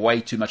paid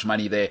way too much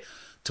money there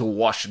to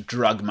wash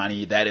drug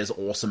money. That is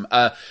awesome.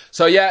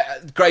 So yeah,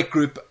 great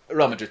group.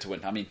 Real Madrid to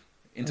win. I mean,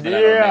 Inter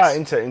Milan are a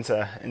mess.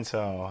 Inter.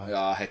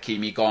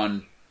 Hakimi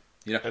gone.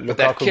 You know, but Lukaku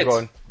that kit,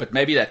 gone. but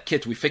maybe that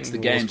kit, we fixed the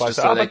games just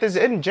so but they, there's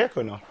Edin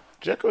Dzeko now.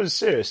 Dzeko is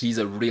serious. he's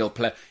a real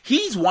player.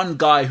 He's one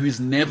guy who's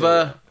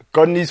never,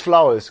 Gotten these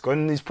flowers,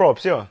 gotten these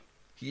props, yeah.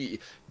 he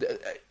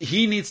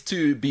needs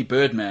to be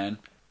Birdman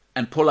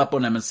and pull up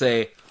on him and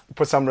say,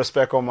 Put some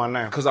respect on my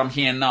name. because I'm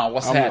here now,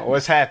 what's happening?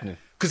 What's happening?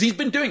 Because he's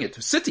been doing it.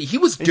 City, he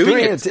was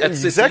doing it at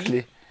City.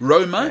 exactly.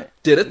 Roma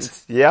did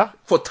it Yeah.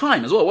 for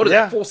time as well. What is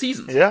Yeah. it, 4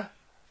 seasons? Yeah.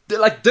 They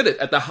did it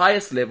at the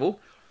highest level.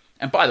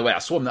 And by the way, I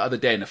saw him the other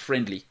day in a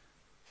friendly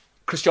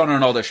Cristiano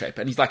Ronaldo shape,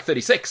 and he's like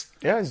 36.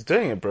 Yeah, he's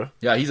doing it, bro.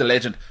 Yeah, he's a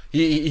legend.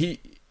 I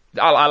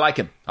like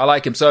him. I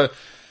like him. So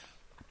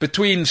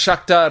between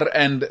Shakhtar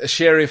and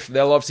Sheriff,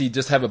 they'll obviously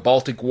just have a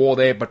Baltic war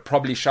there, but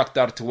probably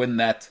Shakhtar to win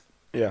that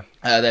Yeah.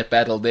 that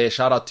battle there.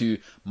 Shout out to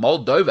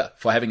Moldova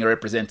for having a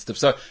representative.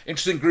 So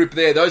interesting group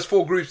there. Those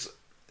 4 groups,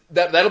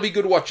 that'll be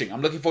good watching.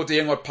 I'm looking forward to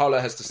hearing what Paulo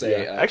has to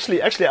say. Yeah.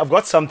 Actually, I've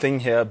got something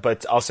here,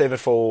 but I'll save it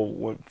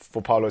for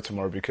Paulo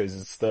tomorrow because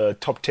it's the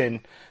top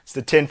 10. It's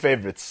the 10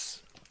 favorites,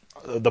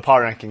 the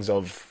power rankings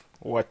of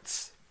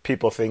what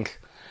people think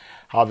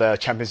how the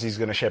Champions League is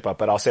going to shape up.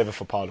 But I'll save it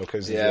for Paulo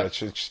because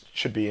it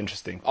should be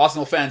interesting.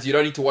 Arsenal fans, you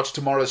don't need to watch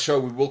tomorrow's show.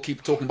 We will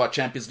keep talking about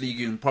Champions League.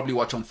 You can probably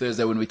watch on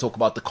Thursday when we talk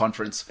about the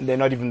conference. And they're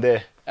not even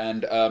there.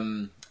 And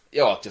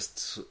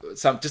just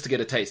to get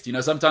a taste. You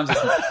know, sometimes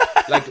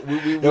it's like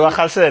They were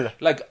Khalsel.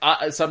 like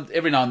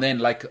every now and then,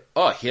 like,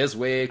 oh, here's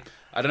where,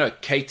 I don't know,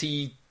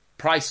 Katie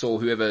Price or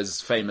whoever is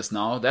famous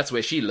now, that's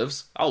where she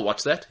lives. I'll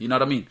watch that. You know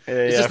what I mean?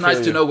 It's just I feel nice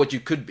to you. know what you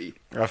could be.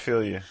 I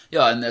feel you.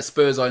 Yeah, and the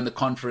Spurs are in the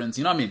conference.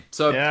 You know what I mean?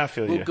 So Yeah, I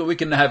feel you. we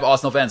can have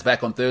Arsenal fans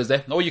back on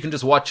Thursday. Or you can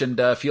just watch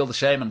and feel the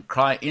shame and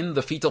cry in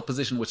the fetal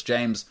position, which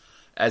James,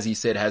 as he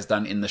said, has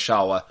done in the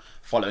shower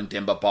following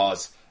Demba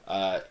Ba's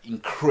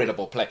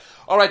incredible play.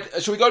 All right,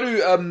 shall we go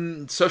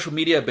to social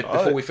media a bit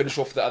before we finish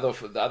off the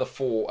other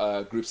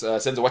 4 groups?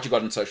 Senzo, what you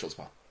got in socials,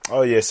 pal?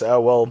 Oh, yes.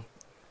 Well,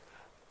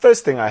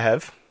 first thing I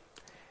have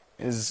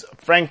is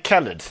Frank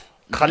Khalid.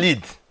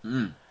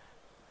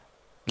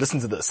 Listen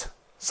to this.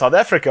 South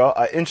Africa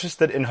are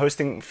interested in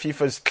hosting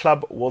FIFA's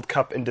Club World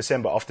Cup in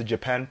December after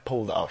Japan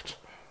pulled out.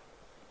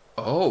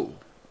 Oh.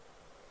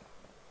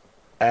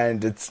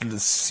 And it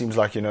seems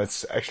like,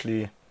 it's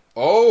actually...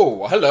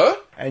 Oh, hello.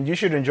 And you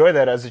should enjoy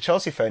that as a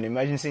Chelsea fan.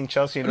 Imagine seeing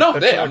Chelsea in No,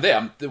 the I'm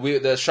there.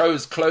 The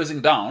show's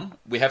closing down.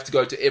 We have to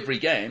go to every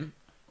game.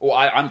 Or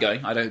I'm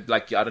going. I don't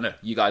know.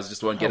 You guys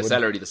just won't get a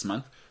salary this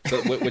month,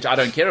 so, which I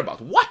don't care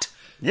about. What?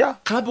 Yeah.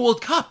 Club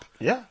World Cup.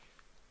 Yeah.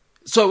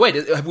 So wait,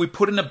 have we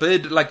put in a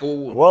bid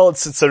Well,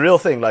 it's a real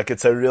thing.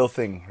 It's a real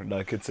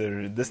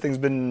thing. This thing's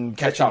been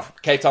Cape Town.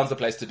 Cape Town's the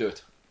place to do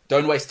it.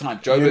 Don't waste time.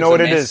 Joburg's You know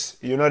what a it mess. is.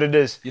 You know what it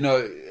is. You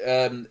know,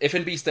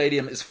 FNB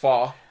Stadium is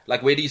far.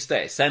 Like, where do you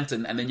stay?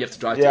 Santon, and then you have to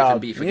drive to Yeah,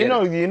 FNB. Forget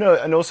it. you know,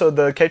 and also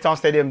the Cape Town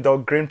Stadium, the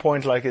Green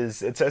Point,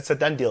 it's a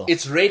done deal.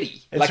 It's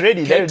ready. It's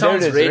ready. Cape There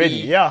Town's it is. ready. Ready.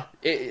 Yeah.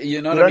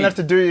 You know what You I don't mean? have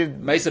to do.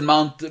 Mason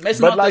Mount. But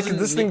Mount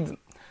doesn't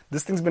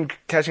this thing's been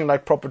catching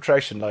proper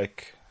traction.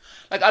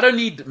 Like, I don't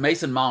need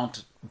Mason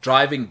Mount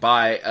driving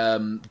by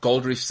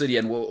Gold Reef City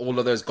and all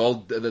of those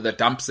gold, the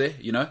dumps there,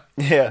 you know?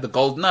 Yeah. The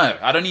gold, no.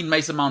 I don't need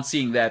Mason Mount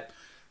seeing that.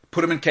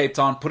 Put him in Cape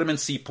Town, put him in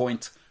Sea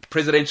Point,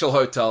 Presidential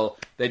Hotel.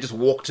 They just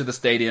walk to the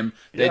stadium.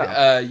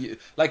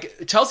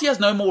 Like, Chelsea has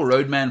no more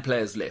roadman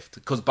players left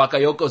because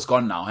Bakayoko's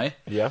gone now, hey?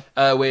 Yeah.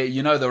 Where,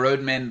 you know, the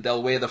roadmen,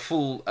 they'll wear the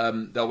full,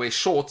 they'll wear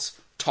shorts,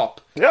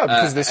 top, Yeah,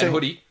 because they're saying- and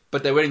hoodie,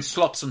 but they're wearing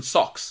slops and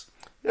socks.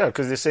 Yeah,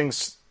 because they're saying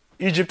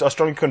Egypt are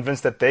strongly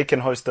convinced that they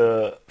can host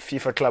the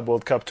FIFA Club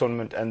World Cup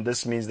tournament, and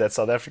this means that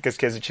South Africa's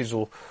Kaizer Chiefs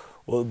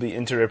will be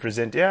in to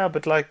represent. Yeah,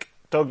 but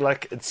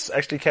it's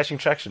actually catching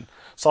traction.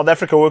 South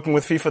Africa working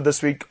with FIFA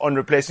this week on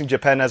replacing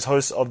Japan as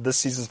host of this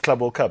season's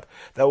Club World Cup.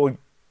 That will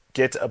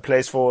get a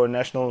place for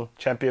national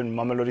champion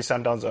Mamelodi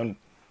Sundowns on.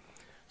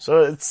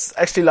 So it's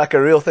actually like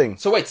a real thing.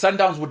 So wait,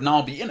 Sundowns would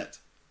now be in it.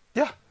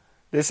 Yeah.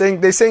 They're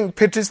saying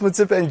Patrice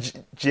Motsepe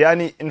and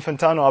Gianni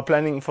Infantino are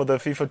planning for the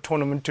FIFA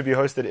tournament to be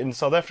hosted in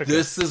South Africa.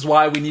 This is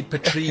why we need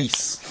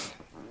Patrice.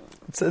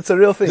 It's a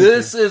real thing.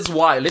 This is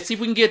why. Let's see if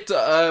we can get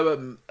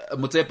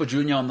Motsepe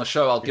Jr. on the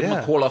show. I'll give him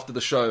a call after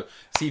the show,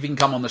 see if he can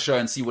come on the show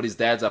and see what his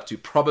dad's up to.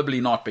 Probably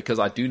not, because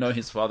I do know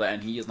his father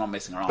and he is not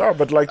messing around. No,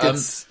 but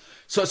it's...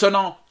 So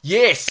now,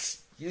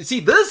 yes. You see,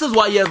 this is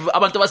why you have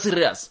Abantu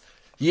Basirias.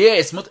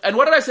 Yes. And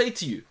what did I say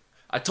to you?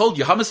 I told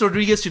you, James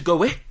Rodriguez should go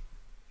where?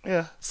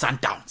 Yeah.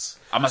 Sundowns.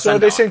 I'm a So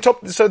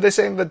Sundown. they're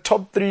saying the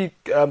top three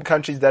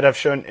countries that have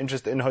shown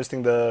interest in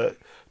hosting the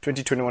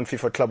 2021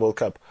 FIFA Club World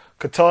Cup.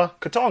 Qatar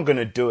aren't going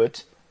to do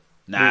it.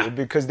 Nah.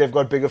 Because they've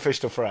got bigger fish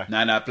to fry.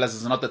 No, plus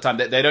it's not the time.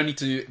 They don't need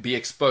to be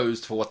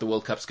exposed for what the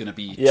World Cup's going to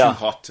be. Yeah. Too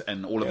hot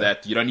and all of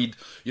that. You don't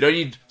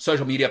need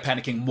social media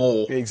panicking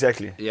more.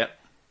 Exactly. Yeah.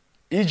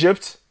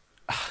 Egypt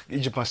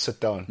must sit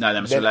down. No, they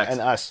must Them relax. And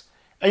us.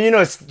 And you know,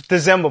 it's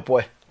December,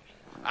 boy.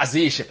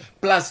 Aziz.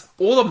 Plus,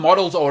 all the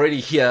models are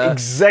already here.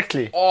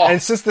 Exactly. Oh. And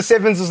since the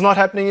sevens is not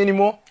happening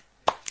anymore,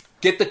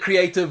 Get the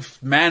creative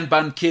man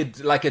bun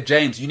kid like a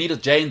James. You need a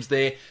James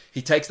there.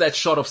 He takes that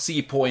shot of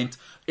Sea Point.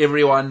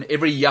 Every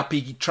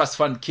yuppie trust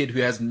fund kid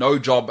who has no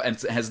job and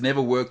has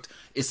never worked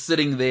is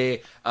sitting there.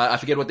 I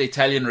forget what the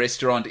Italian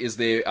restaurant is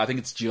there. I think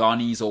it's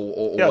Gianni's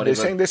or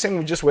whatever. they're saying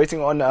we're just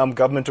waiting on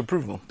government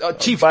approval.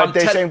 Chief, but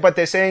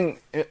they're saying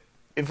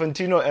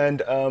Infantino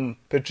and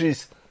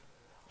Patrice.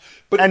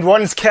 And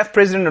one's CAF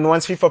president and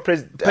one's FIFA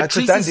president.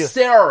 Patrice is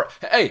Sir.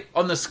 Hey,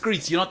 on the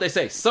streets, you know what they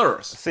say?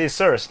 Sirs. Say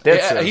sirs.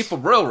 Dead sirs. He for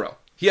real.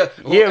 He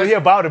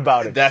about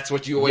it. That's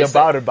what you always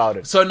say. About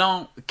it. So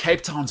now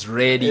Cape Town's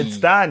ready. It's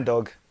done,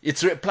 dog.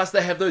 Plus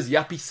they have those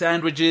yuppie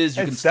sandwiches.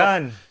 It's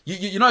done.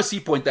 You know Sea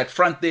Point, that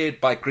front there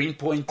by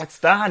Greenpoint. It's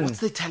done.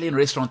 What's the Italian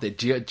restaurant there?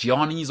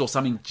 Gianni's or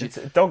something?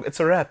 It's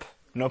a wrap.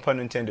 No pun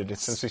intended.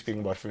 It's since we're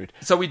speaking about food.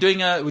 So we're doing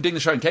the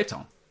show in Cape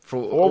Town.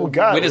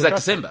 When is that?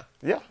 December?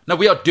 Yeah. No,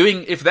 we are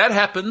doing. If that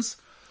happens,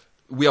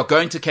 we are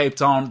going to Cape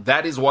Town.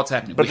 That is what's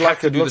happening. But we have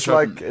to it do looks the show.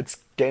 like it's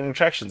gaining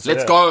traction. So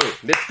Let's go.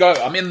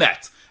 I'm in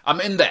that.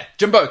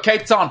 Jimbo,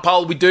 Cape Town,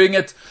 pal, we're doing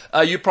it.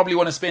 You probably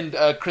want to spend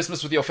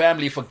Christmas with your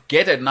family.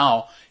 Forget it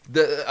now.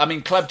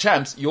 Club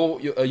champs, your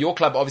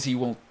club obviously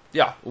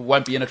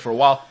won't be in it for a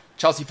while.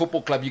 Chelsea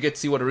Football Club, you get to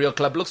see what a real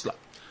club looks like.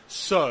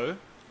 So,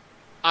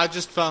 I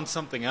just found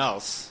something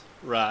else,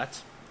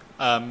 right?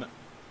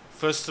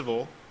 First of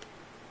all,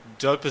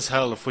 dope as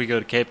hell if we go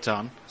to Cape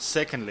Town.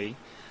 Secondly,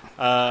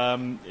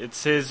 it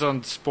says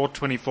on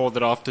Sport24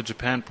 that after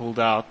Japan pulled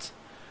out,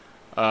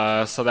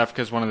 South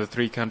Africa is one of the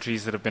 3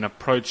 countries that have been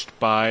approached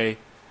by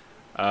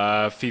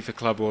FIFA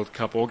Club World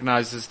Cup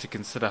organisers to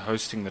consider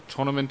hosting the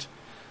tournament.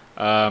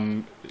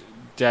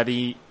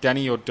 Danny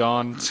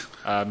Jordan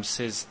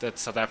says that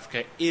South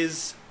Africa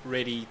is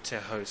ready to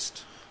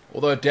host.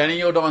 Although Danny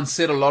Jordan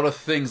said a lot of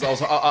things,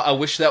 I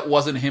wish that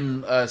wasn't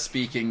him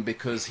speaking,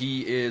 because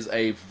he is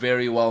a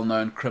very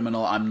well-known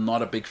criminal. I'm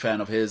not a big fan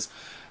of his,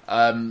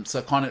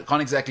 so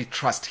can't exactly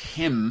trust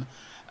him.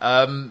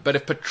 But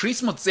if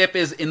Patrice Motsepe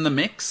is in the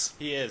mix,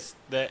 he is.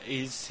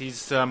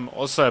 He's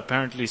also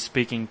apparently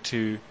speaking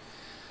to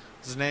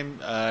his name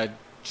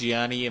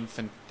Gianni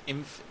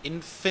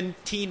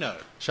Infantino.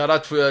 Shout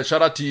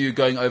out to you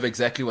going over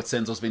exactly what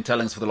Senzo's been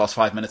telling us for the last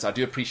 5 minutes. I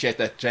do appreciate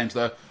that, James.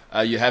 Though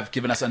you have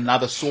given us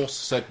another source,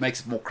 so it makes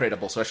it more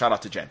credible. So shout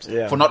out to James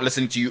for not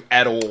listening to you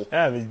at all.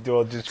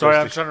 Sorry,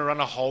 I'm trying to run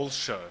a whole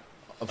show.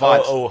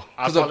 Vibes.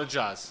 I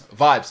apologize.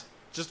 Vibes.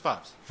 Just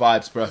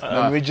Vibes, bro.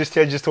 No. We're just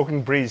here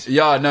talking breeze.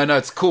 Yeah, no,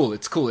 it's cool.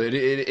 It's cool. It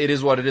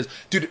is what it is.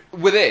 Dude,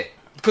 we're there.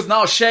 Because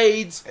now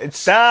shades.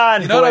 It's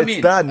done. You know what I mean?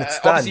 It's done.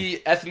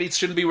 Obviously, athletes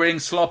shouldn't be wearing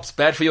slops.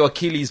 Bad for your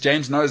Achilles.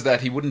 James knows that.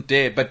 He wouldn't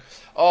dare. But,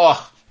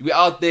 we're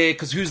out there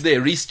because who's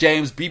there? Reece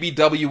James,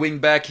 BBW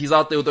wingback. He's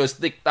out there with those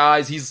thick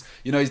thighs. He's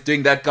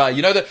doing that guy.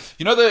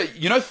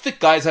 Thick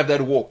guys have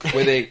that walk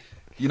where they...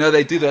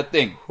 they do that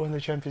thing. Who won the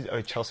Champions League?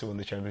 Oh, Chelsea won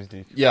the Champions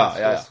League.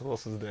 Yeah. Who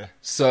else is there?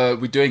 So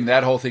we're doing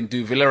that whole thing.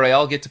 Do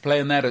Villarreal get to play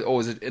in that? Or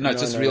is it... No,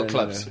 it's just real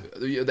clubs.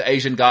 No. The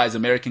Asian guys,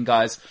 American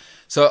guys.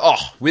 So,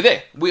 we're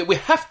there. We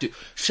have to.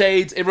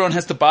 Shades. Everyone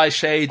has to buy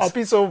shades.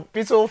 Pizza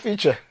will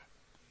feature.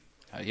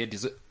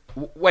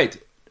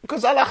 Wait.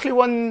 Because Al Ahly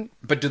won...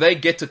 But do they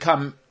get to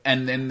come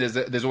and then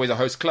there's always a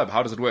host club.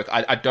 How does it work?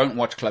 I don't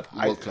watch World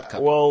Club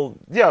Cup. Well,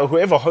 yeah,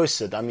 whoever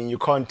hosts it. I mean, you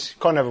can't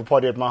have a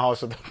party at my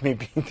house without me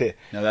being there.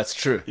 No, that's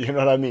true. You know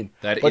what I mean?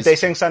 But they're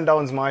saying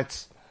Sundowns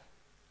might.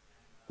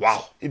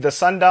 Wow. Either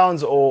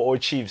Sundowns or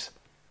Chiefs.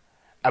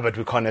 But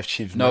we can't have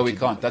Chiefs. No, we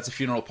can't. That's a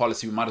funeral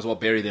policy. We might as well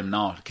bury them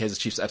now. Kaizer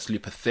Chiefs are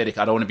absolutely pathetic.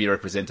 I don't want to be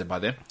represented by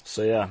them.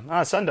 So yeah,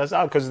 Sundowns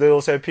out because they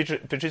will say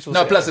Patrice will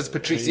No, say, plus it's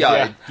Patrice.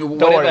 Yeah.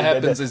 Whatever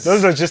happens is...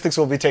 Those logistics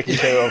will be taken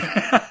care of.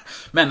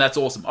 Man, that's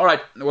awesome. All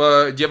right,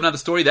 well, do you have another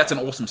story? That's an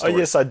awesome story. Oh,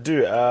 yes, I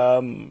do.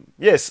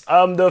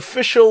 The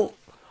official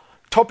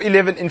top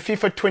 11 in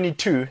FIFA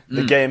 22,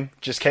 the game,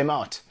 just came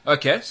out.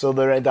 Okay. So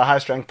they're the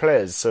highest ranked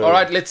players. So. All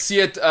right, let's see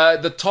it.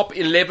 The top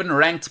 11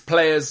 ranked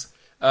players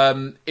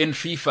in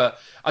FIFA.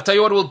 I'll tell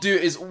you what we'll do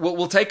is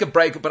we'll take a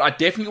break, but I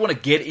definitely want to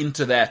get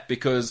into that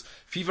because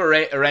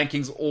FIFA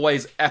rankings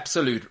always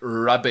absolute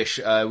rubbish.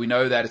 We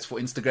know that it's for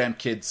Instagram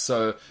kids,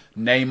 so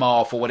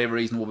Neymar, for whatever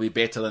reason, will be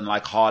better than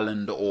like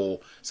Haaland or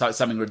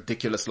something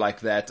ridiculous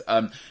like that.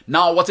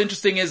 Now, what's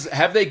interesting is,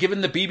 have they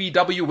given the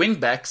BBW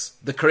wingbacks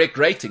the correct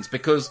ratings?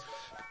 Because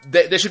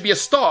there should be a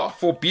star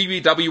for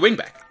BBW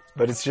wingback.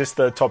 But it's just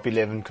the top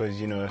 11 because,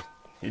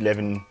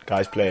 11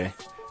 guys play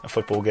a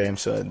football game,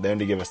 so they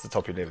only give us the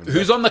top 11.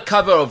 Who's on the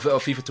cover of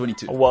FIFA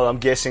 22? Well, I'm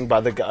guessing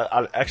by the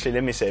guy. Actually,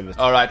 let me save it.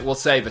 All right, we'll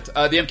save it. The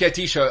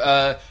MKT show.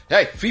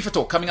 Hey, FIFA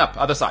talk coming up.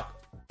 Other side.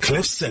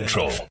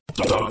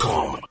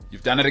 CliffCentral.com.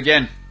 You've done it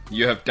again.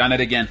 You have done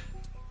it again.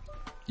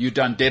 You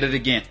done did it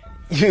again.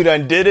 You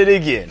done did it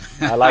again.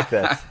 I like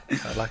that.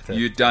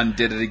 You done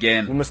did it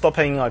again. We must stop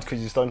hanging out because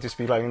you're starting to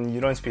speak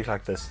you don't speak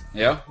like this.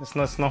 Yeah? It's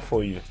not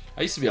for you.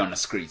 I used to be on the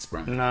streets,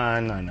 bro.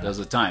 No. There was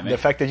a time, The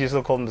fact that you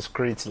still call them the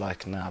streets,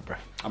 like, nah, bro.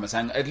 I'm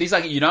saying, at least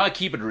I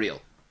keep it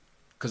real.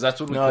 Because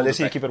that's what we call it. No, let's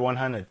say you keep it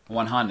 100.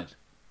 100.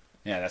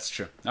 Yeah, that's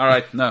true. All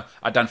right, no,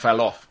 I done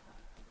fell off.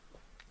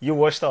 You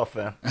washed off,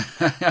 man.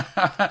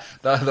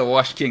 the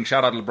Wash King.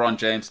 Shout out to LeBron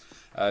James.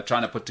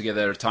 Trying to put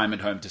together a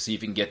retirement home to see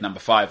if he can get number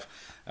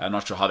 5.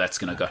 Not sure how that's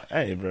going to go.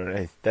 Hey,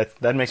 bro,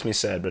 that makes me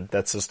sad, but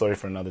that's a story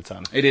for another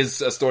time. It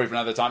is a story for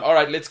another time. All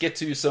right, let's get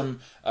to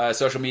some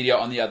social media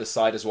on the other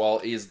side as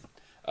well.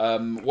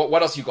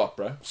 What else you got,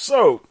 bro?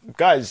 So,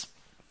 guys,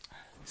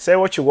 say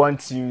what you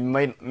want. You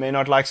may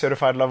not like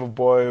Certified Lover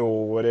Boy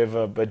or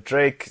whatever, but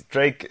Drake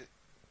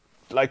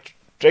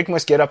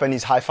must get up and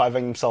he's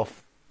high-fiving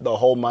himself the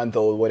whole month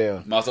or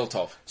whatever. Mazel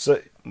tov. So,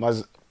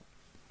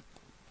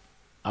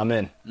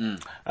 Amen.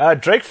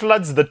 Drake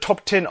floods the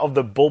top 10 of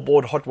the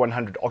Billboard Hot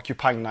 100,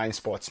 occupying 9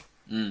 spots.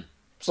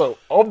 So,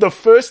 of the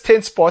first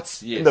 10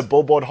 spots in the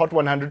Billboard Hot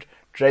 100,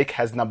 Drake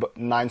has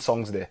 9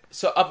 songs there.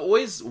 So, I've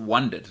always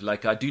wondered,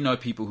 like, I do know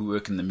people who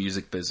work in the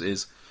music biz,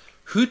 is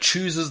who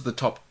chooses the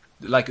top,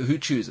 like, who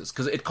chooses?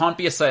 Because it can't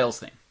be a sales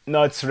thing.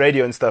 No, it's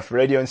radio and stuff.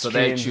 Radio and so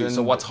streams. So they choose.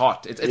 So what's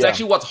hot? It's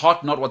actually what's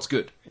hot, not what's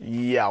good.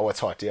 Yeah,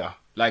 what's hot, yeah.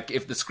 Like,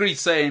 if the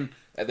street's saying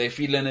they're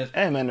feeling it.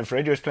 Hey, man, if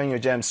radio is playing your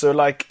jam. So,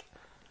 like,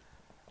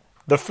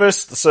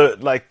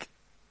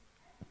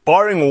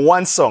 barring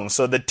one song,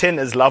 so the 10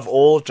 is Love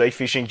All, Drake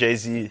featuring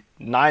Jay-Z.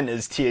 9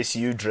 is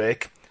TSU,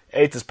 Drake.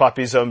 8 is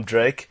Papi's Home,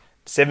 Drake.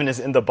 7 is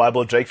In the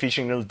Bible, Drake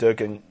featuring Lil Durk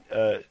and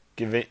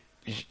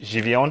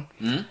Giveon.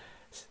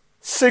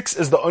 6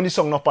 is the only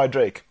song not by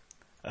Drake.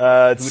 Who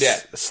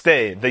that?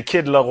 Stay, The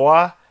Kid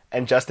Laroi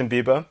and Justin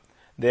Bieber.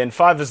 Then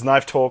 5 is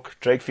Knife Talk,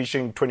 Drake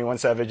featuring 21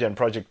 Savage and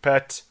Project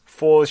Pat.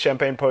 4 is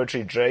Champagne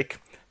Poetry, Drake.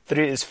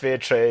 3 is Fair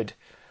Trade,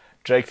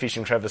 Drake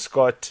featuring Travis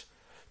Scott.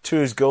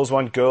 2 is Girls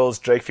Want Girls,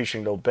 Drake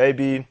featuring Lil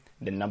Baby.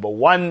 Then number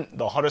 1,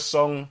 the hottest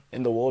song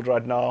in the world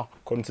right now,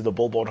 according to the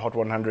Billboard Hot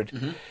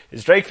 100,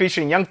 is Drake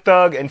featuring Young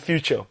Thug and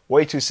Future.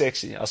 Way Too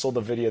Sexy. I saw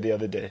the video the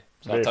other day.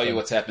 So I'll tell you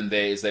what's happened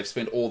there is they've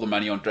spent all the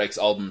money on Drake's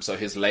album, so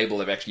his label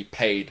have actually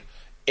paid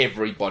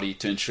everybody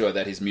to ensure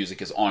that his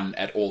music is on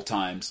at all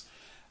times.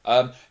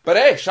 But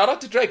hey, shout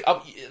out to Drake.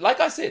 Like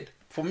I said,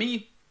 for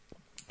me,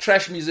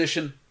 trash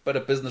musician, but a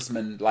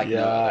businessman like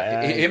no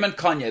other. Him and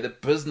Kanye, the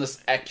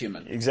business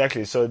acumen.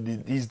 Exactly. So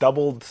he's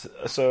doubled.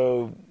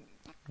 So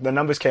the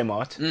numbers came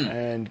out,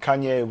 and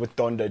Kanye with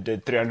Donda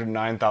did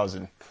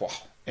 309,000. Wow.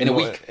 In a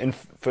week. In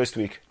first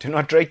week. Do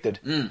not Drake did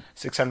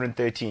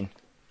 613.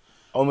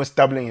 Almost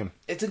doubling him.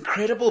 It's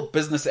incredible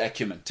business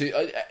acumen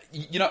to,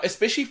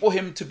 especially for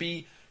him to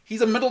be.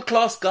 He's a middle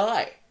class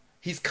guy.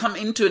 He's come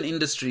into an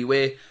industry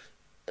where,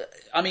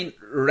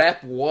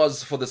 rap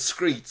was for the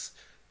streets,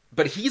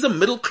 but he's a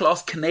middle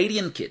class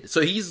Canadian kid.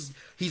 So he's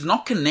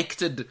not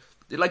connected.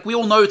 Like, we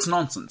all know it's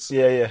nonsense.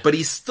 Yeah. But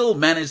he's still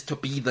managed to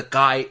be the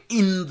guy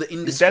in the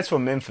industry. That's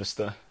from Memphis,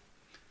 though.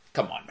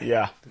 Come on, man.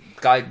 Yeah.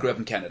 Guy grew up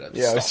in Canada.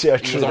 Yeah,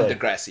 Stop. He was on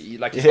Degrassi. He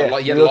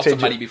had lots of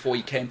money before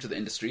he came to the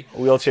industry.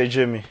 Wheelchair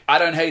Jimmy. I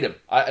don't hate him.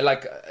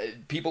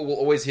 People will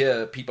always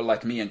hear people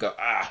like me and go,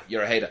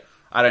 you're a hater.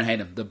 I don't hate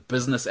him. The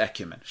business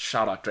acumen.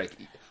 Shout out Drake.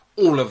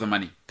 All of the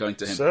money going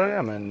to him. So,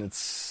 yeah, man,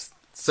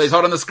 So he's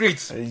hot on the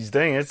streets. He's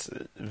doing it.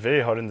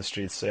 Very hot in the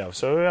streets, yeah.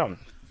 So, yeah.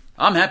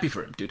 I'm happy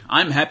for him, dude.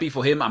 I'm happy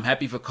for him. I'm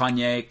happy for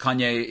Kanye.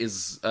 Kanye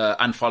is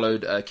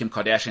unfollowed Kim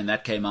Kardashian.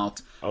 That came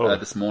out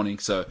this morning.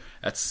 So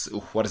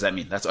what does that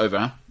mean? That's over,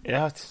 huh?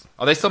 Yeah, it's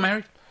Are they still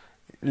married?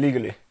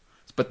 legally.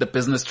 But the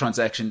business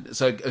transaction.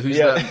 So who's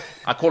Yeah.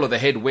 I call her the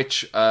head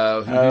witch. Who's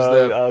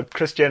the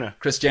Kris Jenner.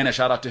 Kris Jenner?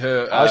 Shout out to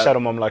her. I'll shout her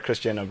mom like Kris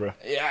Jenner, bro.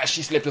 Yeah,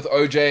 she slept with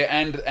OJ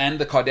and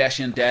the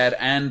Kardashian dad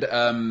and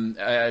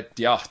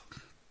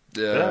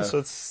So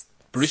it's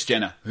Bruce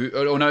Jenner.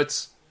 No,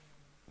 it's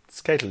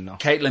Caitlyn now.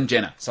 Caitlyn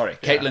Jenner. Sorry,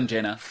 Caitlyn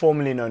Jenner,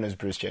 Formerly known as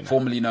Bruce Jenner.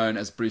 formerly known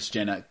as Bruce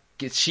Jenner.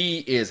 She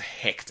is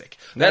hectic.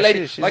 No, That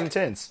lady, she's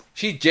intense.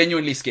 She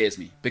genuinely scares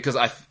me because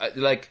I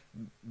like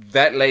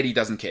that lady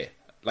doesn't care.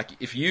 Like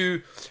if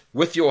you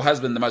with your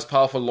husband, the most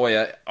powerful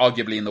lawyer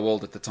arguably in the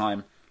world at the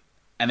time,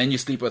 and then you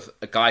sleep with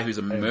a guy who's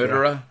a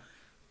murderer,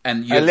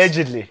 and you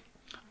Allegedly.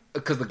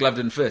 because the glove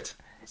didn't fit,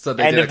 so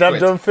they And did if that quit.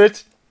 don't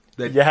fit,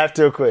 They- you have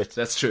to quit.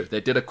 That's true. They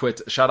did a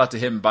quit. Shout out to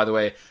him, by the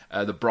way.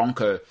 The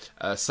Bronco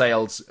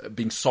sales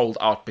being sold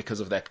out because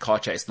of that car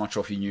chase. Not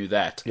sure if you knew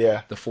that.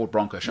 Yeah. The Ford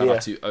Bronco. Shout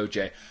out to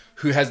OJ,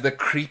 who has the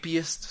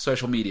creepiest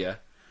social media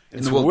in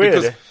It's the world.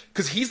 weird.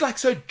 Because he's like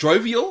so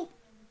jovial.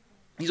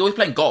 He's always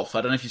playing golf.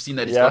 I don't know if you've seen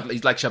that.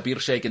 He's like Shabir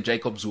Sheikh and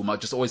Jacob Zuma,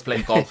 just always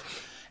playing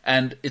golf.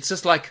 And it's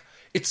just like,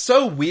 it's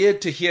so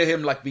weird to hear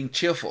him like being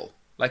cheerful.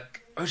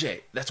 Like,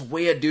 OJ, that's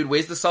weird, dude.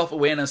 Where's the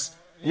self-awareness?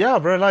 Yeah,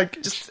 bro,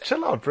 like, just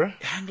chill out, bro.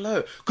 Hang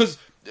low. Because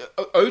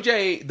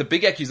OJ, the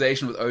big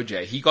accusation with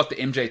OJ, he got the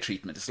MJ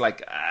treatment. It's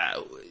like,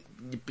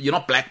 you're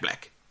not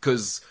black.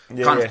 Because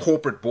Yeah.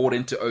 corporate bought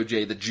into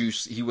OJ, the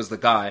juice. He was the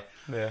guy.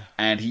 Yeah.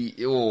 And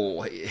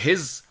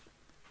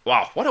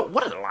wow, what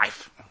a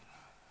life.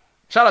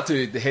 Shout out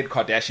to the head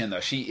Kardashian,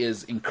 though. She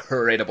is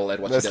incredible at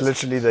what That's she does.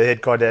 literally the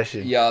head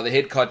Kardashian. Yeah, the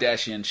head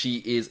Kardashian. She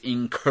is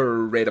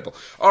incredible.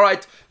 All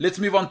right, let's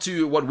move on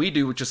to what we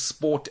do, which is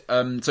sport.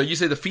 So you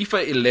say the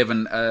FIFA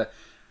 11.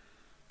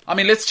 I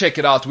mean, let's check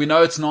it out. We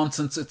know it's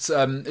nonsense. It's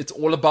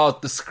all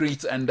about the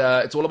streets, and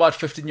it's all about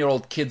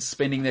 15-year-old kids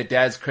spending their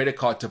dad's credit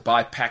card to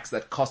buy packs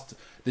that cost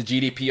the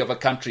GDP of a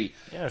country.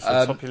 Yeah, it's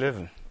the top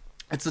 11.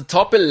 It's the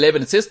top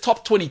 11. It says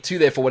top 22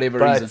 there for whatever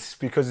But reason. it's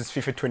because it's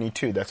FIFA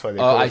 22, that's why they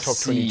call I it top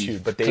see. 22.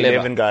 But the Clever.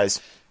 11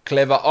 guys.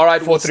 Clever. All right,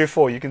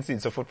 4-3-4, you can see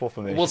it's a football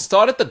formation. we'll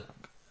start at the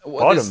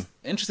Bottom.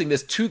 Interesting.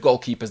 There's two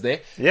goalkeepers there.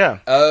 Yeah.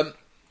 Um,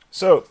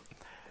 So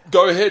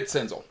go ahead,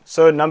 Senzo.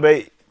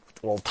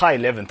 tie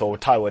 11th or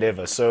tie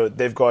whatever. So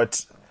they've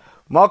got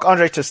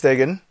Marc-Andre ter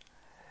Stegen,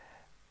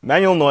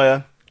 Manuel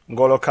Neuer,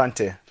 N'Golo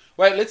Kante.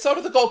 Wait, let's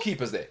start with the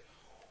goalkeepers there.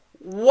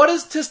 What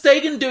is ter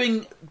Stegen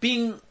doing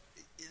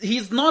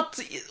he's not...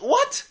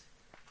 What?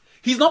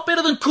 He's not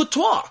better than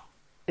Courtois.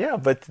 Yeah,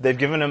 but they've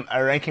given him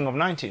a ranking of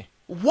 90.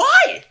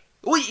 Why?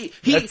 Well,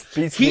 That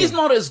beats he's me.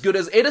 not as good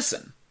as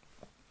Edison.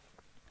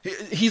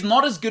 He's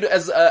not as good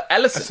as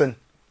Alisson. Listen,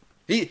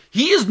 He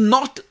is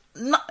not...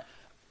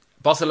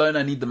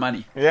 Barcelona need the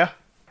money. yeah.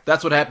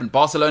 That's what happened.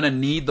 Barcelona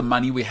need the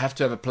money. We have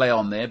to have a player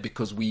on there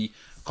because we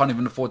can't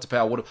even afford to pay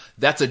our water.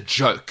 That's a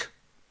joke.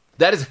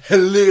 That is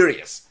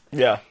hilarious.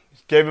 Yeah.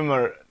 Gave him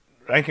a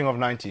ranking of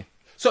 90.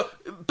 So,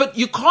 but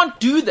you can't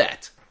do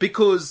that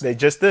because They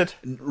just did.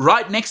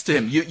 right next to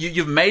him,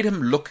 you've made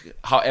him look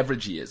how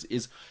average he is.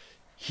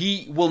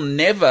 He will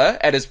never,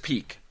 at his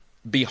peak,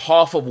 be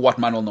half of what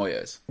Manuel Neuer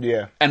is.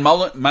 Yeah. And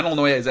Manuel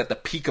Neuer is at the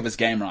peak of his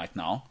game right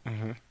now.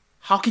 Mm-hmm.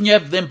 How can you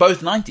have them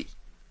both 90?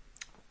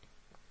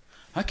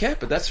 Okay,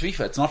 but that's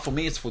FIFA. It's not for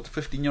me. It's for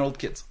 15-year-old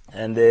kids.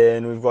 And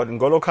then we've got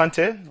N'Golo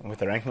Kante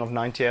with a ranking of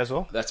 90 as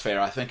well. That's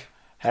fair, I think.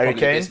 Harry Probably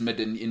the Kane. best mid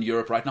in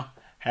Europe right now.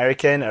 Harry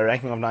Kane, a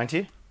ranking of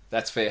 90.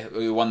 That's fair.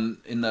 We won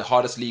in the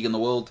hardest league in the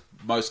world.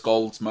 Most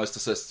goals, most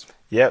assists.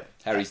 Yep.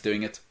 Harry's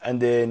doing it.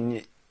 And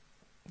then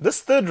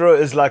this third row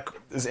is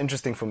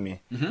interesting for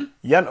me. Mm-hmm.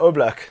 Jan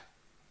Oblak,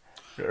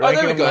 ranking Oh,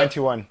 there we of go.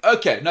 91.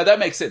 Okay, no, that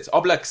makes sense.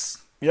 Oblak's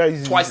Yeah,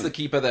 he's twice the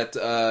keeper that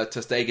ter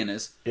Stegen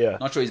is. Yeah.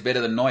 Not sure he's better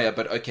than Neuer,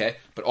 but okay.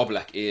 But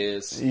Oblak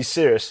is He's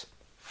serious.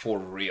 for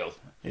real.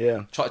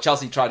 Yeah.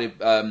 Chelsea tried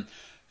to...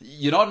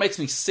 you know what makes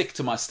me sick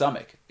to my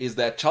stomach? Is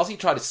that Chelsea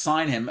tried to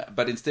sign him,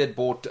 but instead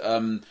bought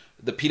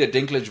the Peter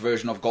Dinklage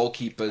version of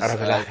goalkeepers.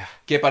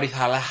 Kepa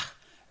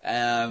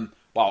Arrizabalaga.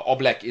 Wow,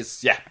 Oblak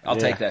is... Yeah, I'll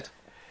take that.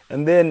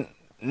 And then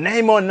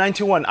Neymar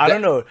 91. I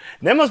don't know.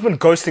 Neymar's been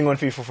ghosting on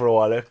FIFA for a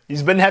while. Eh?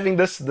 He's been having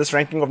this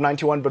ranking of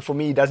 91, but for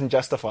me, he doesn't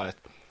justify it.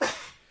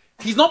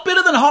 He's not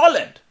better than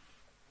Haaland.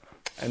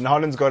 And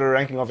Haaland's got a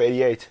ranking of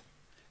 88.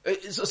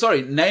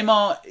 Sorry,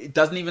 Neymar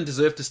doesn't even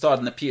deserve to start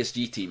in the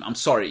PSG team. I'm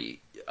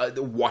sorry.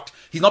 What?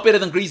 He's not better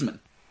than Griezmann.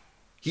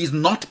 He's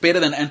not better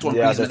than Antoine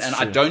Yeah, Griezmann, that's and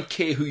true. I don't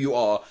care who you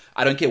are.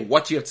 I don't care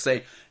what you have to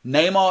say.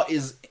 Neymar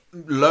is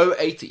low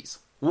 80s.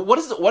 What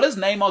does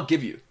Neymar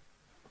give you?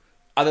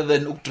 Other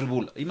than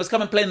Uktribula. He must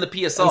come and play in the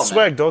PSL, And man.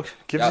 swag, dog.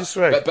 Gives Yeah, you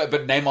swag.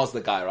 But Neymar's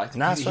the guy, right?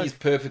 Nah, he's swag.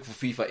 perfect for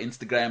FIFA,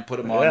 Instagram, put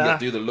him on, Yeah. he'll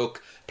do the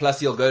look. Plus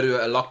he'll go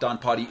to a lockdown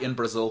party in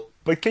Brazil.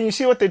 But can you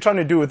see what they're trying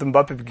to do with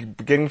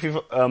Mbappe getting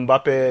FIFA,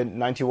 Mbappe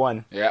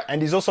 91? Yeah.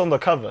 And he's also on the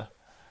cover.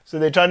 So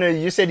they're trying to...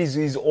 You said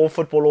he's all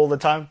football all the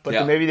time, but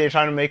Yeah. maybe they're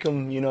trying to make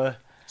him,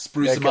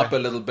 spruce him up a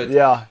little bit.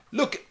 Yeah.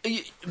 Look,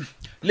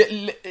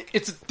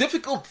 it's a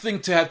difficult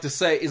thing to have to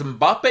say. Is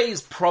Mbappe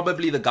is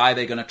probably the guy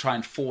they're going to try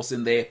and force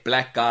in there.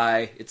 Black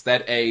guy, it's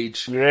that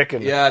age. You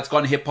reckon? Yeah, it's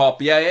gone hip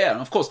hop. Yeah.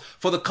 And of course,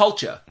 for the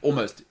culture,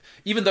 almost.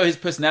 Even though his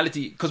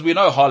personality, because we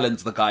know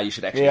Haaland's the guy you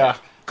should actually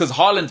have. Because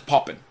Haaland's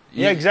popping.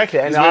 Yeah, exactly.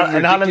 And He's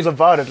very Haaland's ridiculous.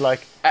 about it,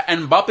 like...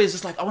 And Mbappe is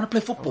just like, I want to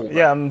play football. Bro.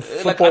 Yeah,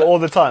 football all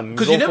the time.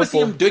 Because you never see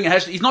him doing a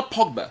hashtag. He's not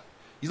Pogba.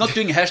 He's not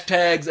doing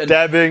hashtags and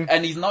dabbing,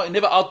 and he's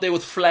never out there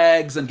with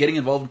flags and getting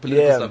involved in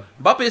political stuff.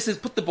 Mbappe says,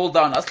 "Put the ball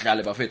down. I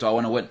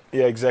want to win."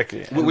 Yeah,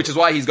 exactly. Which is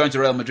why he's going to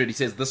Real Madrid. He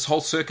says this whole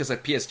circus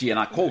at PSG, and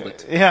I called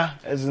it. Yeah,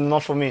 it's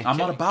not for me. I'm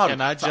not about it.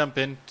 Can I jump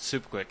in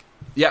super quick?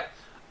 Yeah.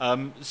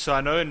 So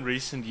I know in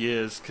recent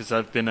years, because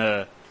I've been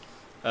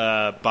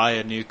buy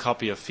a new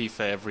copy of FIFA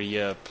every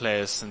year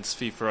player since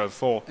FIFA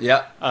 04.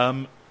 Yeah.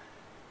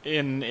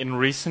 In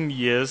recent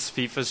years,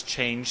 FIFA's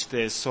changed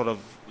their sort of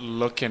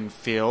look and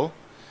feel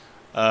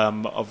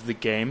of the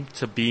game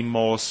to be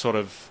more sort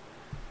of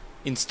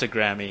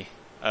Instagrammy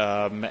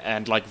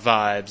and like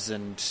vibes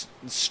and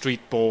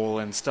street ball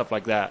and stuff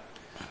like that.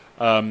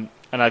 And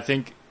I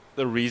think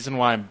the reason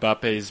why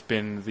Mbappe has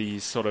been the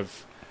sort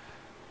of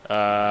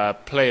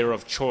player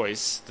of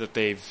choice that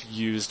they've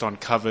used on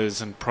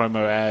covers and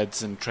promo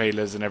ads and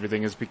trailers and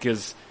everything is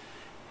because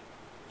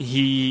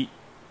he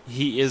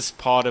is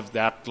part of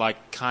that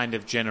like kind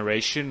of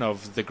generation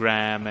of the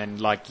gram and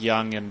like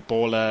young and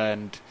baller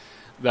and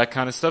that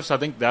kind of stuff. So I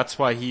think that's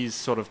why he's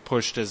sort of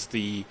pushed as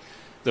the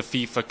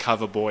FIFA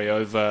cover boy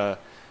over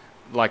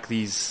like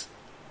these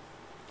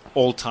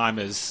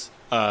all-timers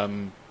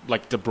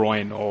like De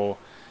Bruyne or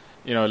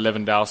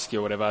Lewandowski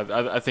or whatever.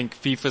 I think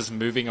FIFA's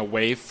moving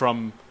away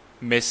from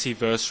Messi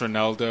versus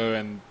Ronaldo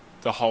and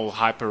the whole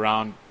hype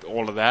around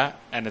all of that,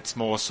 and it's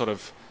more sort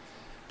of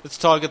let's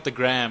target the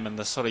gram and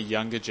the sort of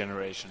younger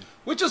generation,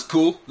 which is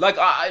cool.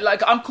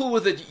 I'm cool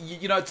with it.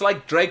 It's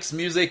like Drake's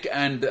music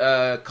and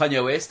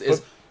Kanye West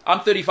is.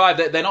 I'm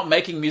 35. They're not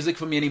making music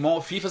for me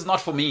anymore. FIFA's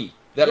not for me.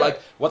 They're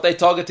like what they're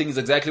targeting is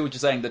exactly what you're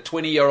saying. The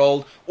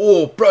 20-year-old.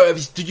 Oh, bro,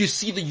 did you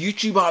see the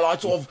YouTube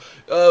highlights of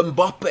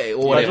Mbappe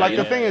or whatever? But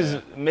the thing is,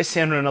 Messi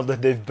and Ronaldo,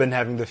 they've been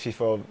having the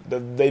FIFA.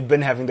 They've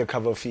been having the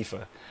cover of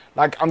FIFA.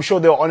 Like I'm sure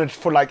they were on it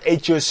for like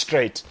 8 years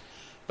straight.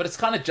 But it's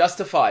kind of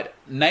justified.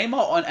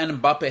 Neymar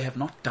and Mbappe have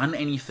not done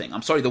anything.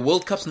 I'm sorry, the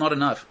World Cup's not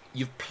enough.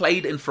 You've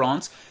played in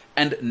France,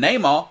 and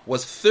Neymar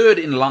was third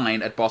in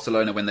line at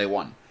Barcelona when they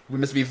won. We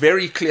must be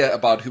very clear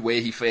about where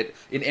he fit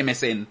in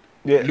MSN.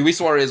 Yeah. Luis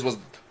Suarez was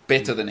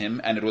better than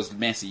him, and it was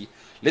Messi.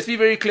 Let's be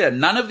very clear.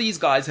 None of these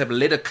guys have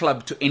led a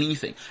club to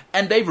anything.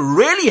 And they've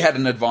really had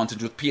an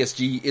advantage with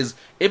PSG is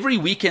every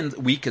week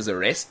is a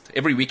rest.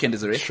 Every weekend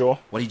is a rest. Sure.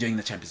 What are you doing in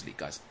the Champions League,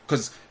 guys?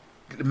 Because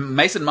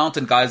Mason Mount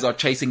and guys are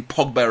chasing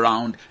Pogba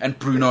around and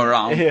Bruno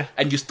around,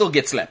 and you still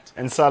get slapped.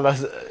 And Salah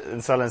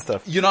and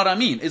stuff. You know what I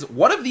mean? Is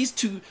one of these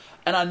two,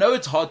 and I know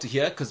it's hard to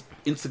hear because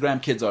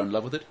Instagram kids are in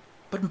love with it,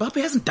 but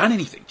Mbappe hasn't done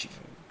anything, Chief.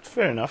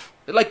 Fair enough.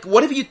 Like,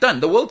 what have you done?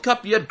 The World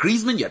Cup, you had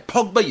Griezmann, you had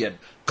Pogba, you had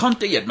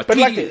Conte, you had Matuidi. But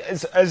like,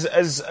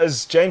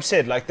 as James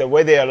said, like the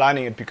way they're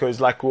aligning it, because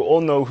like we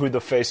all know who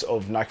the face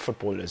of Nike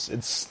football is.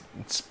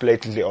 It's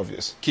blatantly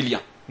obvious.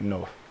 Kylian.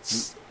 No,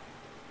 it's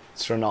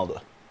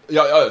Ronaldo.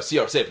 Yeah,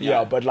 CR7.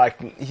 Yeah, but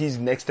like he's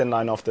next in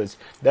line after this.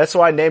 That's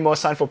why Neymar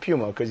signed for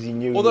Puma because he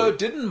knew. Although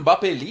didn't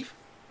Mbappe leave?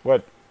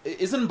 What?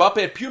 Isn't Mbappe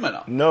at Puma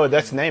now? No,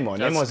 that's Neymar.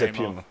 That's Neymar's at Neymar.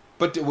 Puma.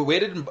 But where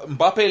did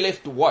Mbappe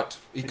left? What?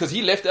 Because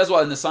he left as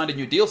well and signed a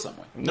new deal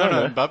somewhere. No,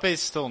 Mbappe's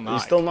still Nike.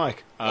 He's still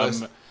Nike.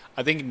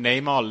 I think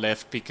Neymar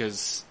left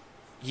because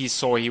he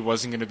saw he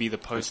wasn't going to be the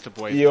poster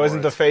boy. He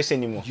wasn't the face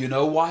anymore. You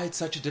know why it's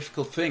such a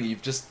difficult thing?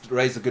 You've just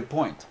raised a good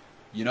point.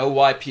 You know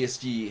why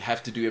PSG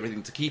have to do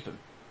everything to keep him?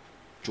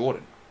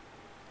 Jordan.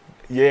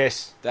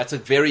 Yes. That's a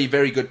very,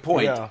 very good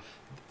point. Yeah.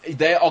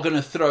 They are going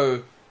to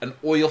throw an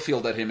oil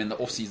field at him in the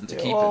off-season to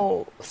keep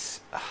him.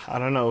 I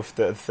don't know if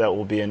that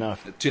will be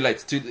enough. Too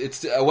late.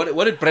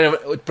 What did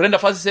Brenda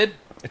Fassi said?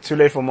 It's too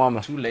late for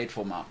Mama. Too late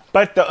for Mama.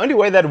 But the only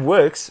way that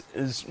works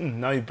is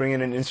now you bring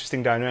in an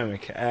interesting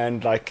dynamic,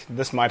 and like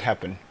this might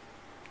happen.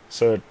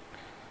 So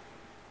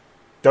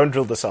don't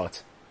drill this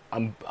out.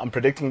 I'm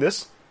predicting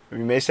this. You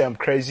may say I'm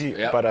crazy,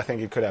 but I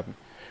think it could happen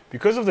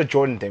because of the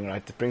Jordan thing.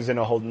 Right, it brings in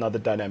a whole another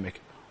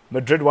dynamic.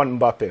 Madrid want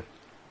Mbappe.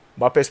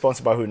 Mbappe is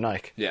sponsored by who?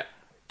 Nike. Yeah.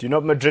 Do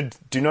not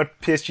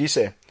PSG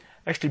say,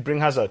 actually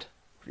bring Hazard,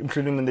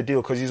 include him in the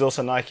deal because he's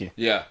also Nike.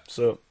 Yeah.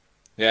 So.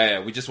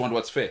 Yeah. We just want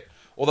what's fair.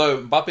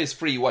 Although Mbappe's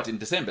free, in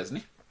December,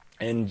 isn't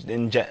he?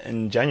 In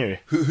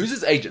January. Who's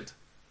his agent?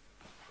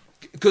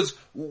 Because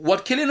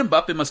what Kylian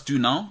Mbappe must do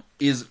now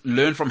is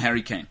learn from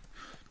Harry Kane.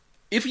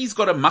 If he's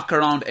got a muck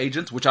around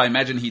agent, which I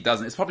imagine he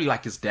doesn't, it's probably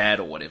like his dad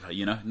or whatever,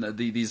 you know.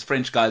 These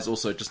French guys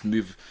also just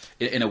move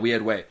in a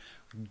weird way.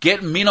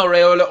 Get Mino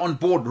Raiola on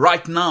board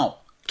right now.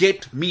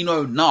 Get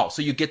Mino now.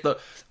 So you get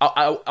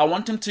I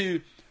want him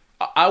to...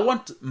 I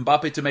want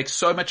Mbappe to make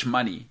so much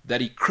money that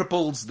he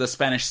cripples the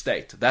Spanish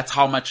state. That's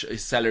how much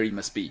his salary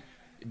must be.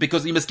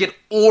 because he must get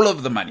all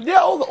of the money. Yeah,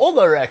 all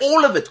the racks.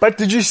 All of it. But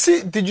did you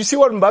see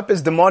what Mbappe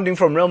is demanding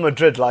from Real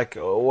Madrid? Like,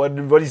 what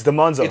his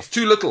demands are? It's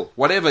too little.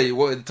 Whatever.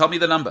 Tell me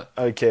the number.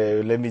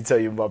 Okay, let me tell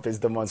you Mbappe's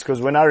demands,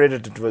 because when I read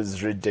it, it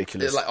was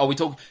ridiculous. Like, are we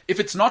talking? If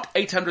it's not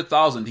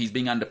 800,000, he's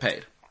being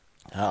underpaid.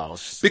 Oh,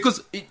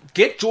 Because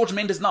get George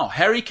Mendes now.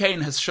 Harry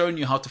Kane has shown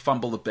you how to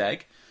fumble the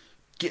bag.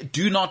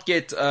 Do not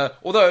get,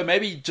 although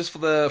maybe just for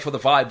the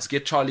vibes,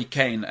 get Charlie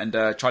Kane, and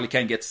Charlie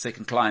Kane gets a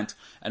second client,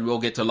 and we'll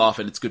get to laugh,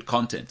 and it's good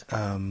content.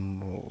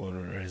 what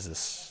is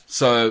this?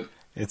 So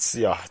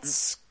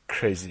It's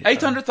crazy.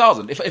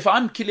 800,000. If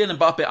I'm Kylian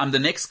Mbappe, I'm the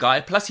next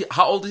guy. Plus,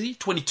 how old is he?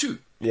 22.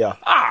 Yeah.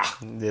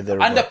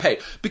 They're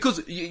Underpaid.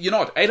 Because you know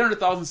what?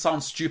 800,000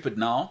 sounds stupid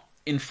now.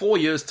 In 4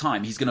 years'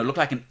 time, he's going to look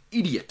like an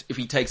idiot if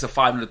he takes a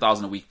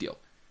 500,000 a week deal.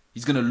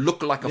 He's going to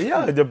look like a fool.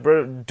 Yeah,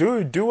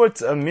 do what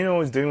Mino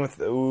was doing with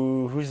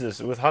who's this,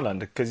 with Haaland,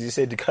 because you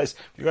said, guys,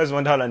 if you guys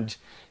want Haaland,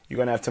 you're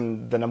going to have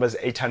the numbers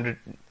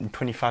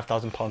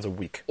 £825,000 a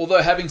week.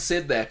 Although, having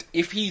said that,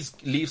 if he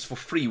leaves for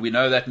free, we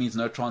know that means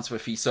no transfer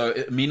fee. So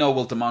Mino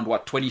will demand,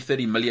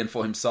 20-30 million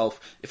for himself.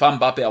 If I'm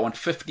Mbappe, I want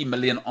 50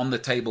 million on the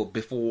table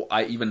before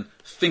I even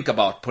think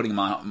about putting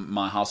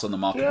my house on the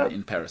market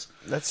in Paris.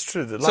 That's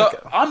true.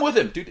 I'm with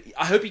him, dude.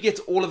 I hope he gets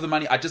all of the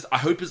money. I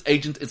hope his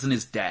agent isn't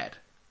his dad.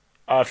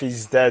 If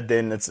he's dead,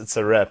 then it's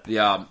a wrap.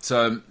 Yeah,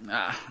 so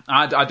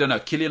I don't know.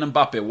 Kylian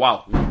Mbappe,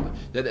 wow.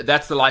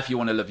 That's the life you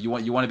want to live. You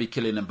want to be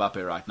Kylian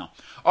Mbappe right now.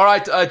 All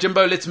right,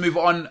 Jimbo, let's move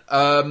on.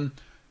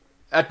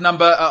 At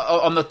number,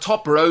 on the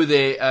top row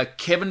there,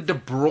 Kevin De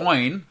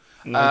Bruyne.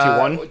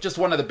 91. Just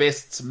one of the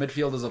best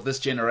midfielders of this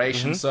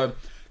generation, so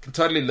can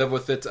totally live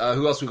with it.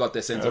 Who else we got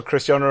there, Senzo?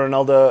 Cristiano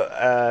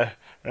Ronaldo,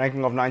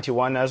 ranking of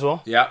 91 as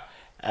well. Yeah.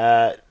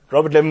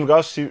 Robert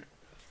Lewandowski,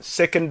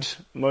 second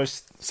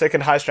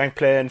highest ranked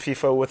player in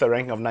FIFA with a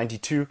ranking of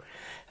 92.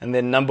 And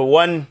then number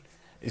one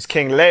is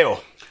King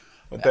Leo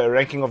with a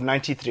ranking of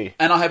 93.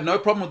 And I have no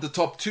problem with the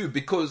top two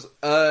because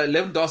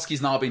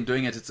Lewandowski's now been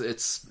doing it.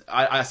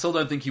 I still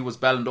don't think he was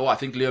Ballon d'Or. I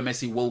think Leo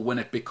Messi will win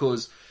it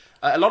because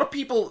a lot of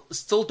people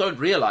still don't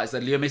realize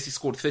that Leo Messi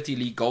scored 30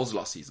 league goals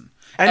last season.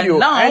 And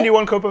he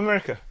won Copa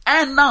America.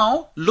 And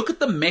now, look at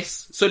the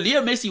mess. So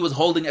Leo Messi was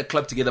holding a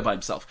club together by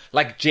himself.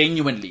 Like,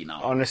 genuinely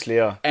now. Honestly,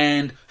 yeah.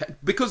 And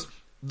because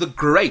the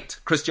great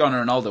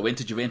Cristiano Ronaldo went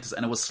to Juventus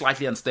and it was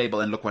slightly unstable,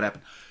 and look what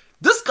happened.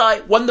 This guy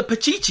won the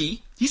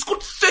Pichichi. He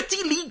scored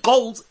 30 league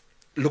goals.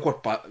 Look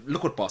what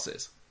Bar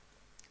says.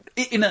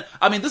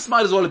 This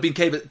might as well have been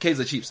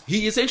Kaizer Chiefs.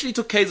 He essentially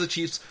took Kaizer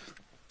Chiefs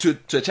to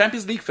a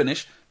Champions League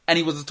finish, and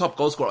he was the top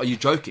goal scorer. Are you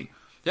joking?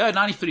 Yeah,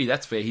 93.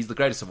 That's fair. He's the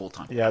greatest of all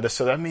time. Yeah,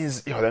 so that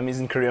means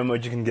in career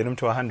mode you can get him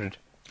to 100.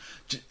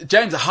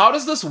 James, how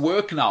does this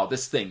work now?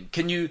 This thing,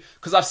 can you?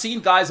 Because I've seen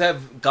guys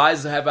have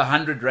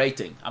 100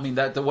 rating. I mean,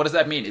 what does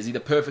that mean? Is he the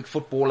perfect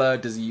footballer?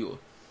 Does he?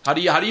 How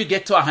do you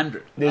get to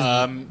 100?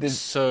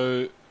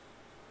 So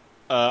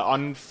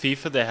on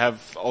FIFA they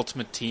have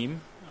Ultimate Team,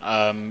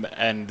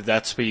 and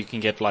that's where you can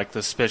get like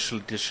the special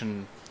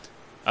edition,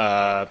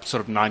 sort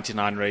of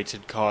 99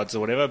 rated cards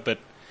or whatever. But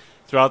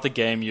throughout the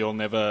game, you'll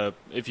never,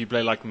 if you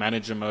play like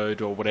manager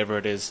mode or whatever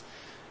it is,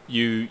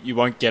 you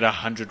won't get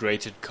 100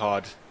 rated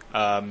card.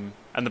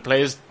 And the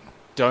players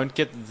don't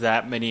get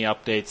that many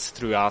updates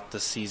throughout the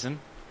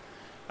season,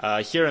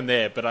 here and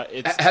there. But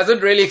it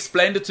hasn't really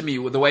explained it to me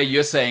the way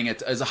you're saying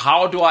it. As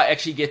how do I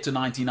actually get to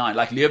 99?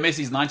 Like Leo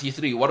Messi's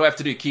 93. What do I have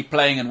to do? Keep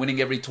playing and winning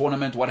every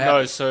tournament? What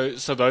happens? No,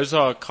 so those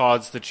are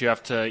cards that you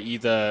have to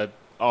either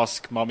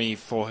ask mommy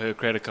for her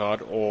credit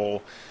card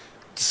or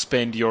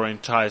spend your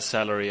entire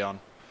salary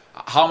on.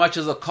 How much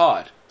is a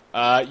card?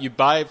 You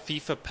buy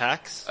FIFA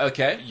packs,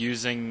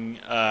 using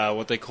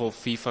what they call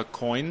FIFA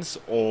coins,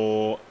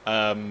 or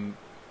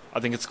I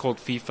think it's called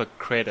FIFA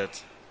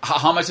credit.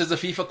 How much does a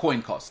FIFA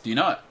coin cost? Do you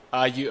know?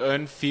 You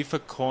earn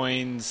FIFA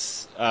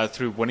coins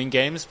through winning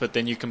games, but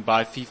then you can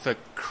buy FIFA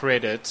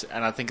credit,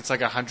 and I think it's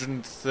like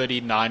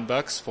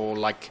 $139 for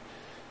like,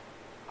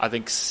 I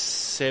think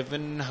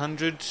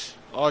 700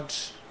 odd,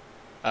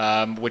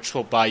 which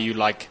will buy you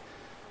like,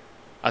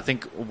 I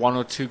think 1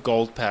 or 2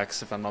 gold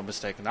packs, if I'm not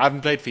mistaken. I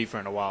haven't played FIFA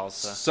in a while.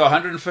 So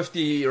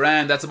 150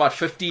 Rand, that's about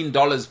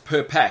 $15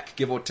 per pack,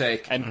 give or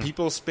take. And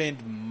people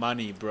spend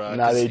money, bro.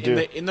 No, they do.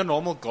 In the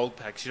normal gold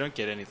packs, you don't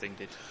get anything,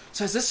 dude.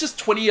 So is this just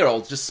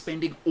 20-year-olds just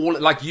spending all,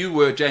 like you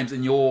were, James,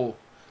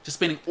 just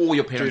spending all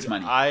your parents'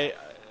 money?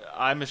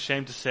 I'm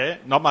ashamed to say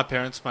it. Not my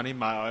parents' money,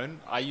 my own.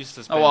 I used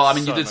to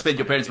spend you did spend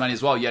your parents' money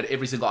as well. You had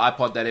every single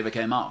iPod that ever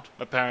came out.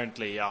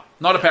 Apparently, yeah.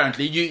 Not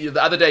apparently.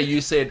 The other day you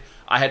said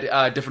I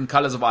had different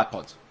colors of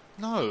iPods.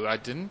 No, I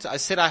didn't. I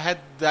said I had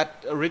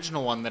that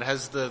original one that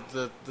has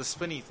the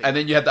spinny thing. And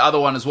then you had the other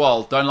one as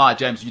well. Don't lie,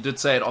 James. You did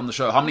say it on the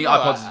show. How many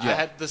iPods did you have?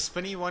 I had the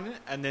spinny one,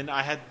 and then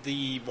I had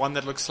the one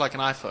that looks like an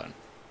iPhone.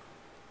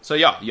 So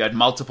yeah, you had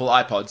multiple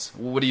iPods.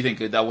 What do you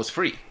think? That was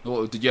free?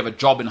 Or did you have a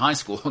job in high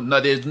school?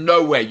 No, there's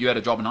no way you had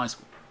a job in high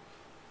school.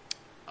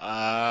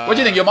 What do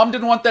you think? Your mom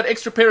didn't want that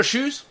extra pair of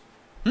shoes?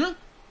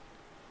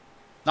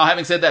 Now,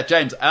 having said that,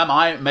 James, am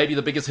I maybe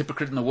the biggest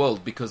hypocrite in the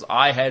world? Because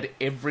I had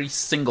every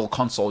single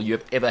console you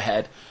have ever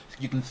had,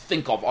 you can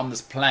think of on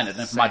this planet.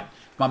 And if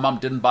my mum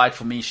didn't buy it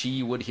for me,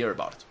 she would hear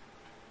about it.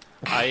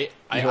 I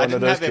You're one of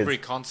didn't those have kids. every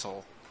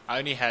console. I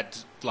only had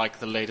like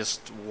the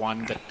latest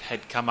one that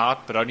had come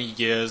out, but only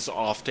years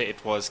after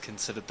it was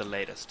considered the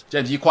latest.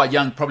 James, you're quite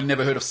young, probably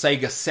never heard of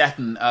Sega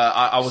Saturn.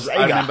 I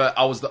Sega. remember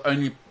I was the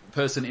only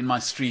person in my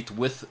street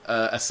with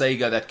a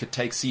Sega that could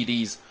take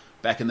CDs.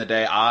 Back in the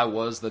day, I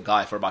was the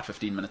guy for about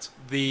 15 minutes.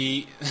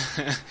 The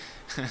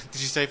did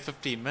you say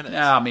 15 minutes?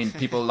 Yeah, I mean,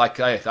 people like,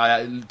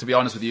 to be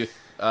honest with you,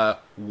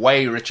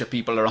 way richer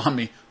people around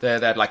me, they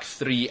had like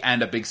 3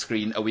 and a big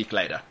screen a week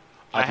later.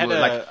 I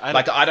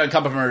I don't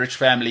come from a rich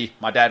family.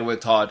 My dad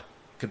worked hard,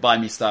 could buy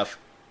me stuff.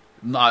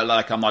 No,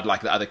 like I'm not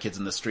like the other kids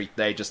in the street.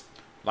 They just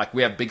like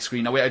we have big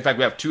screen. In fact,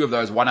 we have 2 of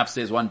those, one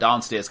upstairs, one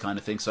downstairs, kind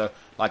of thing. So,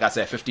 like I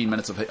say, 15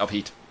 minutes of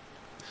heat.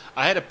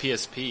 I had a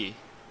PSP.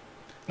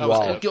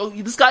 Wow.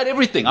 This guy had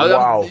everything.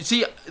 Wow.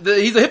 See,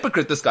 he's a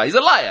hypocrite. This guy, he's a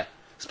liar.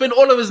 Spent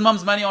all of his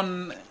mum's money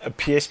on A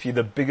PSP,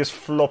 the biggest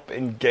flop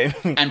in gaming.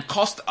 and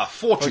cost a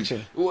fortune.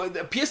 Fortune. Well,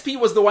 the PSP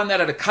was the one that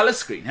had a color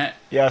screen, huh?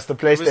 Yeah, it's the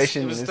It was,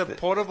 PlayStation. it was the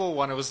portable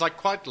one. It was like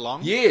quite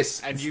long. Yes.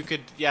 And you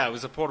could, it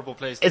was a portable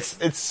PlayStation.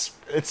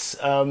 it's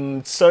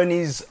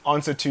Sony's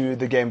answer to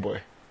the Game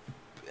Boy.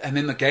 And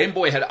then the Game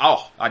Boy had,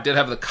 I did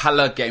have the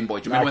color Game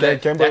Boy. Do you remember Okay, when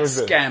Game Boy that was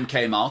good. scam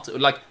came out?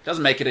 It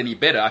doesn't make it any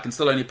better. I can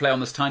still only play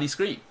on this tiny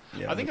screen.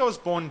 Yeah. I think I was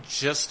born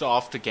just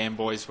after Game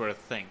Boys were a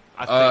thing.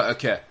 I think.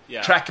 Okay.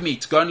 Yeah. Track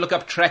Meet. Go and look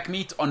up Track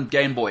Meet on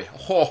Game Boy.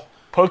 Oh,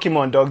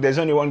 Pokemon, dog. There's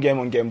only one game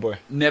on Game Boy.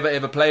 never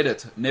ever played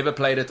it. Never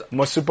played it.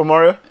 More Super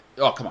Mario.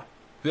 Oh, come on.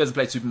 Who hasn't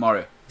played Super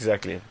Mario?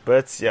 Exactly.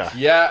 But yeah.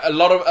 Yeah, a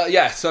lot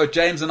of so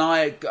James and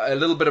I, a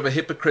little bit of a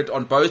hypocrite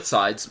on both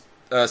sides,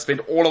 spent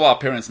all of our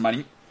parents'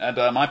 money, and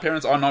my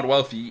parents are not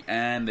wealthy,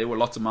 and there were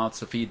lots of mouths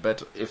to feed.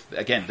 But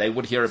they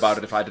would hear about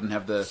it if I didn't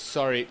have the.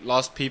 Sorry,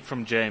 last peep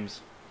from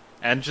James.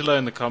 Angela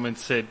in the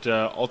comments said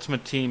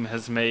Ultimate Team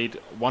has made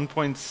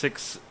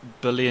 $1.6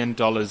 billion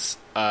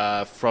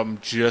from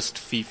just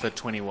FIFA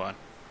 21.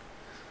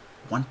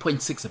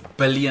 $1.6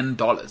 billion.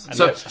 And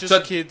So, that's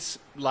just kids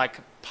like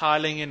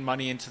piling in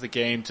money into the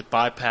game to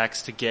buy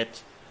packs to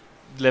get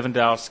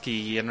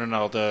Lewandowski and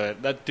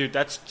Ronaldo.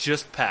 That's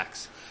just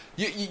packs.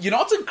 you know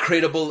what's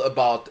incredible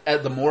about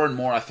the more and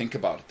more I think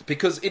about it,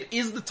 because it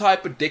is the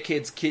type of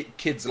dickheads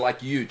kids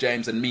like you,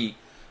 James, and me,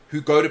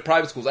 who go to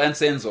private schools, and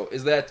Senzo,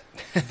 is that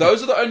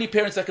those are the only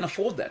parents that can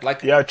afford that.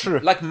 Like, Yeah, true.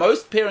 Like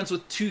most parents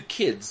with 2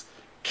 kids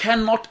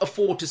cannot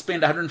afford to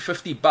spend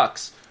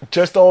 $150.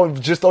 Just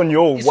on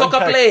your He's one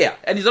soccer pack. player,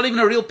 and he's not even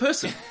a real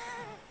person.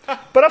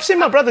 But I've seen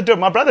my brother do it.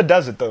 My brother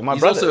does it though. My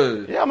He's brother.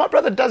 also- Yeah, my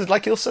brother does it.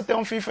 Like he'll sit there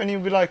on FIFA and he'll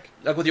be like,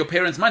 Like with your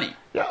parents' money.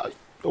 yeah.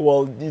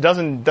 Well, he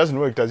doesn't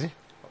work, does he?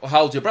 Or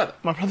how old's your brother?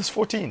 My brother's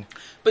 14.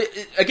 But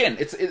again,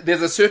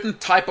 there's a certain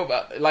type of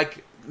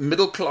like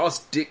middle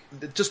class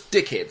just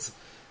dickheads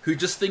who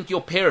just think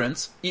your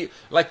parents,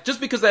 like just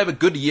because they have a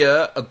good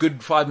year, a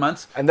good 5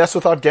 months, And that's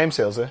without game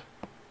sales, eh?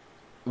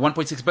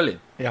 1.6 billion.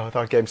 Yeah,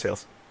 without game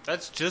sales.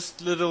 That's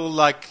just little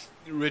like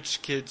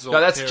rich kids or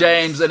No, that's parents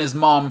James and his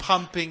mom.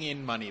 pumping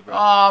in money, bro.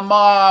 Oh,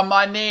 mom,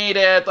 I need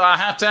it. I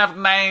have to have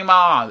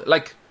Neymar.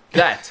 Like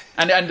that.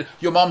 and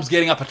your mom's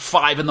getting up at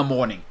 5 in the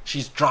morning.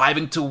 She's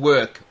driving to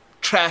work.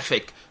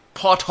 Traffic.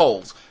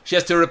 Potholes. She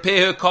has to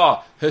repair her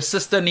car. Her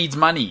sister needs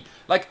money.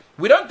 Like,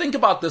 we don't think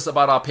about this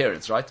about our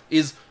parents, right?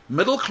 Is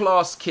middle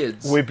class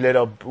kids We bled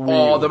our.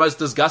 are the most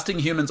disgusting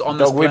humans on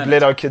this dog, we planet.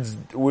 bled our kids.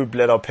 We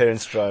bled our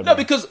parents dry. No, bro.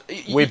 because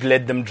we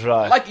bled them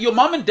dry. like your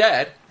mom and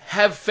dad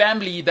have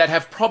family that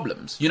have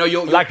problems. You know,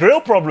 your Like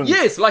real problems.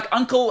 Yes, like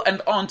uncle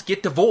and aunt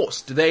get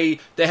divorced. They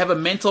have a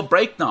mental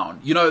breakdown.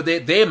 You know,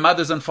 their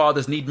mothers and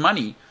fathers need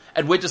money,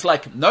 and we're just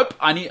like, nope.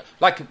 I need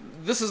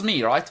this is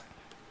me, right?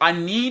 I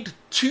need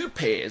 2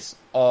 pairs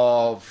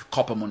of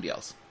Copa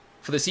Mundials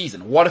for the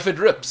season. What if it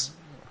rips?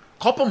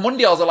 Copa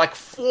Mundials are like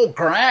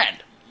 $4,000.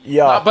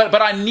 Yeah.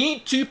 But I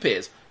need 2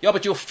 pairs. Yeah,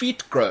 but your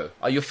feet grow.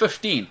 Are you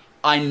 15?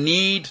 I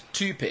need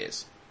 2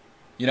 pairs.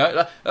 You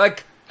know,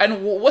 like,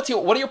 and what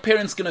are your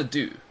parents gonna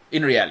do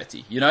in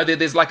reality? You know,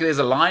 there's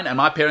a line, and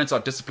my parents are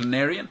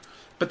disciplinarian,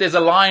 but there's a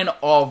line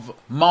of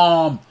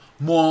mom.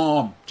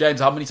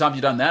 James, how many times have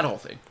you done that whole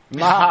thing?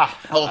 Ma.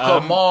 Oh,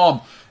 come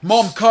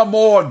mom, come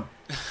on.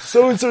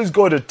 So and so's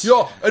got it.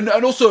 Yeah, and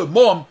also,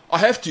 mom, I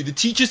have to. The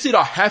teacher said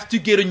I have to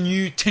get a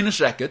new tennis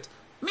racket.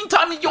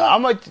 Meantime,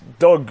 I'm a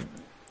dog.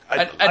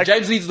 and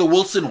James needs the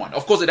Wilson one.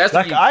 Of course, it has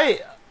to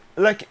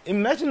be.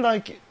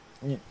 Imagine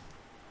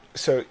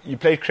so you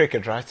played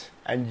cricket, right?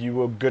 And you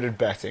were good at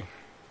batting.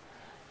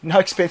 You know how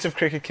expensive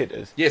cricket kit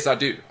is? Yes, I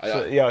do.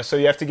 So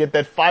you have to get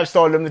that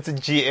 5-star limited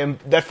GM,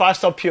 that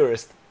 5-star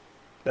purist.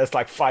 That's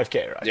like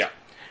 5K, right? Yeah.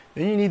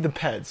 Then you need the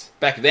pads.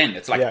 Back then,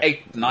 it's like Yeah.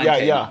 8,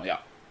 9K Yeah. now. Yeah.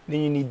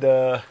 Then you need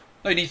the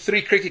No, you need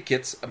 3 cricket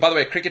kits. By the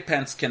way, cricket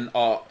pants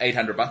are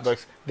 $800.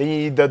 bucks. Then you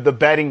need the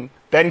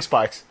batting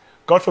spikes.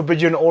 God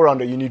forbid you're an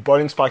all-rounder, you need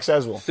bowling spikes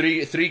as well.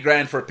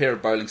 $3,000 for a pair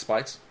of bowling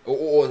spikes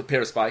or a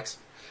pair of spikes.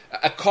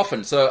 A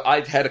coffin. So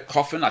I had a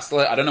coffin. I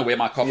don't know where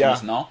my coffin Yeah.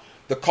 is now.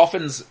 The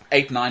coffin's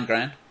 8-9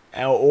 grand.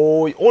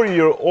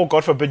 Or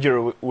God forbid,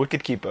 you're a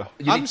wicket keeper.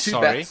 You I'm need 2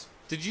 sorry. bats.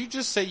 Did you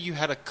just say you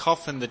had a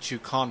coffin that you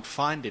can't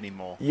find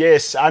anymore?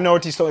 Yes, I know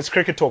what he's talking. It's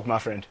cricket talk, my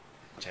friend.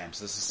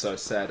 James, this is so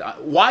sad.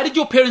 Why did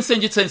your parents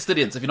send you to St.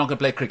 Stadiums if you're not going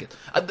to play cricket?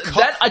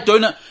 That I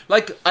don't know.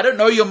 Like, I don't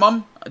know your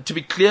mum, to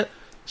be clear.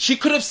 She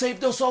could have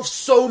saved herself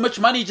so much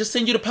money, just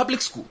send you to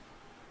public school.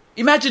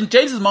 Imagine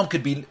James's mum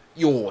could be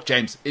your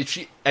James, if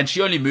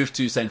she only moved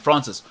to St.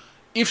 Francis.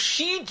 If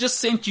she just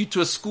sent you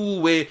to a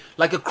school where,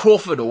 like a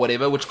Crawford or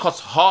whatever, which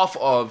costs half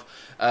of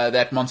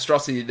that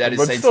monstrosity that is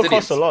But St. it still Stadiums.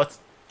 costs a lot.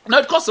 No,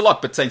 it costs a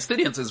lot, but St.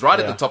 Stadiums is right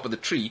at Yeah. the top of the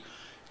tree.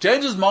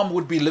 James's mom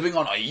would be living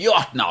on a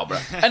yacht now, bro.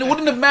 And it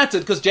wouldn't have mattered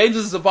because James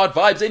is about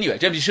vibes anyway.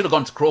 James, you should have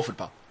gone to Crawford,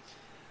 pal.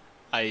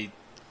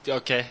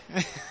 Okay.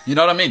 You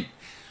know what I mean?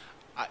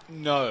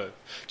 No.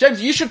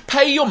 James, you should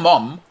pay your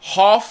mom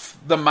half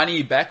the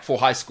money back for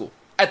high school.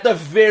 At the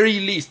very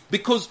least.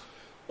 Because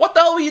what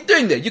the hell were you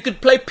doing there? You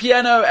could play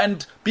piano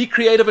and be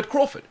creative at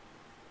Crawford.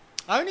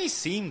 I only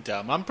seem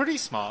dumb. I'm pretty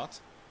smart.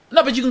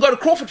 No, but you can go to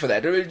Crawford for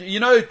that. You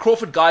know,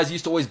 Crawford guys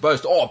used to always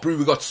boast, oh, bro,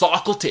 we got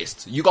cycle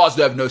tests. You guys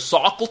have no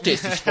cycle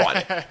tests this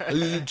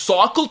Friday.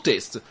 Cycle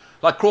tests.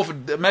 Like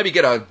Crawford, maybe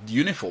get a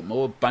uniform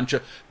or a bunch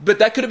of... But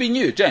that could have been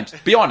you, James.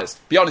 Be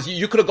honest. Be honest.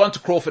 You could have gone to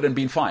Crawford and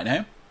been fine,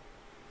 eh?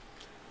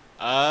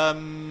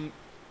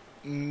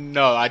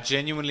 No, I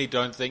genuinely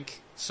don't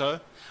think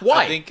so.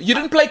 Why? I think You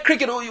didn't play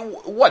cricket or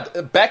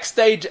what?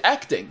 Backstage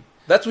acting.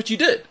 That's what you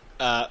did.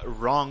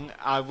 wrong.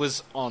 I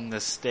was on the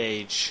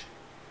stage.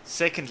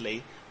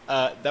 Secondly,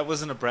 that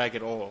wasn't a brag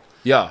at all.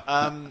 Yeah.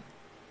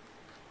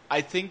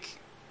 I think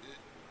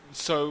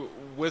so.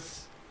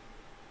 With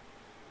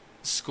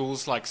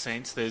schools like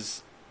Saints,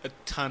 there's a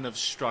ton of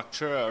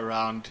structure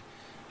around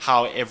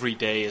how every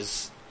day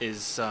is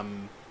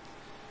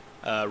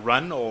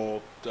run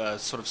or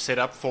sort of set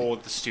up for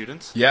the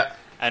students. Yeah.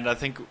 And I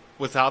think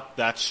without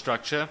that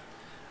structure,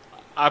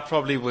 I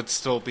probably would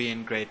still be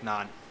in grade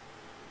 9.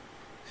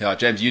 Yeah,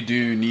 James, you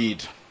do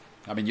need...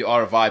 I mean, you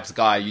are a vibes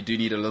guy. You do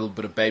need a little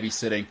bit of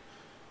babysitting.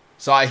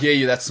 So I hear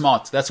you. That's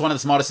smart. That's one of the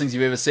smartest things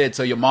you've ever said.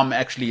 So your mom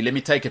actually... Let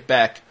me take it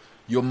back.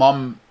 Your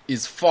mom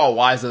is far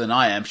wiser than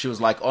I am. She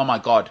was like, oh my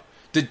God.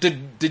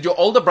 Did your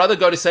older brother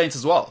go to Saints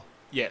as well?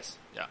 Yes,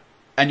 yeah.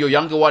 And your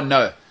younger one,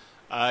 no?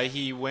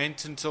 He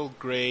went until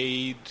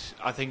grade,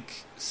 I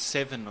think,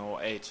 7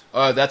 or 8.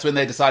 Oh, that's when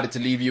they decided to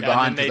leave you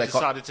behind. And then they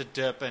 'cause decided to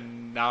dip,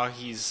 and now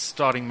he's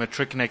starting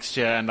matric next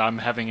year, and I'm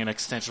having an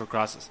existential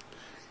crisis.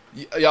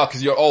 Yeah,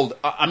 because you're old.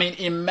 I mean,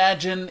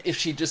 imagine if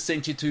she just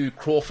sent you to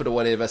Crawford or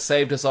whatever,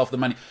 saved herself the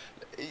money.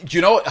 Do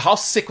you know how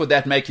sick would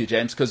that make you,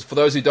 James? Because for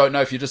those who don't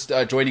know, if you're just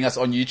joining us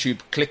on YouTube,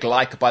 click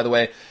like, by the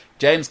way.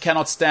 James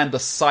cannot stand the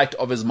sight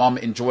of his mom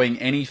enjoying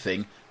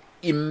anything.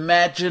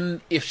 Imagine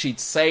if she'd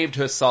saved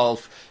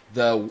herself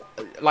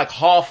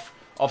half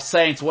of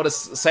Saints. What is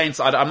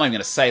Saints? I'm not even going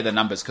to say the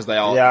numbers because they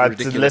are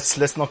ridiculous.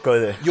 Let's not go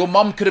there. Your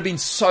mom could have been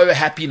so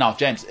happy now,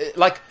 James.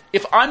 Like,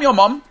 if I'm your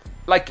mom,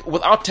 like,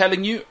 without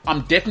telling you,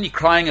 I'm definitely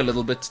crying a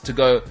little bit to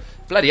go,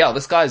 bloody hell,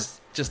 this guy's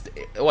just,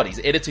 he's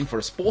editing for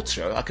a sports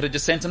show. I could have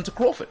just sent him to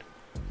Crawford.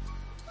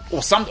 Or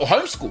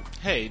homeschool.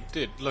 Hey,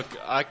 dude, look,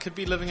 I could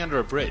be living under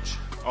a bridge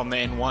on the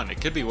N1.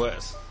 It could be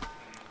worse.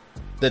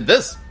 Than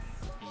this.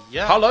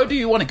 Yeah. How low do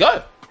you want to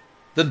go?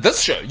 Than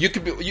this show. You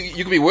could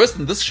be worse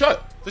than this show.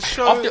 The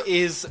show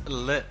is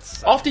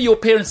lit. After your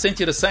parents sent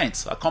you to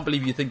Saints, I can't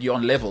believe you think you're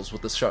on levels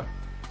with this show.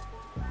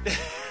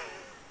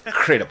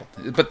 Incredible.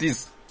 But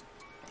these...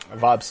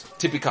 Vibes.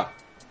 Typical.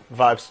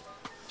 Vibes.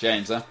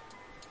 James, huh?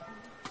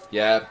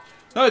 Yeah.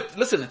 No,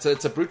 listen,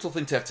 it's a brutal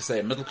thing to have to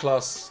say. Middle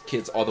class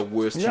kids are the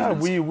worst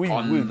humans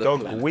on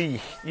the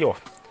planet.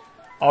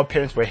 Our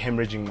parents were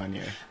hemorrhaging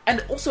money.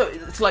 And also,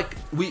 it's like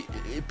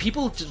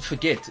people just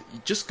forget.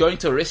 Just going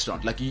to a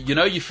restaurant, like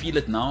you feel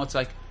it now. It's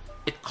like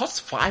it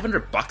costs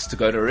 $500 to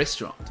go to a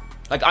restaurant.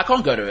 Like I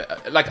can't go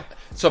to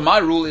so my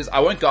rule is I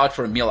won't go out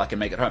for a meal I can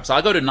make at home. So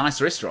I go to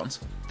nice restaurants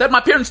that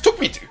my parents took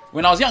me to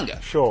when I was younger.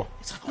 Sure.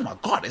 It's like, oh my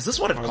God, is this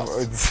what it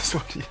costs?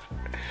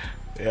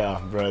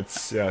 Yeah, bro.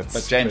 It's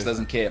but James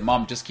doesn't care.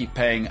 Mom, just keep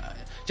paying.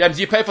 James,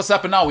 you pay for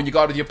supper now when you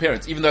go out with your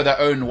parents, even though they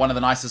own one of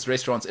the nicest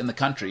restaurants in the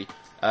country.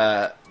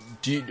 Have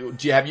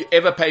you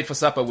ever paid for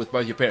supper with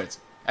both your parents?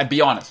 And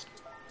be honest.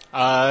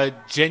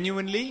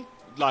 Genuinely,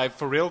 like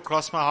for real,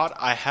 cross my heart,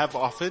 I have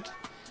offered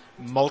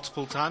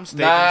multiple times.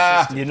 They've Nah.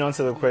 insisted. You didn't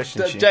answer the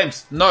question, Chi.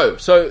 James, no.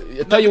 So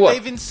I'll tell you what.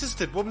 They've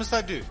insisted. What must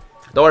I do?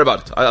 Don't worry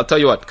about it. I'll tell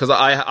you what, because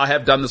I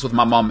have done this with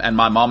my mom, and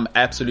my mom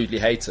absolutely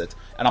hates it.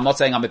 And I'm not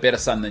saying I'm a better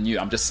son than you.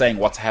 I'm just saying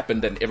what's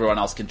happened, and everyone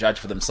else can judge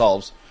for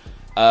themselves.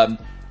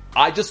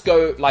 I just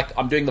go, like,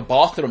 I'm doing the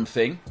bathroom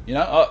thing,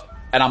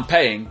 and I'm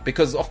paying,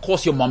 because of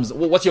course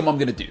what's your mom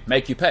going to do?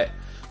 Make you pay.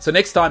 So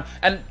next time,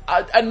 and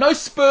no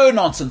Spur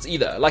nonsense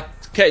either. Like,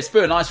 okay,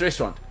 Spur, nice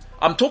restaurant.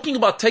 I'm talking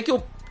about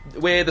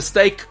where the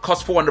steak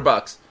costs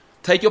 $400.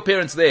 Take your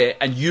parents there,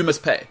 and you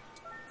must pay.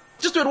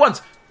 Just do it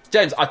once.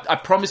 James, I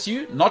promise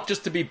you, not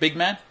just to be big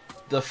man,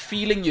 the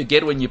feeling you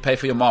get when you pay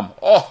for your mom.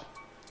 Oh,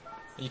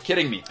 are you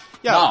kidding me?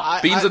 Yeah,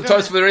 now, beans and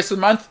toast for the rest of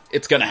the month,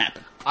 it's going to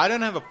happen. I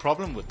don't have a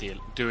problem with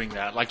doing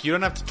that. Like, you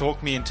don't have to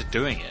talk me into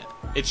doing it.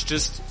 It's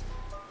just,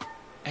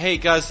 hey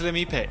guys, let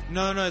me pay.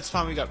 No, it's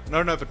fine. We got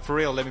no, but for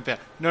real, let me pay.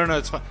 No,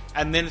 it's fine.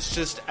 And then it's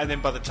just, and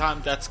then by the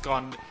time that's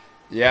gone,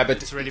 yeah,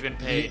 but it's already been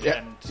paid.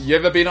 Yeah, and you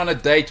ever been on a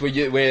date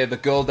where the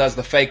girl does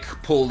the fake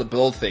pull the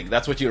bill thing?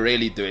 That's what you're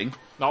really doing.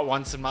 not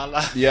once in my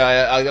life.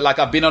 Yeah,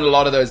 I've been on a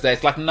lot of those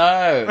dates. Like,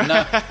 no,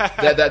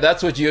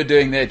 that's what you're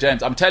doing there,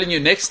 James. I'm telling you,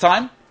 next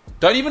time,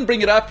 don't even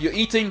bring it up. You're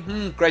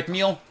eating, great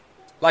meal.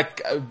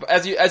 Like,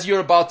 as you're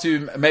about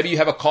to, maybe you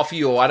have a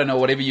coffee or I don't know,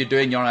 whatever you're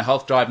doing, you're on a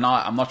health drive now.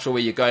 I'm not sure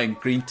where you're going,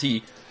 green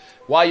tea.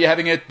 While you're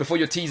having it, before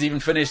your tea's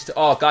even finished,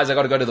 oh, guys, I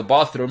got to go to the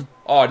bathroom.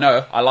 Oh,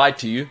 no, I lied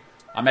to you.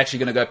 I'm actually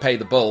going to go pay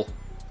the bill.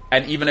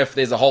 And even if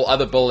there's a whole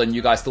other bill and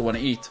you guys still want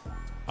to eat,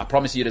 I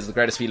promise you it is the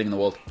greatest feeling in the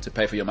world to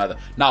pay for your mother.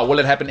 Now, will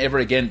it happen ever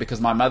again? Because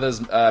my mother's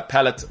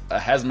palate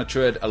has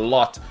matured a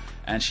lot,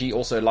 and she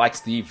also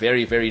likes the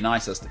very, very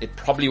nicest. It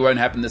probably won't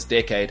happen this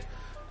decade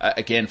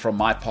again from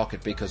my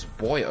pocket, because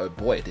boy, oh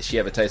boy, does she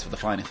have a taste for the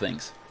finer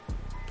things.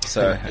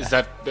 So Is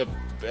that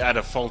at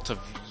a fault of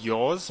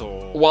yours,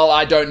 or? Well,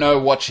 I don't know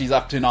what she's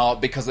up to now,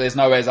 because there's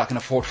no ways I can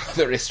afford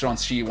the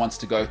restaurants she wants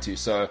to go to.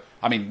 So,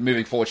 I mean,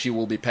 moving forward, she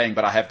will be paying,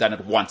 but I have done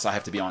it once, I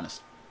have to be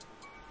honest.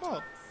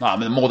 Well, No, I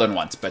mean, more than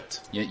once,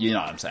 but you know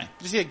what I'm saying.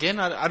 you see, again,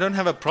 I don't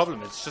have a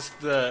problem. It's just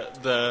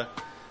the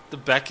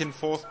back and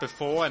forth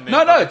before, and then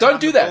No, by the don't time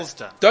do the bill's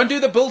that. done. Don't do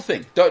the bill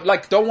thing.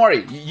 Don't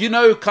worry. You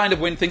know kind of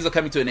when things are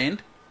coming to an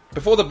end.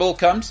 Before the bill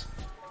comes,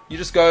 you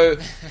just go,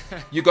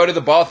 you go to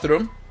the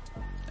bathroom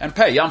and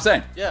pay. You know what I'm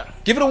saying? Yeah.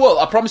 Give it a whirl.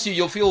 I promise you,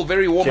 you'll feel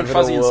very warm Give and it a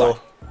fuzzy whirl.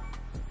 inside.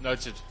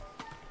 Noted.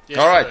 Yes,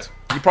 All right. sir.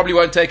 You probably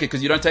won't take it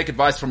because you don't take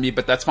advice from me,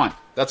 but that's fine.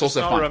 That's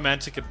also Not fine.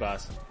 romantic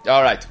advice.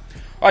 All right,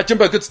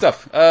 Jimbo, good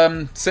stuff.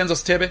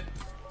 Senzos Tebe.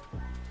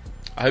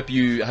 I hope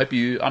you.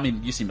 I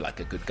mean, you seem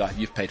like a good guy.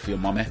 You've paid for your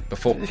mom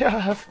before. Yeah, I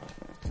have.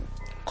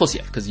 Of course,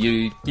 yeah, because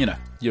you're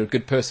a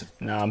good person.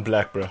 No, I'm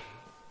black, bro.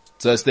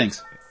 It's those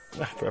things.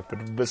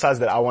 But besides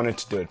that, I wanted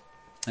to do it.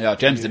 Yeah,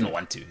 James didn't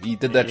want to. He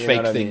did that You know fake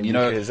what I thing, mean?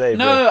 Because, hey,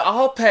 no, bro.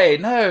 I'll pay.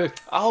 No.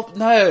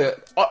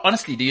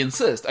 Honestly, do you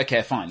insist?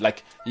 Okay, fine.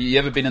 Like, you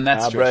ever been in that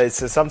Bro, situation?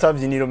 so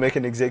sometimes you need to make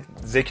an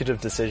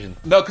executive decision.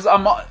 No, because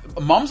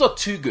moms are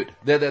too good.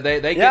 They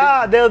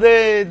Yeah,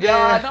 they're.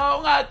 yeah.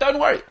 No, don't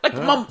worry. Like,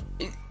 mom,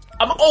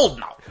 I'm old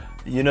now.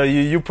 You know,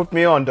 you put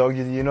me on, dog.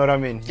 You know what I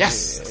mean?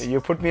 Yes. You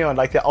put me on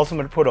like the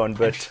ultimate put on,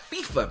 but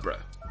FIFA, bro.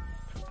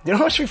 you know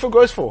how much FIFA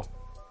goes for?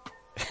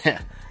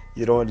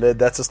 You don't.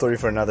 That's a story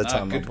for another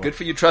time. my boy. Good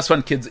for you, Trust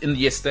Fund kids in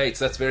the Estates.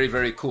 That's very,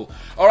 very cool.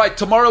 All right,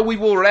 tomorrow we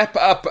will wrap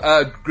up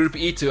Group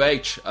E to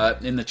H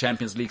in the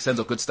Champions League.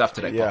 Sends all good stuff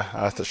today. Yeah,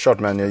 that's a shot,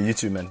 man. Yeah, you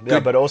too, man. Yeah,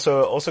 Good. but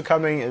also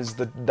coming is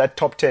that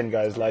top 10,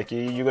 guys. Like,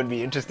 you're going to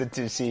be interested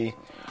to see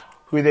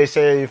who they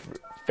say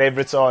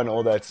favorites are and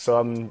all that. So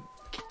I'm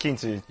keen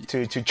to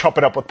chop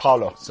it up with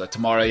Paulo. So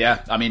tomorrow,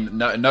 yeah. I mean,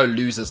 no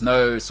losers,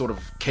 no sort of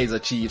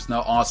Kaizer Chiefs,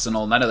 no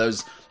Arsenal, none of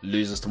those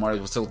losers tomorrow.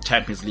 It's still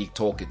Champions League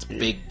talk. It's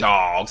big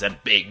dogs and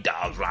big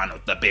dogs run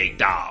with the big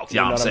dogs.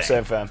 You know what I'm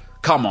saying, fam?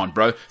 Come on,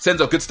 bro.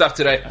 Senzo, good stuff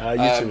today.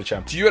 You too,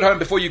 champ. To you at home,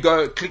 before you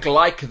go, click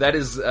like. That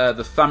is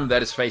the thumb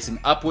that is facing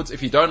upwards.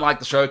 If you don't like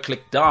the show,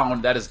 click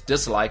down. That is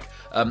dislike.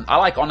 I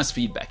like honest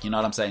feedback. You know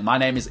what I'm saying? My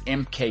name is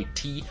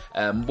MKT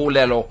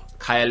Mbulelo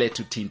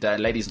Kayaletu Tinta.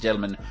 Ladies and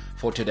gentlemen,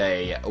 for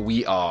today,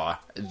 we are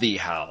the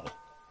hell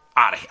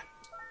out of here.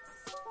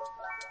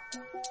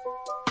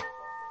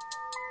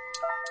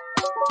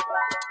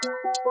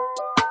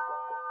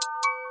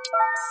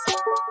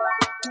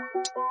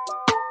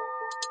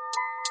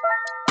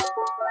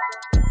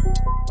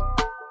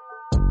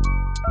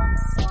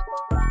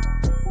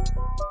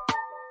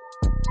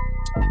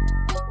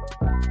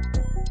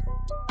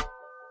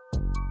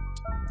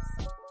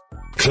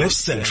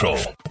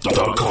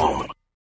 CliffCentral.com